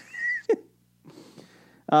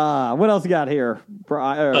 What else you got here?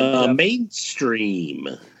 Mainstream.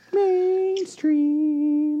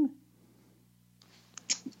 Mainstream.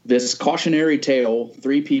 This cautionary tale,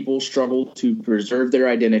 3 people struggle to preserve their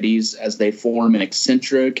identities as they form an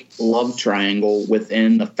eccentric love triangle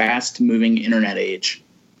within the fast-moving internet age.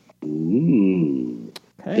 Ooh.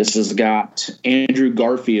 Okay. This has got Andrew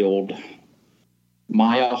Garfield,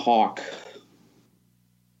 Maya Hawke,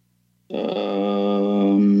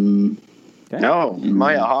 No,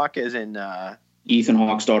 Maya Hawke is in Ethan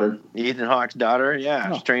Hawke's daughter. Ethan Hawke's daughter.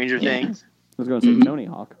 Yeah, Stranger Things. I was going to say Tony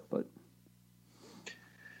Hawk, but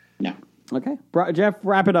No. okay. Jeff,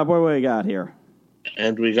 wrap it up. What do we got here?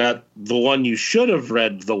 And we got the one you should have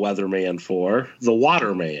read The Weatherman for, The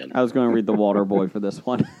Waterman. I was going to read The Water Boy for this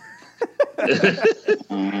one. Or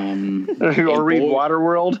read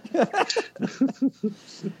Waterworld.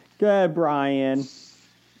 Go ahead, Brian.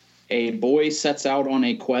 A boy sets out on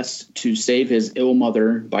a quest to save his ill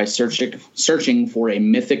mother by searching for a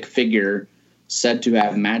mythic figure said to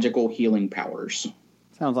have magical healing powers.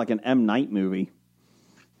 Sounds like an M. Night movie.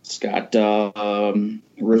 It's got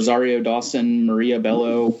Rosario Dawson, Maria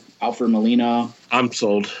Bello, Alfred Molina. I'm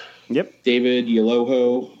sold. Yep. David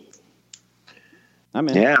Yoloho. I'm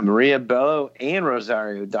in. Yeah, Maria Bello and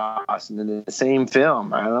Rosario Dawson in the same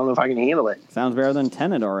film. I don't know if I can handle it. Sounds better than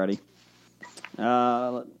Tenet already.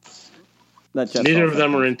 Neither of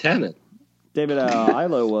them are in Tenet. David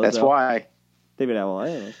Ilo was. That's why. David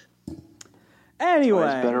Ilo. Anyway,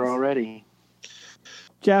 It's better already.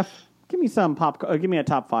 Jeff, give me some pop. Give me a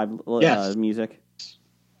top 5 Yes. music.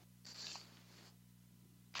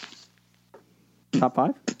 Top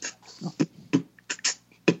 5? No.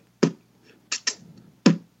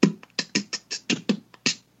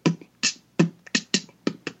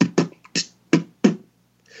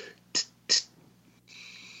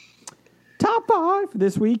 Top 5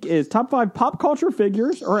 this week is top 5 pop culture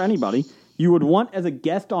figures, or anybody, you would want as a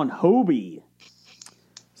guest on Hobie.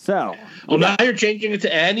 So. Oh, now you're changing it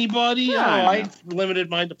to anybody? Yeah, I limited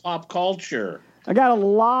mine to pop culture. I got a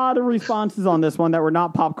lot of responses on this one that were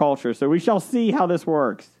not pop culture, so we shall see how this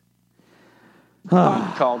works.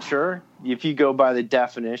 Pop culture, if you go by the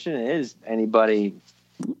definition, it is anybody,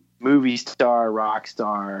 movie star, rock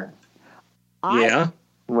star,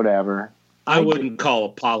 whatever. I wouldn't call a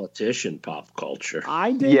politician pop culture.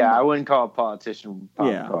 I did. Yeah, I wouldn't call a politician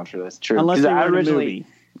pop culture. That's true. Unless 'Cause they I were originally, movie,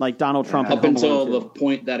 like Donald Trump. Up until the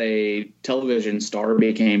point that a television star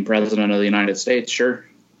became president of the United States, sure.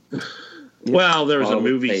 Well, there was a Well,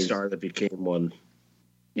 movie phase. star that became one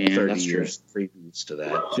Yeah, 30 that's true. years previous to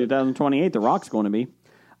that. 2028, The Rock's going to be.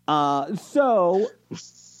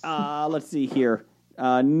 Let's see here.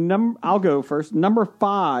 I'll go first. Number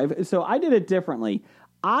 5. So I did it differently.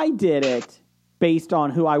 I did it based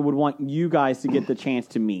on who I would want you guys to get the chance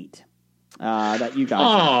to meet. That you guys.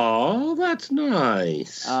 Oh, that's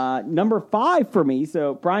nice. Number 5 for me.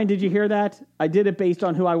 So Brian, did you hear that? I did it based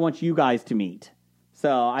on who I want you guys to meet.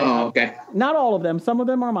 So Okay. Not all of them. Some of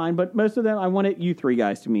them are mine, but most of them I wanted you 3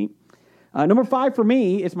 guys to meet. Number 5 for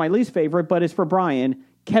me is my least favorite, but it's for Brian.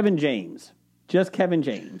 Kevin James. Just Kevin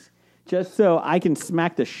James. Just so I can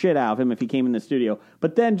smack the shit out of him if he came in the studio.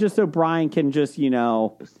 But then just so Brian can just,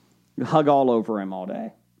 hug all over him all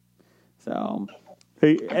day. So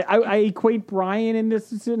I equate Brian in this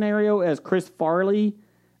scenario as Chris Farley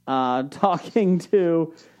talking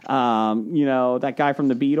to, that guy from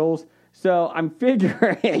the Beatles. So I'm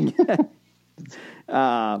figuring...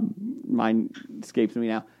 mine escapes me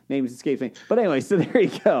now. Names escapes me. But anyway, so there you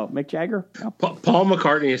go. Mick Jagger? No. Paul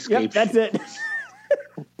McCartney Yep, escaped. that's it.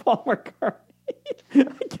 Paul McCartney. I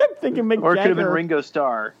kept thinking Mick or it Jagger. could have been Ringo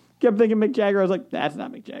Starr. Kept thinking Mick Jagger. I was like, that's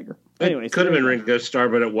not Mick Jagger. Anyway, It could have been Ringo Starr,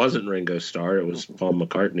 but it wasn't Ringo Starr. It was Paul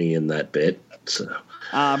McCartney in that bit. So.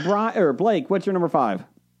 Blake, what's your number 5?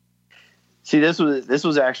 See, this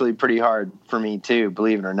was actually pretty hard for me too,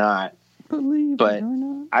 believe it or not. But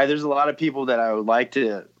there's a lot of people that I would like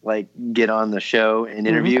to get on the show and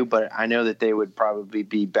interview, but I know that they would probably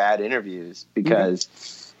be bad interviews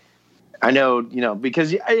because I know,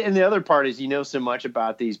 because and the other part is so much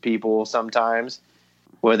about these people sometimes,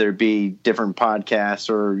 whether it be different podcasts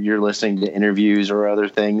or you're listening to interviews or other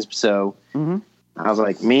things. So I was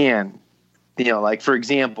like, man, for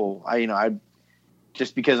example, I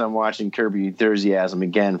just because I'm watching Curb Your Enthusiasm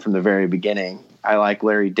again from the very beginning, I like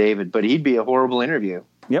Larry David, but he'd be a horrible interview.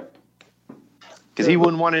 Yep. Because he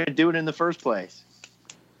wouldn't want to do it in the first place.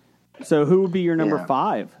 So who would be your number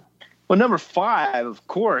 5? Well, number 5, of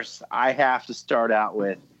course, I have to start out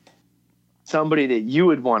with somebody that you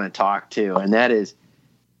would want to talk to, and that is,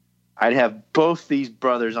 I'd have both these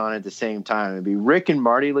brothers on at the same time. It'd be Rick and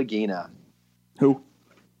Marty Lagina. Who?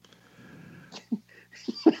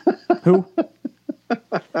 Who?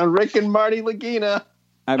 Rick and Marty Lagina.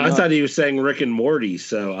 I thought he was saying Rick and Morty,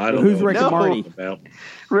 so I don't know. Who's Rick and Marty? About.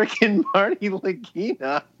 Rick and Marty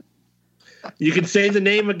Lagina. You can say the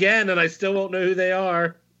name again, and I still won't know who they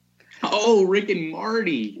are. Oh, Rick and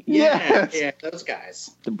Marty. Yes. Yeah, those guys.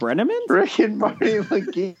 The Brennemans? Rick and Marty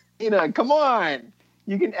Lagina. Come on.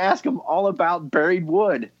 You can ask them all about Buried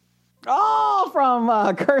Wood. Oh,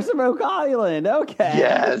 from Curse of Oak Island. Okay.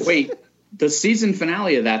 Yes. Wait, the season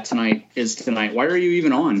finale of that is tonight. Why are you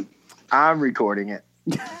even on? I'm recording it.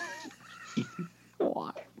 Why?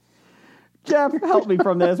 Jeff, help me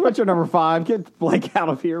from this. What's your number 5? Get Blake out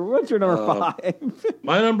of here. What's your number 5?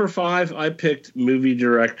 My number 5, I picked movie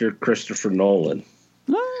director Christopher Nolan.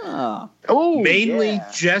 Ah. Oh, Mainly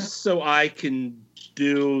yeah. just so I can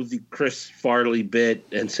do the Chris Farley bit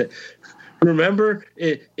and say, remember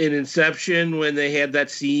in Inception when they had that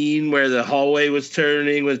scene where the hallway was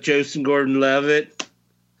turning with Joseph Gordon-Levitt?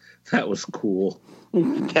 That was cool.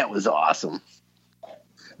 That was awesome.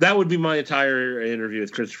 That would be my entire interview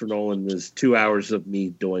with Christopher Nolan, was 2 hours of me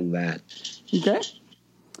doing that. Okay.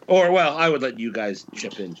 Or, well, I would let you guys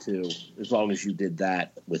chip in, too, as long as you did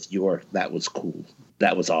that with your, that was cool.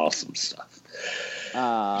 That was awesome stuff.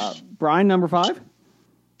 Brian, number 5?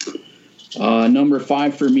 Number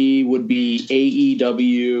 5 for me would be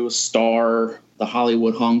AEW star, the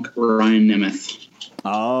Hollywood hunk, Ryan Nemeth.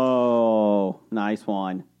 Oh, nice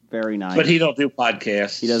one. Very nice. But he don't do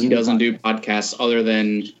podcasts. He He doesn't do podcasts other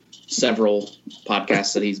than several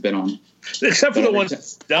podcasts that he's been on. Except for the ones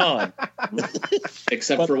that's done.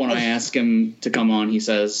 Except for when I ask him to come on, he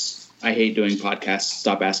says, I hate doing podcasts.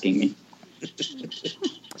 Stop asking me.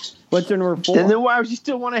 What's your number 4? Then why would you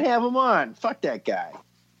still want to have him on? Fuck that guy.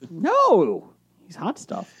 No. He's hot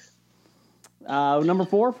stuff. Number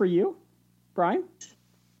 4 for you, Brian?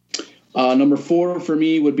 Number 4 for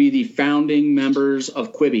me would be the founding members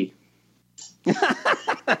of Quibi.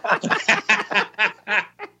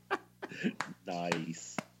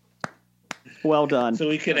 Nice. Well done. So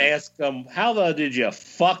we can ask them, how the did you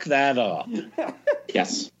fuck that up?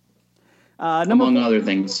 Yes. Number Among other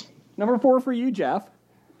things. Number 4 for you, Jeff.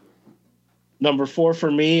 Number 4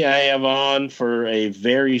 for me, I have on for a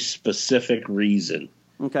very specific reason.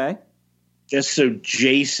 Okay. Just so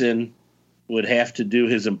Jason would have to do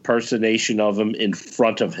his impersonation of him in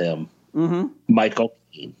front of him. Mm-hmm. Michael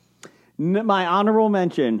Caine. My honorable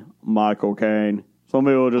mention, Michael Caine. Some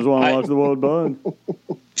people just want to watch the world burn.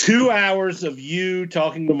 2 hours of you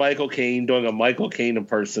talking to Michael Caine, doing a Michael Caine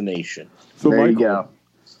impersonation. So There you Michael, go.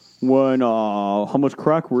 when how much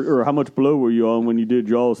crack or how much blow were you on when you did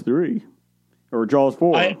Jaws 3 or Jaws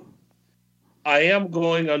 4? I am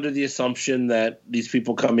going under the assumption that these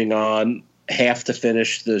people coming on have to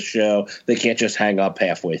finish the show. They can't just hang up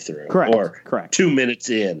halfway through. Correct. Or Correct. 2 minutes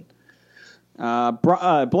in.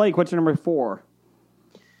 Blake, what's your number 4?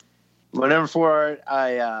 My number 4,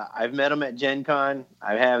 I've met him at Gen Con.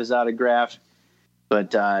 I have his autograph,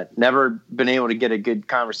 but never been able to get a good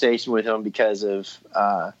conversation with him because of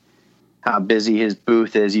how busy his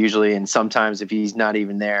booth is usually, and sometimes if he's not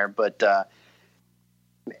even there. But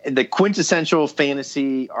the quintessential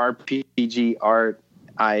fantasy RPG art,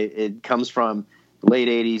 it comes from the late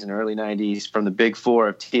 80s and early 90s, from the big 4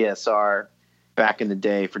 of TSR back in the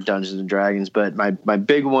day for Dungeons and Dragons. But my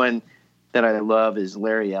big one that I love is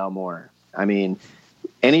Larry Elmore. I mean,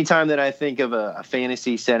 anytime that I think of a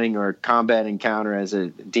fantasy setting or a combat encounter as a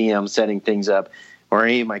DM setting things up, or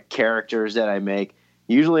any of my characters that I make,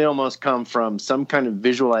 usually almost come from some kind of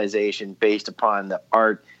visualization based upon the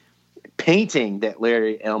art painting that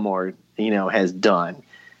Larry Elmore, has done.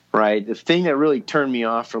 Right. The thing that really turned me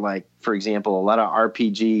off for example, a lot of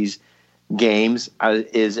RPGs games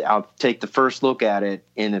is I'll take the first look at it,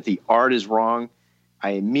 and if the art is wrong, I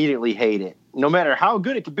immediately hate it. No matter how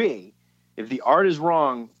good it could be, if the art is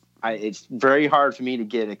wrong, it's very hard for me to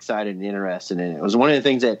get excited and interested in it. It was one of the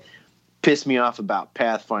things that pissed me off about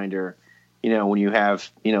Pathfinder. When you have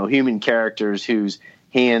human characters whose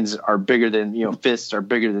hands are bigger than fists are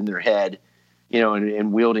bigger than their head.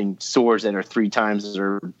 And wielding swords that are 3 times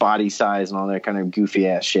their body size and all that kind of goofy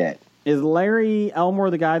ass shit. Is Larry Elmore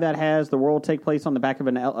the guy that has the world take place on the back of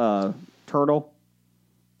an turtle?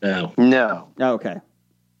 No. No. Oh, okay.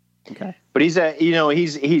 But he's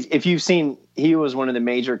if you've seen, he was one of the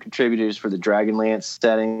major contributors for the Dragonlance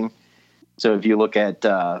setting. So if you look at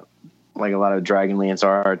like a lot of Dragonlance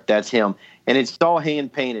art, that's him, and it's all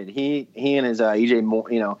hand painted. He and his EJ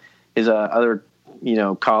Moore, his other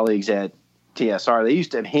colleagues at TSR, they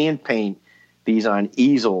used to hand paint these on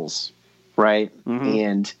easels, right?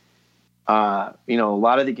 And a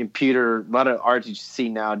lot of art that you see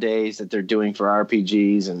nowadays that they're doing for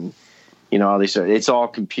RPGs and all these, it's all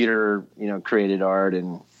computer created art,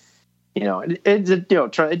 and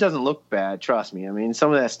it doesn't look bad, trust me. I mean,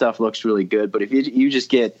 some of that stuff looks really good, but if you just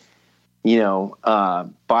get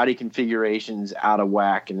body configurations out of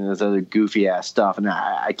whack and this other goofy ass stuff, and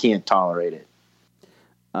I can't tolerate it.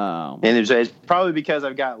 And it's probably because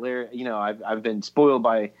I've got Larry. I've been spoiled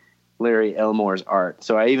by Larry Elmore's art.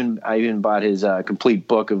 So I even bought his complete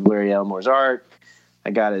book of Larry Elmore's art.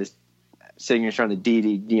 I got his signature on the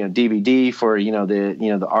DVD for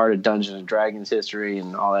the art of Dungeons and Dragons history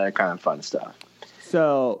and all that kind of fun stuff.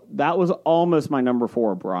 So that was almost my number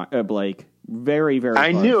 4, Blake. Very, very close.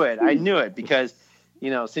 I knew it because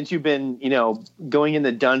since you've been going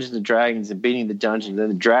into Dungeons and Dragons and beating the dungeon and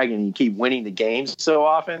the dragon, you keep winning the games so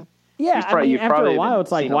often. Yeah, after a while,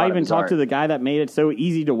 it's like, why even talk to the guy that made it so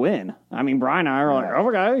easy to win? I mean, Brian and I are like,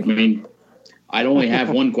 okay. I mean, I'd only have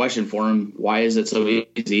one question for him. Why is it so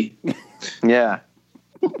easy? Yeah.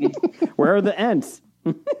 Where are the ends?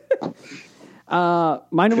 My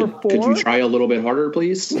number 4. Could you try a little bit harder,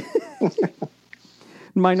 please?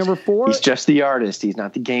 My number 4. He's just the artist. He's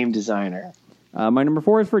not the game designer. My number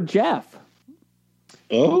 4 is for Jeff.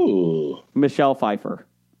 Oh. Michelle Pfeiffer.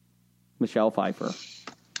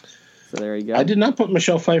 So there you go. I did not put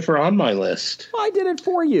Michelle Pfeiffer on my list. Well, I did it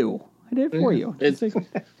for you. It's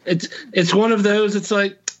one of those. It's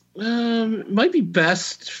like it might be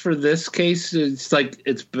best for this case. It's like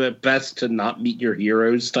it's best to not meet your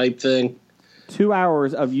heroes type thing. 2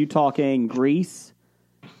 hours of you talking Grease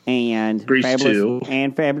and Grease Fabulous 2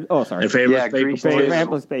 and Fabulous. Oh, sorry. And Fabulous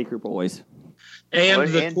Fabulous Baker Boys. And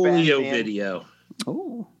the Coolio Batman. video.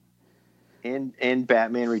 Oh. And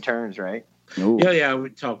Batman Returns, right? Ooh. Yeah,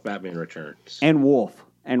 we'd talk Batman Returns. And Wolf.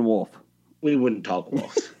 We wouldn't talk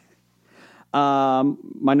Wolf.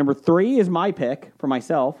 My number 3 is my pick for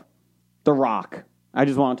myself, The Rock. I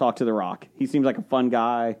just want to talk to The Rock. He seems like a fun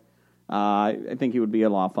guy. I think he would be a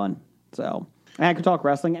lot of fun. So, and I could talk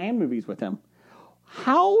wrestling and movies with him.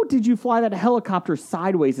 How did you fly that helicopter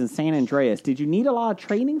sideways in San Andreas? Did you need a lot of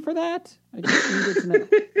training for that? I just needed to know.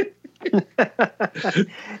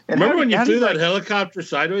 Remember when you flew that helicopter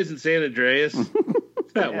sideways in San Andreas?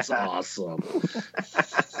 That was awesome.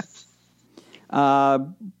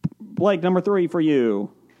 Blake, number 3 for you.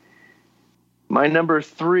 My number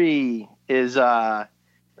 3 is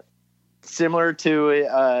similar to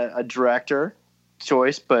a director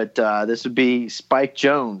choice, but this would be Spike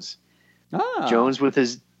Jonze. Jones with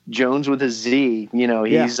his Z.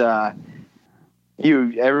 He's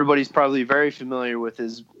everybody's probably very familiar with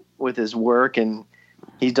his work, and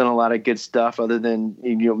he's done a lot of good stuff other than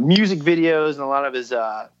music videos and a lot of his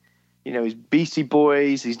he's Beastie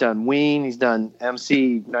Boys, he's done Ween, he's done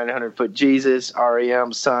MC 900 Foot Jesus,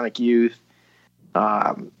 REM, Sonic Youth.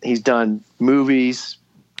 He's done movies,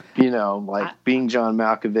 like Being John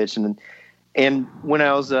Malkovich, and when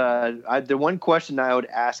I was the one question I would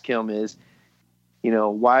ask him is,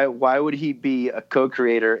 why would he be a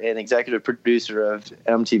co-creator and executive producer of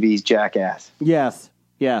MTV's Jackass? Yes.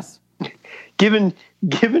 Given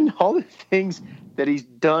all the things that he's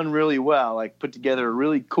done really well, like put together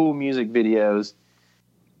really cool music videos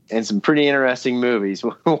and some pretty interesting movies,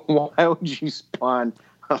 why would you spawn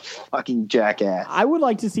a fucking Jackass? I would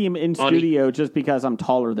like to see him in studio just because I'm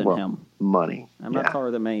taller than him. Money. I'm not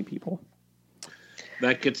taller than many people.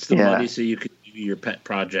 That gets the money so you can do your pet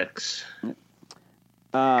projects.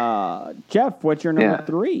 Jeff, what's your number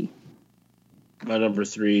 3? My number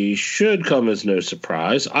 3 should come as no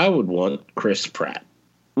surprise. I would want Chris Pratt.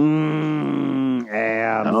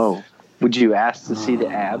 Abs. Oh, would you ask to see the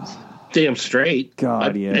abs? Damn straight. God,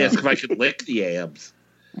 I'd yeah. ask if I could lick the abs.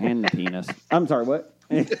 And the penis. I'm sorry, what?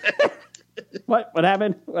 What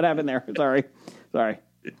happened? What happened there? Sorry.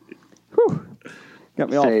 Whew. Got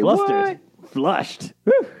me all flustered. Flushed.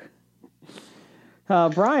 Whew.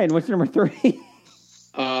 Brian, what's your number 3?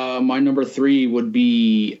 My number 3 would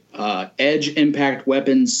be Edge Impact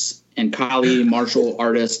Weapons and Kali martial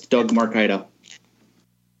artist Doug Marcaida.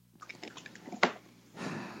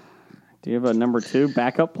 Do you have a number 2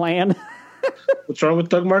 backup plan? What's wrong with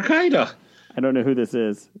Doug Marcaida? I don't know who this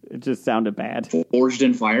is. It just sounded bad. Forged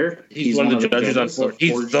in Fire. He's one of the judges on Forged.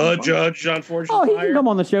 He's the judge on Forged in Fire. Oh, he can come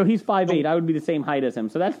on the show. He's 5'8". I would be the same height as him,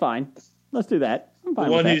 so that's fine. Let's do that. I'm fine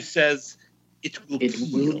the one with who that. says it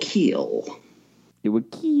will kill. It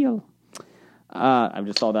would kill. I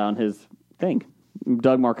just saw that on his thing.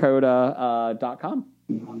 DougMarcoda.com.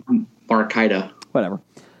 Marcaida. Whatever.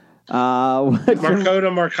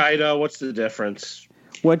 Marcaida, what's the difference?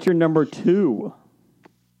 What's your number 2?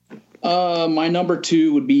 My number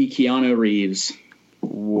 2 would be Keanu Reeves.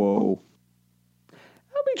 Whoa.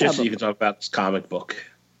 Just so you can talk about this comic book.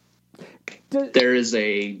 There is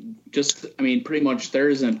pretty much there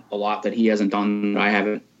isn't a lot that he hasn't done that I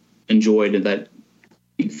haven't enjoyed, that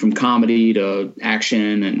from comedy to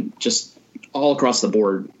action and just all across the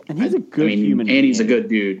board. And he's a good human being. And he's a good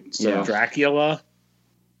dude. So. Yeah. Dracula?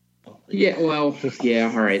 Yeah, well,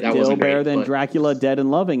 yeah, all right. That Still wasn't better great, than but... Dracula Dead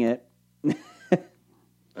and Loving It.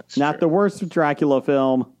 Not the worst Dracula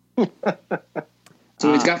film.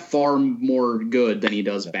 So he's got far more good than he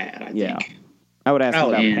does bad, I think. I would ask him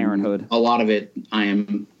about And Parenthood. A lot of it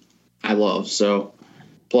I love. So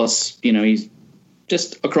plus, he's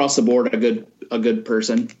just across the board a good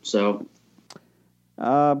person. So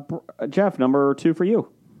Jeff, number 2 for you.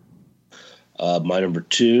 My number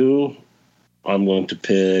 2, I'm going to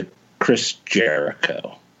pick Chris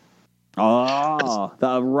Jericho. Oh,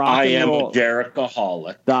 the rock I and am roll. a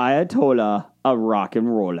Jericho-holic. The Ayatollah, a rock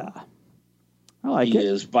and roller. I like He it.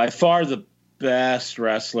 is by far the best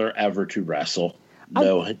wrestler ever to wrestle.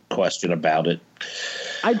 No question about it.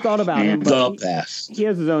 I thought about him, The but best. he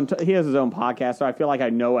has his own podcast, so I feel like I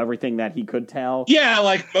know everything that he could tell. Yeah,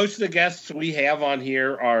 like most of the guests we have on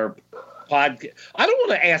here are podcast. I don't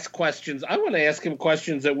want to ask questions. I want to ask him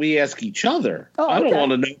questions that we ask each other. Oh, I don't okay.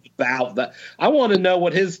 want to know about that. I want to know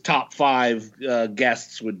what his top 5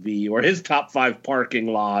 guests would be, or his top 5 parking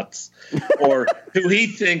lots, or who he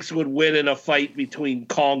thinks would win in a fight between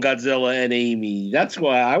Kong Godzilla and Amy. That's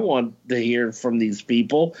why I want to hear from these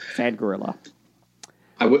people. Sad gorilla.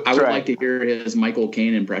 I would like to hear his Michael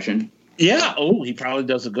Caine impression. Yeah. Oh, he probably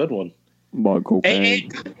does a good one. Michael Caine.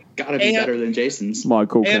 Gotta be better than Jason's.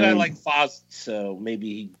 Michael Caine. And I like Foz, so maybe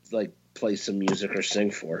he play some music or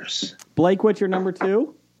sing for us. Blake, what's your number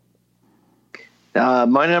 2?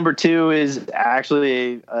 My number 2 is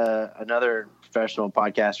actually another professional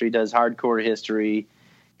podcaster. He does hardcore history,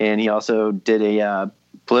 and he also did a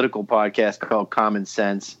political podcast called Common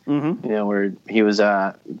Sense. Mm-hmm. Where he was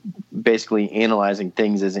basically analyzing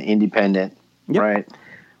things as an independent, right?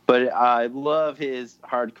 But I love his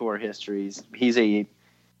hardcore histories. He's a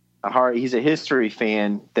history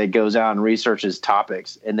fan that goes out and researches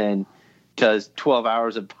topics and then does 12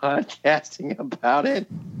 hours of podcasting about it.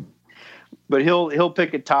 But he'll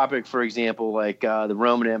pick a topic, for example, like the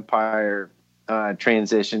Roman Empire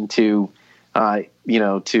transition to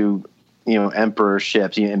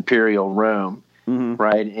emperorships, imperial Rome,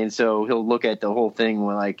 right? And so he'll look at the whole thing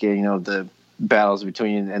like the battles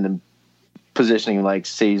between and the positioning like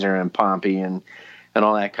Caesar and Pompey and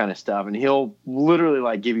all that kind of stuff. And he'll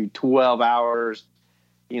literally give you 12 hours,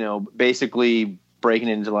 basically breaking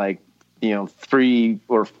into 3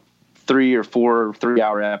 or 4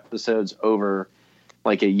 3-hour episodes over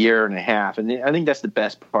like a year and a half. And I think that's the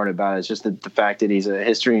best part about it. It's just the fact that he's a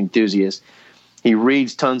history enthusiast. He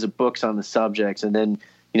reads tons of books on the subjects, and then,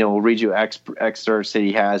 we'll read you excerpts that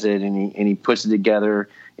he has it, and he puts it together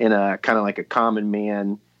in a kind of like a common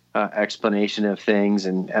man explanation of things.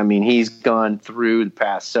 And I mean, he's gone through the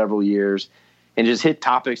past several years and just hit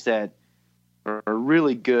topics that are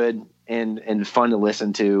really good and fun to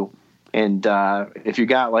listen to. And if you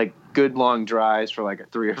got good long drives for a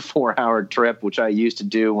 3 or 4 hour trip, which I used to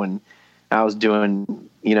do when I was doing,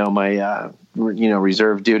 my,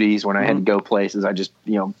 reserve duties, when I had to go places, I just,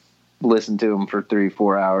 listen to them for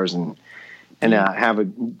 3-4 hours and have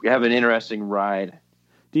an interesting ride.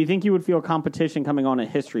 Do you think you would feel competition coming on a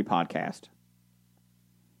history podcast?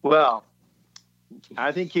 Well,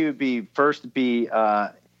 I think he would be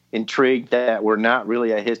intrigued that we're not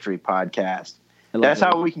really a history podcast. That's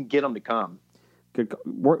how we can get them to come. Good.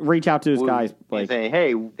 Reach out to his guys. And say,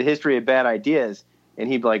 hey, the history of bad ideas. And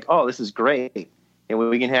he'd be like, oh, this is great. And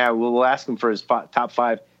we'll ask him for his top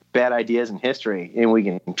 5 bad ideas in history, and we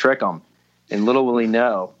can trick him. And little will he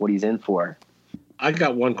know what he's in for. I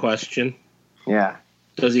got one question. Yeah.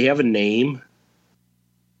 Does he have a name?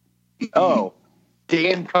 Oh,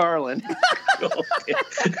 Dan Carlin.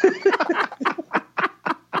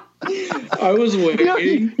 I was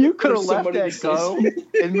waiting. You could have left that go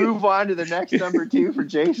and move on to the next number 2 for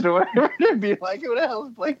Jason or whatever. And be like, what the hell is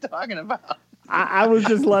Blake talking about? I was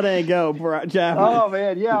just letting it go, Jeff. Oh,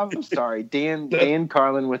 man. Yeah, I'm sorry. Dan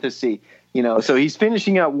Carlin with a C. So he's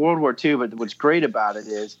finishing up World War II, but what's great about it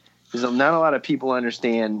is not a lot of people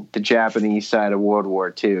understand the Japanese side of World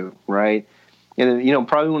War II, right? And,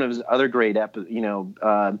 probably one of his other great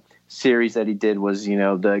series that he did was,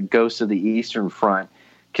 the Ghosts of the Eastern Front.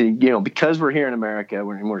 Because we're here in America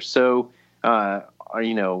and we're so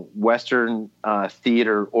Western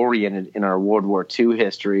theater oriented in our World War II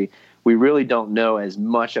history. We really don't know as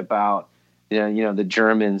much about the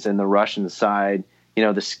Germans and the Russian side.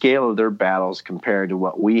 The scale of their battles compared to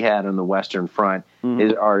what we had on the Western Front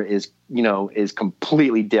is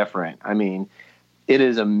completely different. I mean, it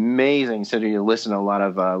is amazing. So you listen to a lot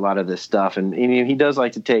of this stuff, and he does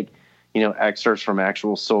like to take excerpts from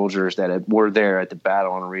actual soldiers that were there at the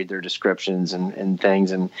battle and read their descriptions and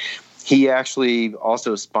things. And he actually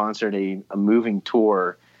also sponsored a moving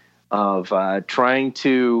tour of trying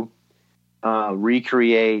to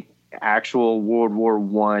recreate actual World War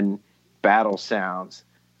I battle sounds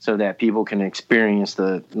so that people can experience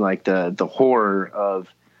the horror of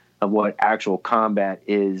what actual combat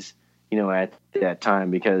is, at that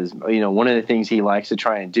time. Because, one of the things he likes to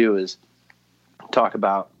try and do is talk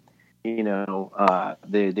about,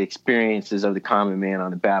 the experiences of the common man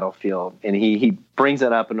on the battlefield. And he brings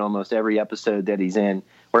that up in almost every episode that he's in,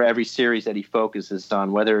 or every series that he focuses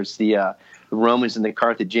on, whether it's the Romans and the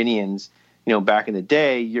Carthaginians. Back in the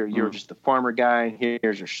day, you're just a farmer guy.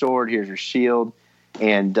 Here's your sword, here's your shield,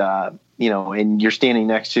 and and you're standing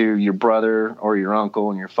next to your brother or your uncle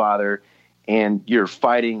and your father, and you're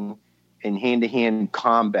fighting in hand-to-hand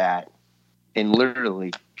combat, and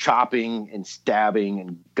literally chopping and stabbing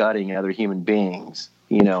and gutting other human beings.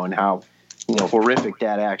 And how horrific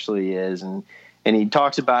that actually is, and he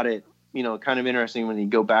talks about it. Kind of interesting when you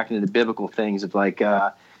go back into the biblical things of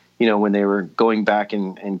when they were going back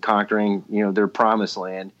and conquering, their promised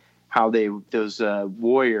land, how those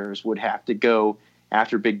warriors would have to go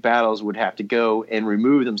after big battles, would have to go and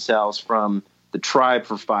remove themselves from the tribe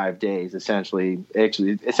for 5 days, essentially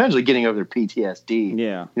getting over their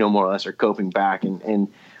PTSD, more or less, or coping back. And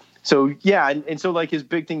so, and so like his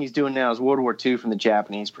big thing he's doing now is World War II from the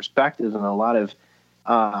Japanese perspective, and a lot of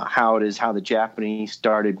how the Japanese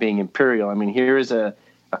started being imperial. I mean, here is a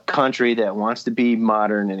country that wants to be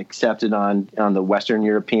modern and accepted on the Western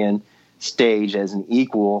European stage as an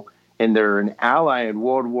equal, and they're an ally in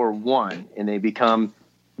World War I, and they become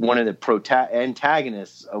one of the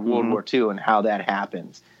antagonists of World War II, and how that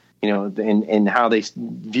happens, and how they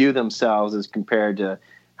view themselves as compared to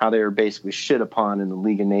how they were basically shit upon in the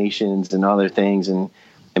League of Nations and other things, and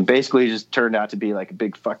basically just turned out to be like a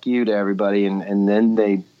big fuck you to everybody, and then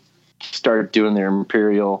they started doing their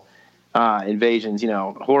imperial invasions,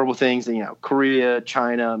 horrible things, Korea,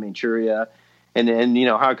 China, Manchuria, and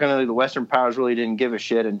how kind of the Western powers really didn't give a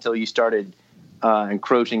shit until you started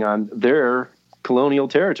encroaching on their colonial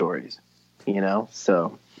territories,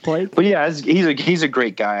 So, Blake? But yeah, he's a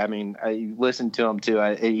great guy. I mean, I listen to him too.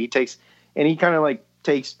 He kind of like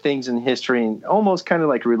takes things in history and almost kind of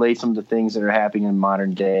like relates them to things that are happening in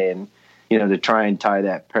modern day, and to try and tie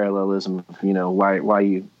that parallelism. Why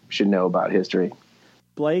you should know about history.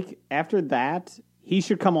 Blake, after that, he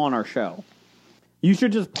should come on our show. You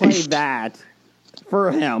should just play that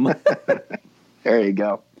for him. There you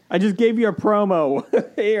go. I just gave you a promo.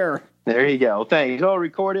 Here. There you go. Thanks. Oh,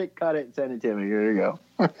 record it, cut it, send it to me. Here you go.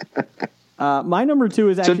 My number 2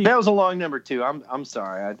 is actually... So that was a long number 2. I'm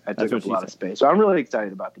sorry. I took up a lot of space. So I'm really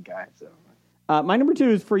excited about the guy. So my number 2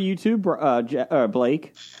 is for you too,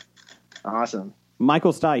 Blake. Awesome.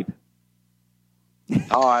 Michael Stipe.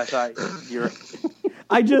 Oh, I thought you're...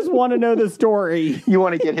 I just want to know the story. You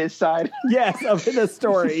want to get his side? Yes, of the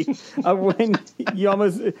story of when he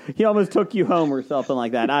almost took you home or something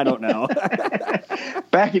like that. I don't know.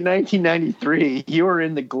 Back in 1993, you were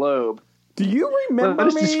in the Globe. Do you remember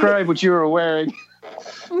me? Let's describe what you were wearing.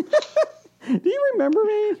 Do you remember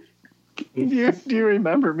me? Do you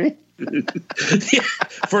remember me?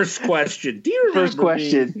 First question. Do you remember First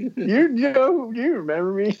question. me? Do you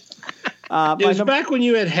remember me? It was back when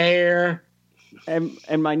you had hair.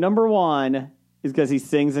 And my number 1 is because he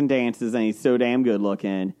sings and dances and he's so damn good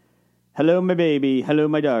looking. Hello, my baby. Hello,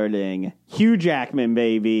 my darling. Hugh Jackman,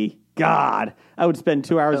 baby. God, I would spend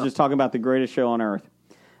 2 hours just talking about the greatest show on earth.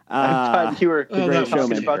 I thought you were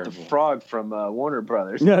talking about the frog from Warner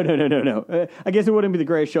Brothers. No. I guess it wouldn't be The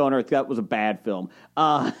Greatest Show on Earth. That was a bad film.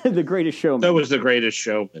 The Greatest Showman. That was The Greatest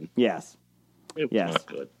Showman. Yes. It was not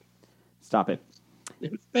good. Stop it.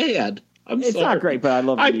 It was bad. It's not great, but I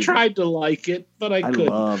love it. I tried to like it, but I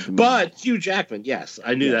couldn't. But Hugh Jackman, yes.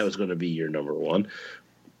 I knew that was going to be your number 1.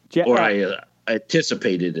 Or I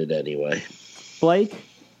anticipated it anyway. Blake,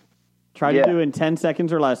 try to do in 10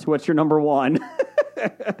 seconds or less. What's your number 1?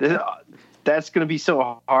 That's going to be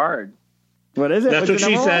so hard. What is it? That's what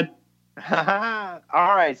she said.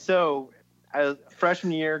 All right. So,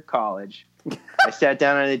 freshman year of college, I sat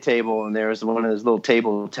down at a table, and there was one of those little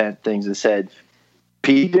table tent things that said,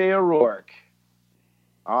 P.J. O'Rourke,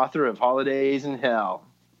 author of Holidays in Hell.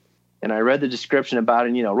 and I read the description about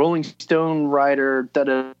it. Rolling Stone writer. Da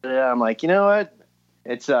da da. I'm like, you know what?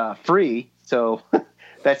 It's free, so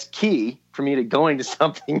that's key for me to going to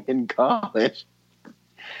something in college.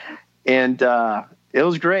 And it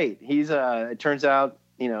was great. It turns out,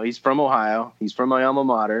 he's from Ohio. He's from my alma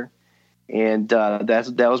mater. And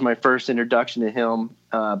that was my first introduction to him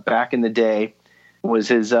back in the day, was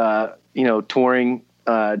his, touring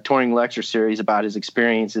lecture series about his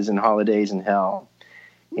experiences in Holidays in Hell.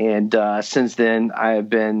 And since then, I have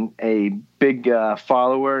been a big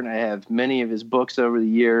follower, and I have many of his books over the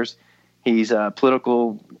years. He's a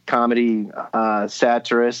political comedy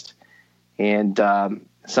satirist, and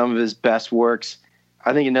some of his best works.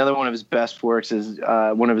 I think another one of his best works is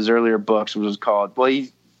one of his earlier books, which was called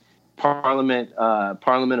Parliament of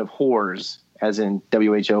Whores, as in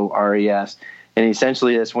WHORES. And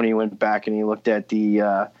essentially, that's when he went back and he looked at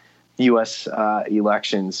the U.S.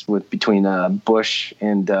 elections between Bush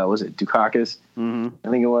and was it Dukakis? Mm-hmm. I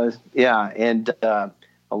think it was. Yeah, and a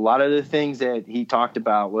lot of the things that he talked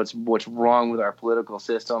about, what's wrong with our political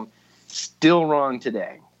system, still wrong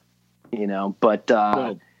today. But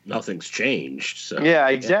well, nothing's changed. So. Yeah,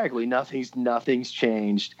 exactly. Yeah. Nothing's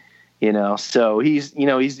changed. So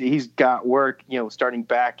he's got work. Starting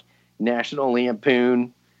back, National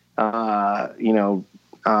Lampoon.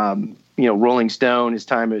 Rolling Stone. His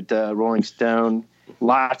time at Rolling Stone.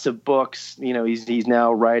 Lots of books. He's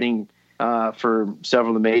now writing for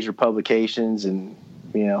several of the major publications, and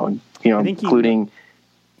including.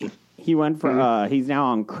 He went for. He's now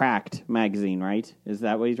on Cracked magazine, right? Is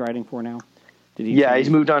that what he's writing for now? He's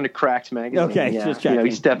moved on to Cracked magazine. Okay, yeah. Just checking.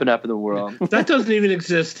 He's stepping up in the world. That doesn't even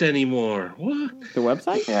exist anymore. What? The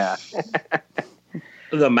website? Yeah.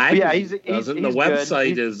 The magazine doesn't. The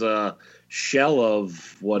website is a shell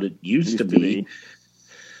of what it used to be.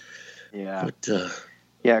 Yeah. But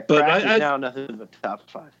Cracked is now nothing but top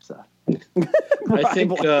 5 stuff.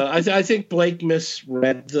 I think Blake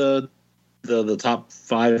misread the top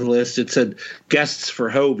 5 list. It said guests for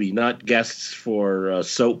Hobie, not guests for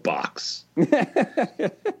Soapbox.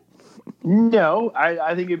 No,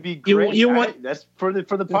 I think it'd be great. That's for the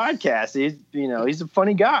podcast. He's a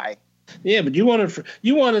funny guy. Yeah, but you want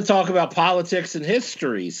to talk about politics and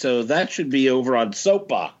history, so that should be over on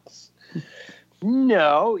Soapbox.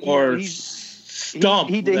 No, Stump.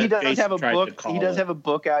 He does have a book. He does have a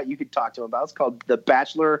book out you could talk to him about. It's called The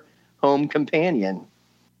Bachelor Home Companion.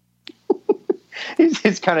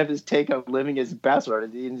 It's kind of his take on living as a bachelor.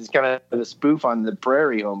 It's kind of a spoof on the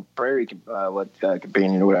Prairie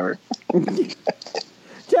Companion or whatever.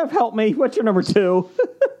 Jeff, help me. What's your number 2?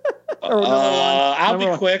 I'll be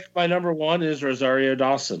quick. My number 1 is Rosario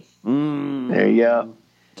Dawson. There you go.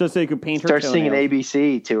 Just so you could paint her Start singing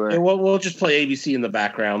ABC to her. Yeah, we'll just play ABC in the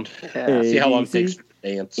background. Yeah. See how long it takes to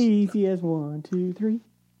dance. Easy as 1, 2, 3.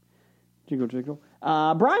 Jiggle, jiggle.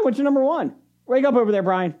 Brian, what's your number 1? Wake up over there,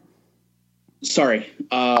 Brian. Sorry.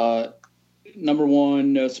 Number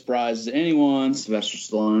 1, no surprise to anyone, Sylvester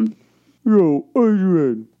Stallone. Yo,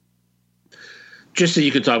 Adrian. Just so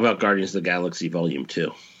you can talk about Guardians of the Galaxy Volume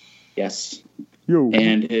 2. Yes. Yo.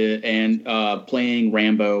 And playing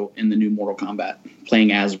Rambo in the new Mortal Kombat.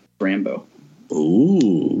 Playing as Rambo.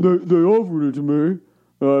 Ooh. They offered it to me.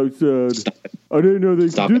 I said, I didn't know they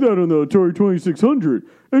could do that on the Atari 2600.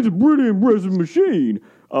 It's a pretty impressive machine.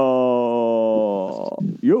 Yo.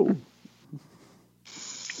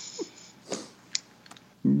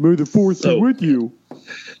 May the Fourth be with you.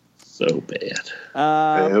 So bad.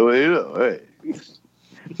 Hey.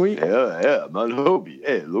 Yeah, I'm on Hobie.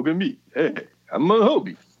 Hey, look at me. Hey, I'm on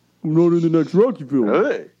Hobie. I'm not in the next Rocky film.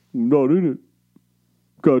 Hey. I'm not in it.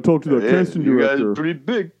 Gotta talk to that casting director. You guys are pretty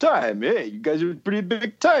big time. Hey, you guys are pretty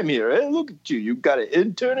big time here. Hey, look at you. You got an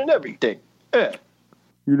intern and everything. Hey.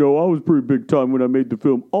 I was pretty big time when I made the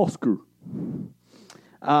film Oscar.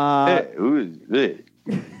 Hey, who is it?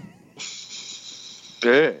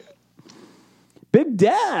 Hey. Big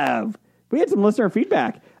Dev. We had some listener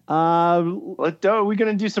feedback. Are we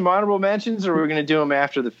going to do some honorable mentions, or are we going to do them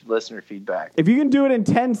after the listener feedback? If you can do it in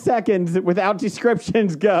 10 seconds without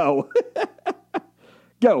descriptions, go.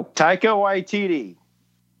 Go. Taika Waititi.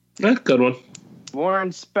 Good one. Warren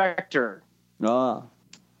Spector.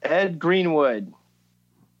 Ed Greenwood.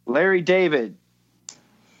 Larry David.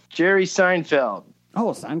 Jerry Seinfeld. Oh,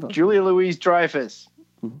 Seinfeld. Julia Louis-Dreyfus.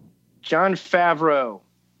 Jon Favreau.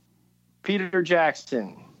 Peter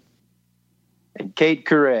Jackson. And Kate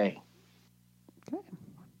Courier.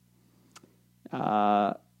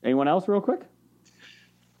 Okay. Anyone else real quick?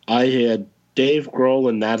 I had Dave Grohl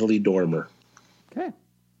and Natalie Dormer. Okay.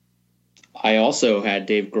 I also had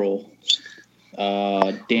Dave Grohl.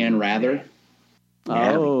 Dan Rather.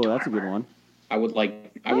 Oh, that's a good one. I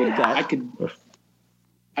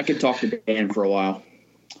could talk to Dan for a while.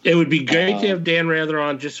 It would be great to have Dan Rather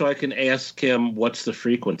on just so I can ask him what's the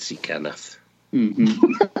frequency, Kenneth.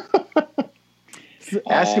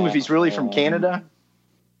 Ask him if he's really from Canada.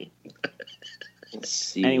 Let's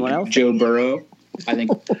see. Anyone else? Joe Burrow. I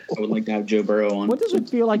think I would like to have Joe Burrow on. What does it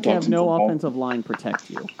feel like to Talk have some no football. offensive line protect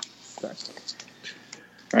you? Sorry.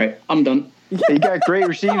 All right, I'm done. You got great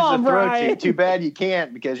receivers Come on, to throw Brian. to. Too bad you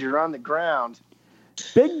can't because you're on the ground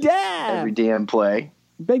Big Dev. every damn play.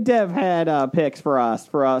 Big Dev had picks for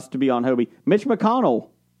us to be on Hobie. Mitch McConnell.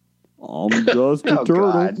 I'm just a Oh,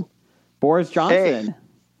 turtle. God. Boris Johnson.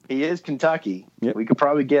 Hey. He is Kentucky. Yep. We could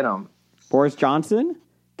probably get him. Boris Johnson.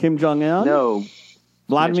 Kim Jong-un. No.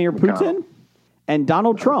 Vladimir Mitch McConnell. Putin. And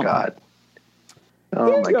Donald Trump. God. Oh,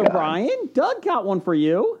 Here you my go, God. Brian. Doug got one for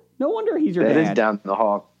you. No wonder he's your That dad. is down the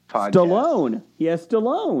hall podcast. Stallone. He has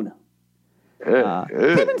Stallone.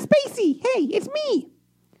 Kevin Spacey. Hey, it's me.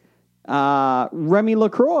 Remy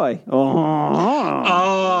LaCroix.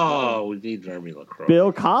 Oh, we need Jeremy LaCroix.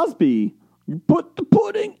 Bill Cosby. You put the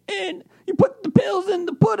pudding in. You put the pills in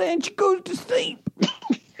the pudding and she goes to sleep.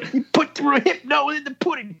 Put the hypno in the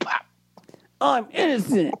pudding pop. I'm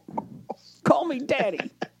innocent. Call me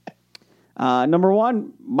daddy. Number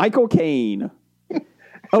one, Michael Caine.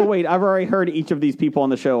 Oh, wait, I've already heard each of these people on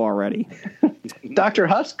the show already. Dr.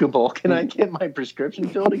 Huxtable, can I get my prescription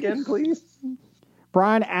filled again, please?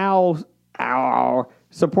 Brian Ow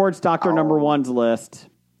supports Dr. Number One's list.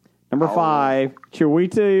 Number 5,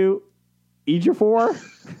 Chiwetel Ejiofor.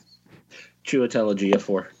 Chiwetel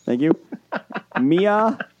Ejiofor. Thank you.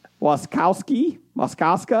 Mia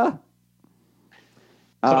Wasikowska.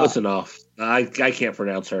 Close enough. I can't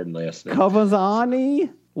pronounce her last name.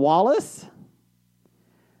 Kavazani Wallace.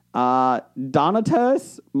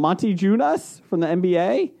 Donatas Montejunas from the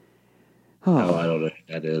NBA. Oh, I don't know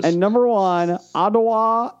who that is. And number 1,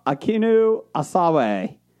 Adawa Akinu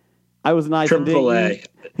Asawe. I was nice Triple A. and didn't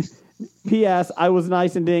use, P.S. I was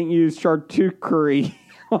nice and didn't use charcuterie.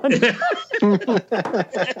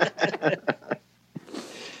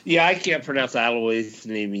 Yeah, I can't pronounce Aloy's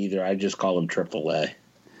name either. I just call him Triple A.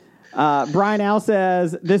 Brian Al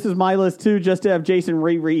says, this is my list too, just to have Jason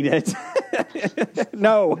reread it.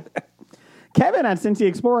 No. Kevin at Cincy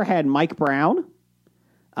Explorer had Mike Brown,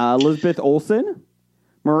 Elizabeth Olsen,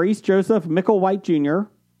 Maurice Joseph Micklewhite Jr.,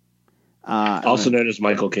 Also known as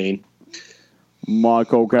Michael Caine.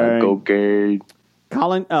 Michael Caine, Okay.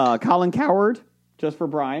 Colin Coward, just for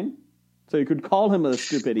Brian, so you could call him a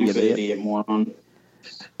stupid idiot. moron.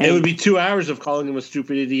 It would be 2 hours of calling him a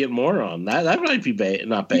stupid idiot moron. That might be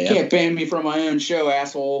not You bad. can't ban me from my own show,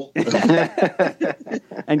 asshole.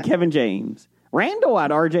 And Kevin James. Randall at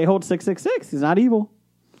RJ Holt 666. He's not evil.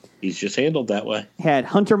 He's just handled that way. Had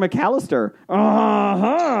Hunter McAllister.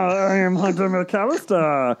 I am Hunter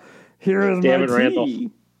McAllister. Here is Damn my it, tea.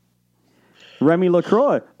 Randall. Remy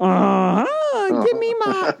LaCroix. Give me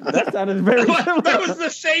my... That sounded very similar. That was the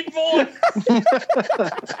same voice.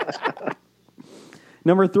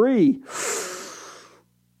 Number 3.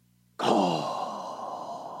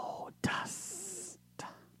 Dust.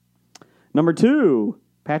 Number 2.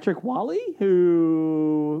 Patrick Wally,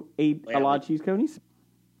 who ate a lot of cheese conies.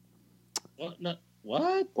 What? No,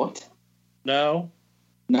 what? What? No.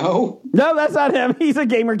 No? No, that's not him. He's a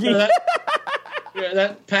gamer geek.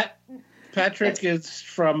 Patrick is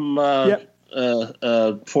from Yep.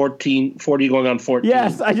 40 going on 14.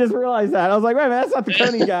 Yes, I just realized that. I was like, wait a minute, that's not the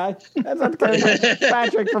Coney guy. That's not the Coney guy.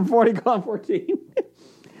 Patrick from 40 Gone 14.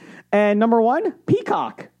 And number 1,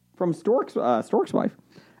 Peacock from Stork's Wife.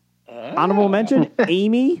 Honorable mention,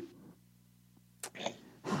 Amy.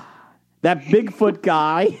 That Bigfoot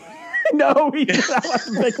guy. No, he's not like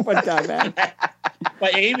the Bigfoot guy, man. By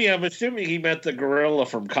Amy, I'm assuming he meant the gorilla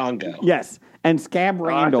from Congo. Yes, and Scab I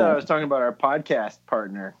Randall. thought I was talking about our podcast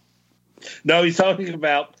partner. No, he's talking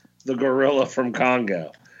about the gorilla from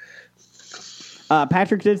Congo.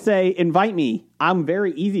 Patrick did say, invite me. I'm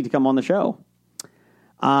very easy to come on the show.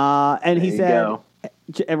 And he There you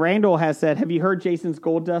said, Randall has said, have you heard Jason's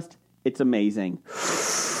Gold Dust? It's amazing.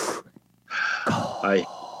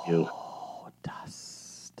 You.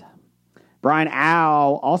 Dust. Brian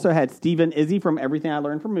Owl also had Stephen Izzy from Everything I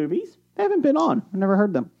Learned from Movies. They haven't been on. I've never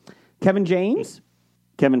heard them. Kevin James,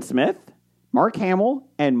 Kevin Smith, Mark Hamill,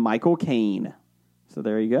 and Michael Caine. So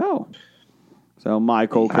there you go. So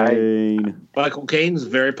Michael Caine. Michael Caine's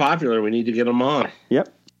very popular. We need to get him on.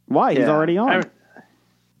 Yep. Why? He's Yeah. already on.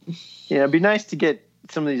 Yeah, it'd be nice to get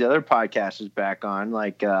some of these other podcasters back on,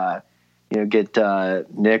 like get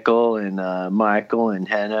Nickel and Michael and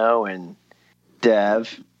Heno and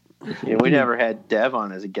Dev. We never had Dev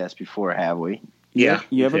on as a guest before, have we? Yeah,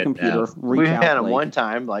 You have a we've had computer. that. Reach We out, had it Blake. one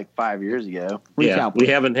time, like 5 years ago. Reach Yeah, out, we Blake.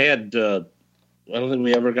 haven't had. I don't think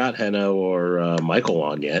we ever got Heno or Michael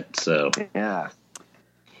on yet. So Yeah.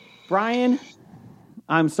 Brian,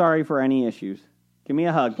 I'm sorry for any issues. Give me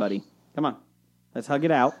a hug, buddy. Come on. Let's hug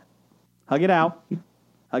it out. Hug it out.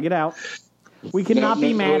 Hug it out. We cannot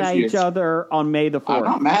be mad at each other on May the 4th. I'm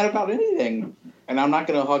not mad about anything, and I'm not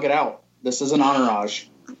going to hug it out. This is an honorage.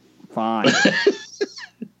 Fine.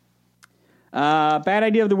 Bad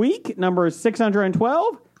idea of the week, number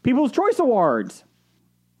 612, People's Choice Awards.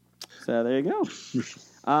 So there you go.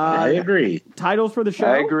 I agree. Titles for the show.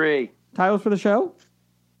 I agree. Titles for the show.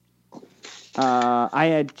 I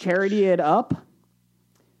had Charity It Up,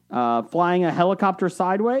 Flying a Helicopter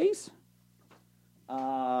Sideways.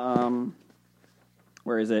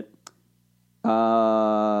 Where is it?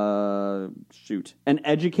 Shoot. An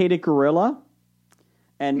Educated Gorilla.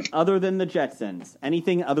 And Other Than the Jetsons.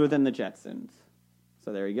 Anything other than the Jetsons.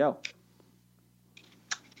 So there you go.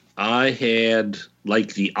 I had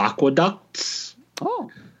like the aqueducts,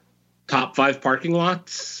 Oh. top 5 parking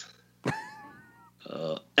lots,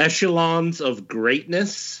 echelons of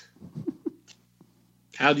greatness.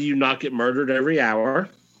 How do you not get murdered every hour?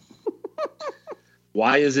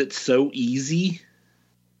 Why is it so easy?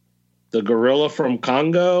 The gorilla from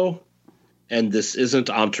Congo, and this isn't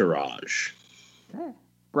Entourage. Okay.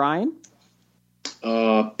 Brian?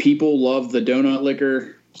 People love the donut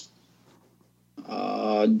liquor.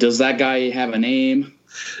 Does that guy have a name?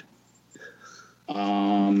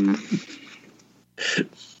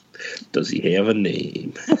 Does he have a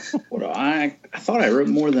name? I thought I wrote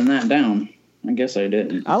more than that down. I guess I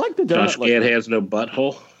didn't. I like the Josh donut Gad liquor. has no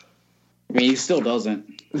butthole. I mean, he still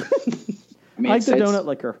doesn't. I mean, I like the it's- donut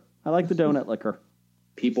liquor. I like the donut liquor.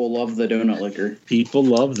 People love the donut liquor. People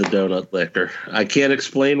love the donut liquor. I can't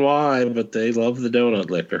explain why, but they love the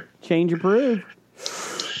donut liquor. Change approved.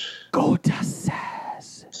 Gota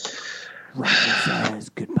says. Randall says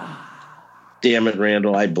goodbye. Damn it,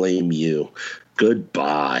 Randall, I blame you.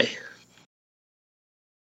 Goodbye.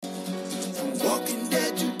 Walking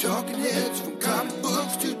Dead to Talking Heads, from comic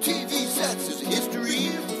books to TV sets. There's a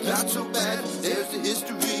history, not so bad. There's the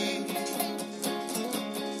history.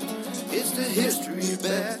 It's the history of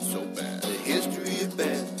bad, so bad. The history of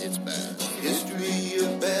bad, it's bad. History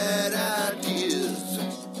of bad ideas.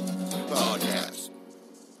 Podcast.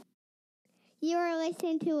 You are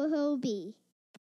listening to a Hobie.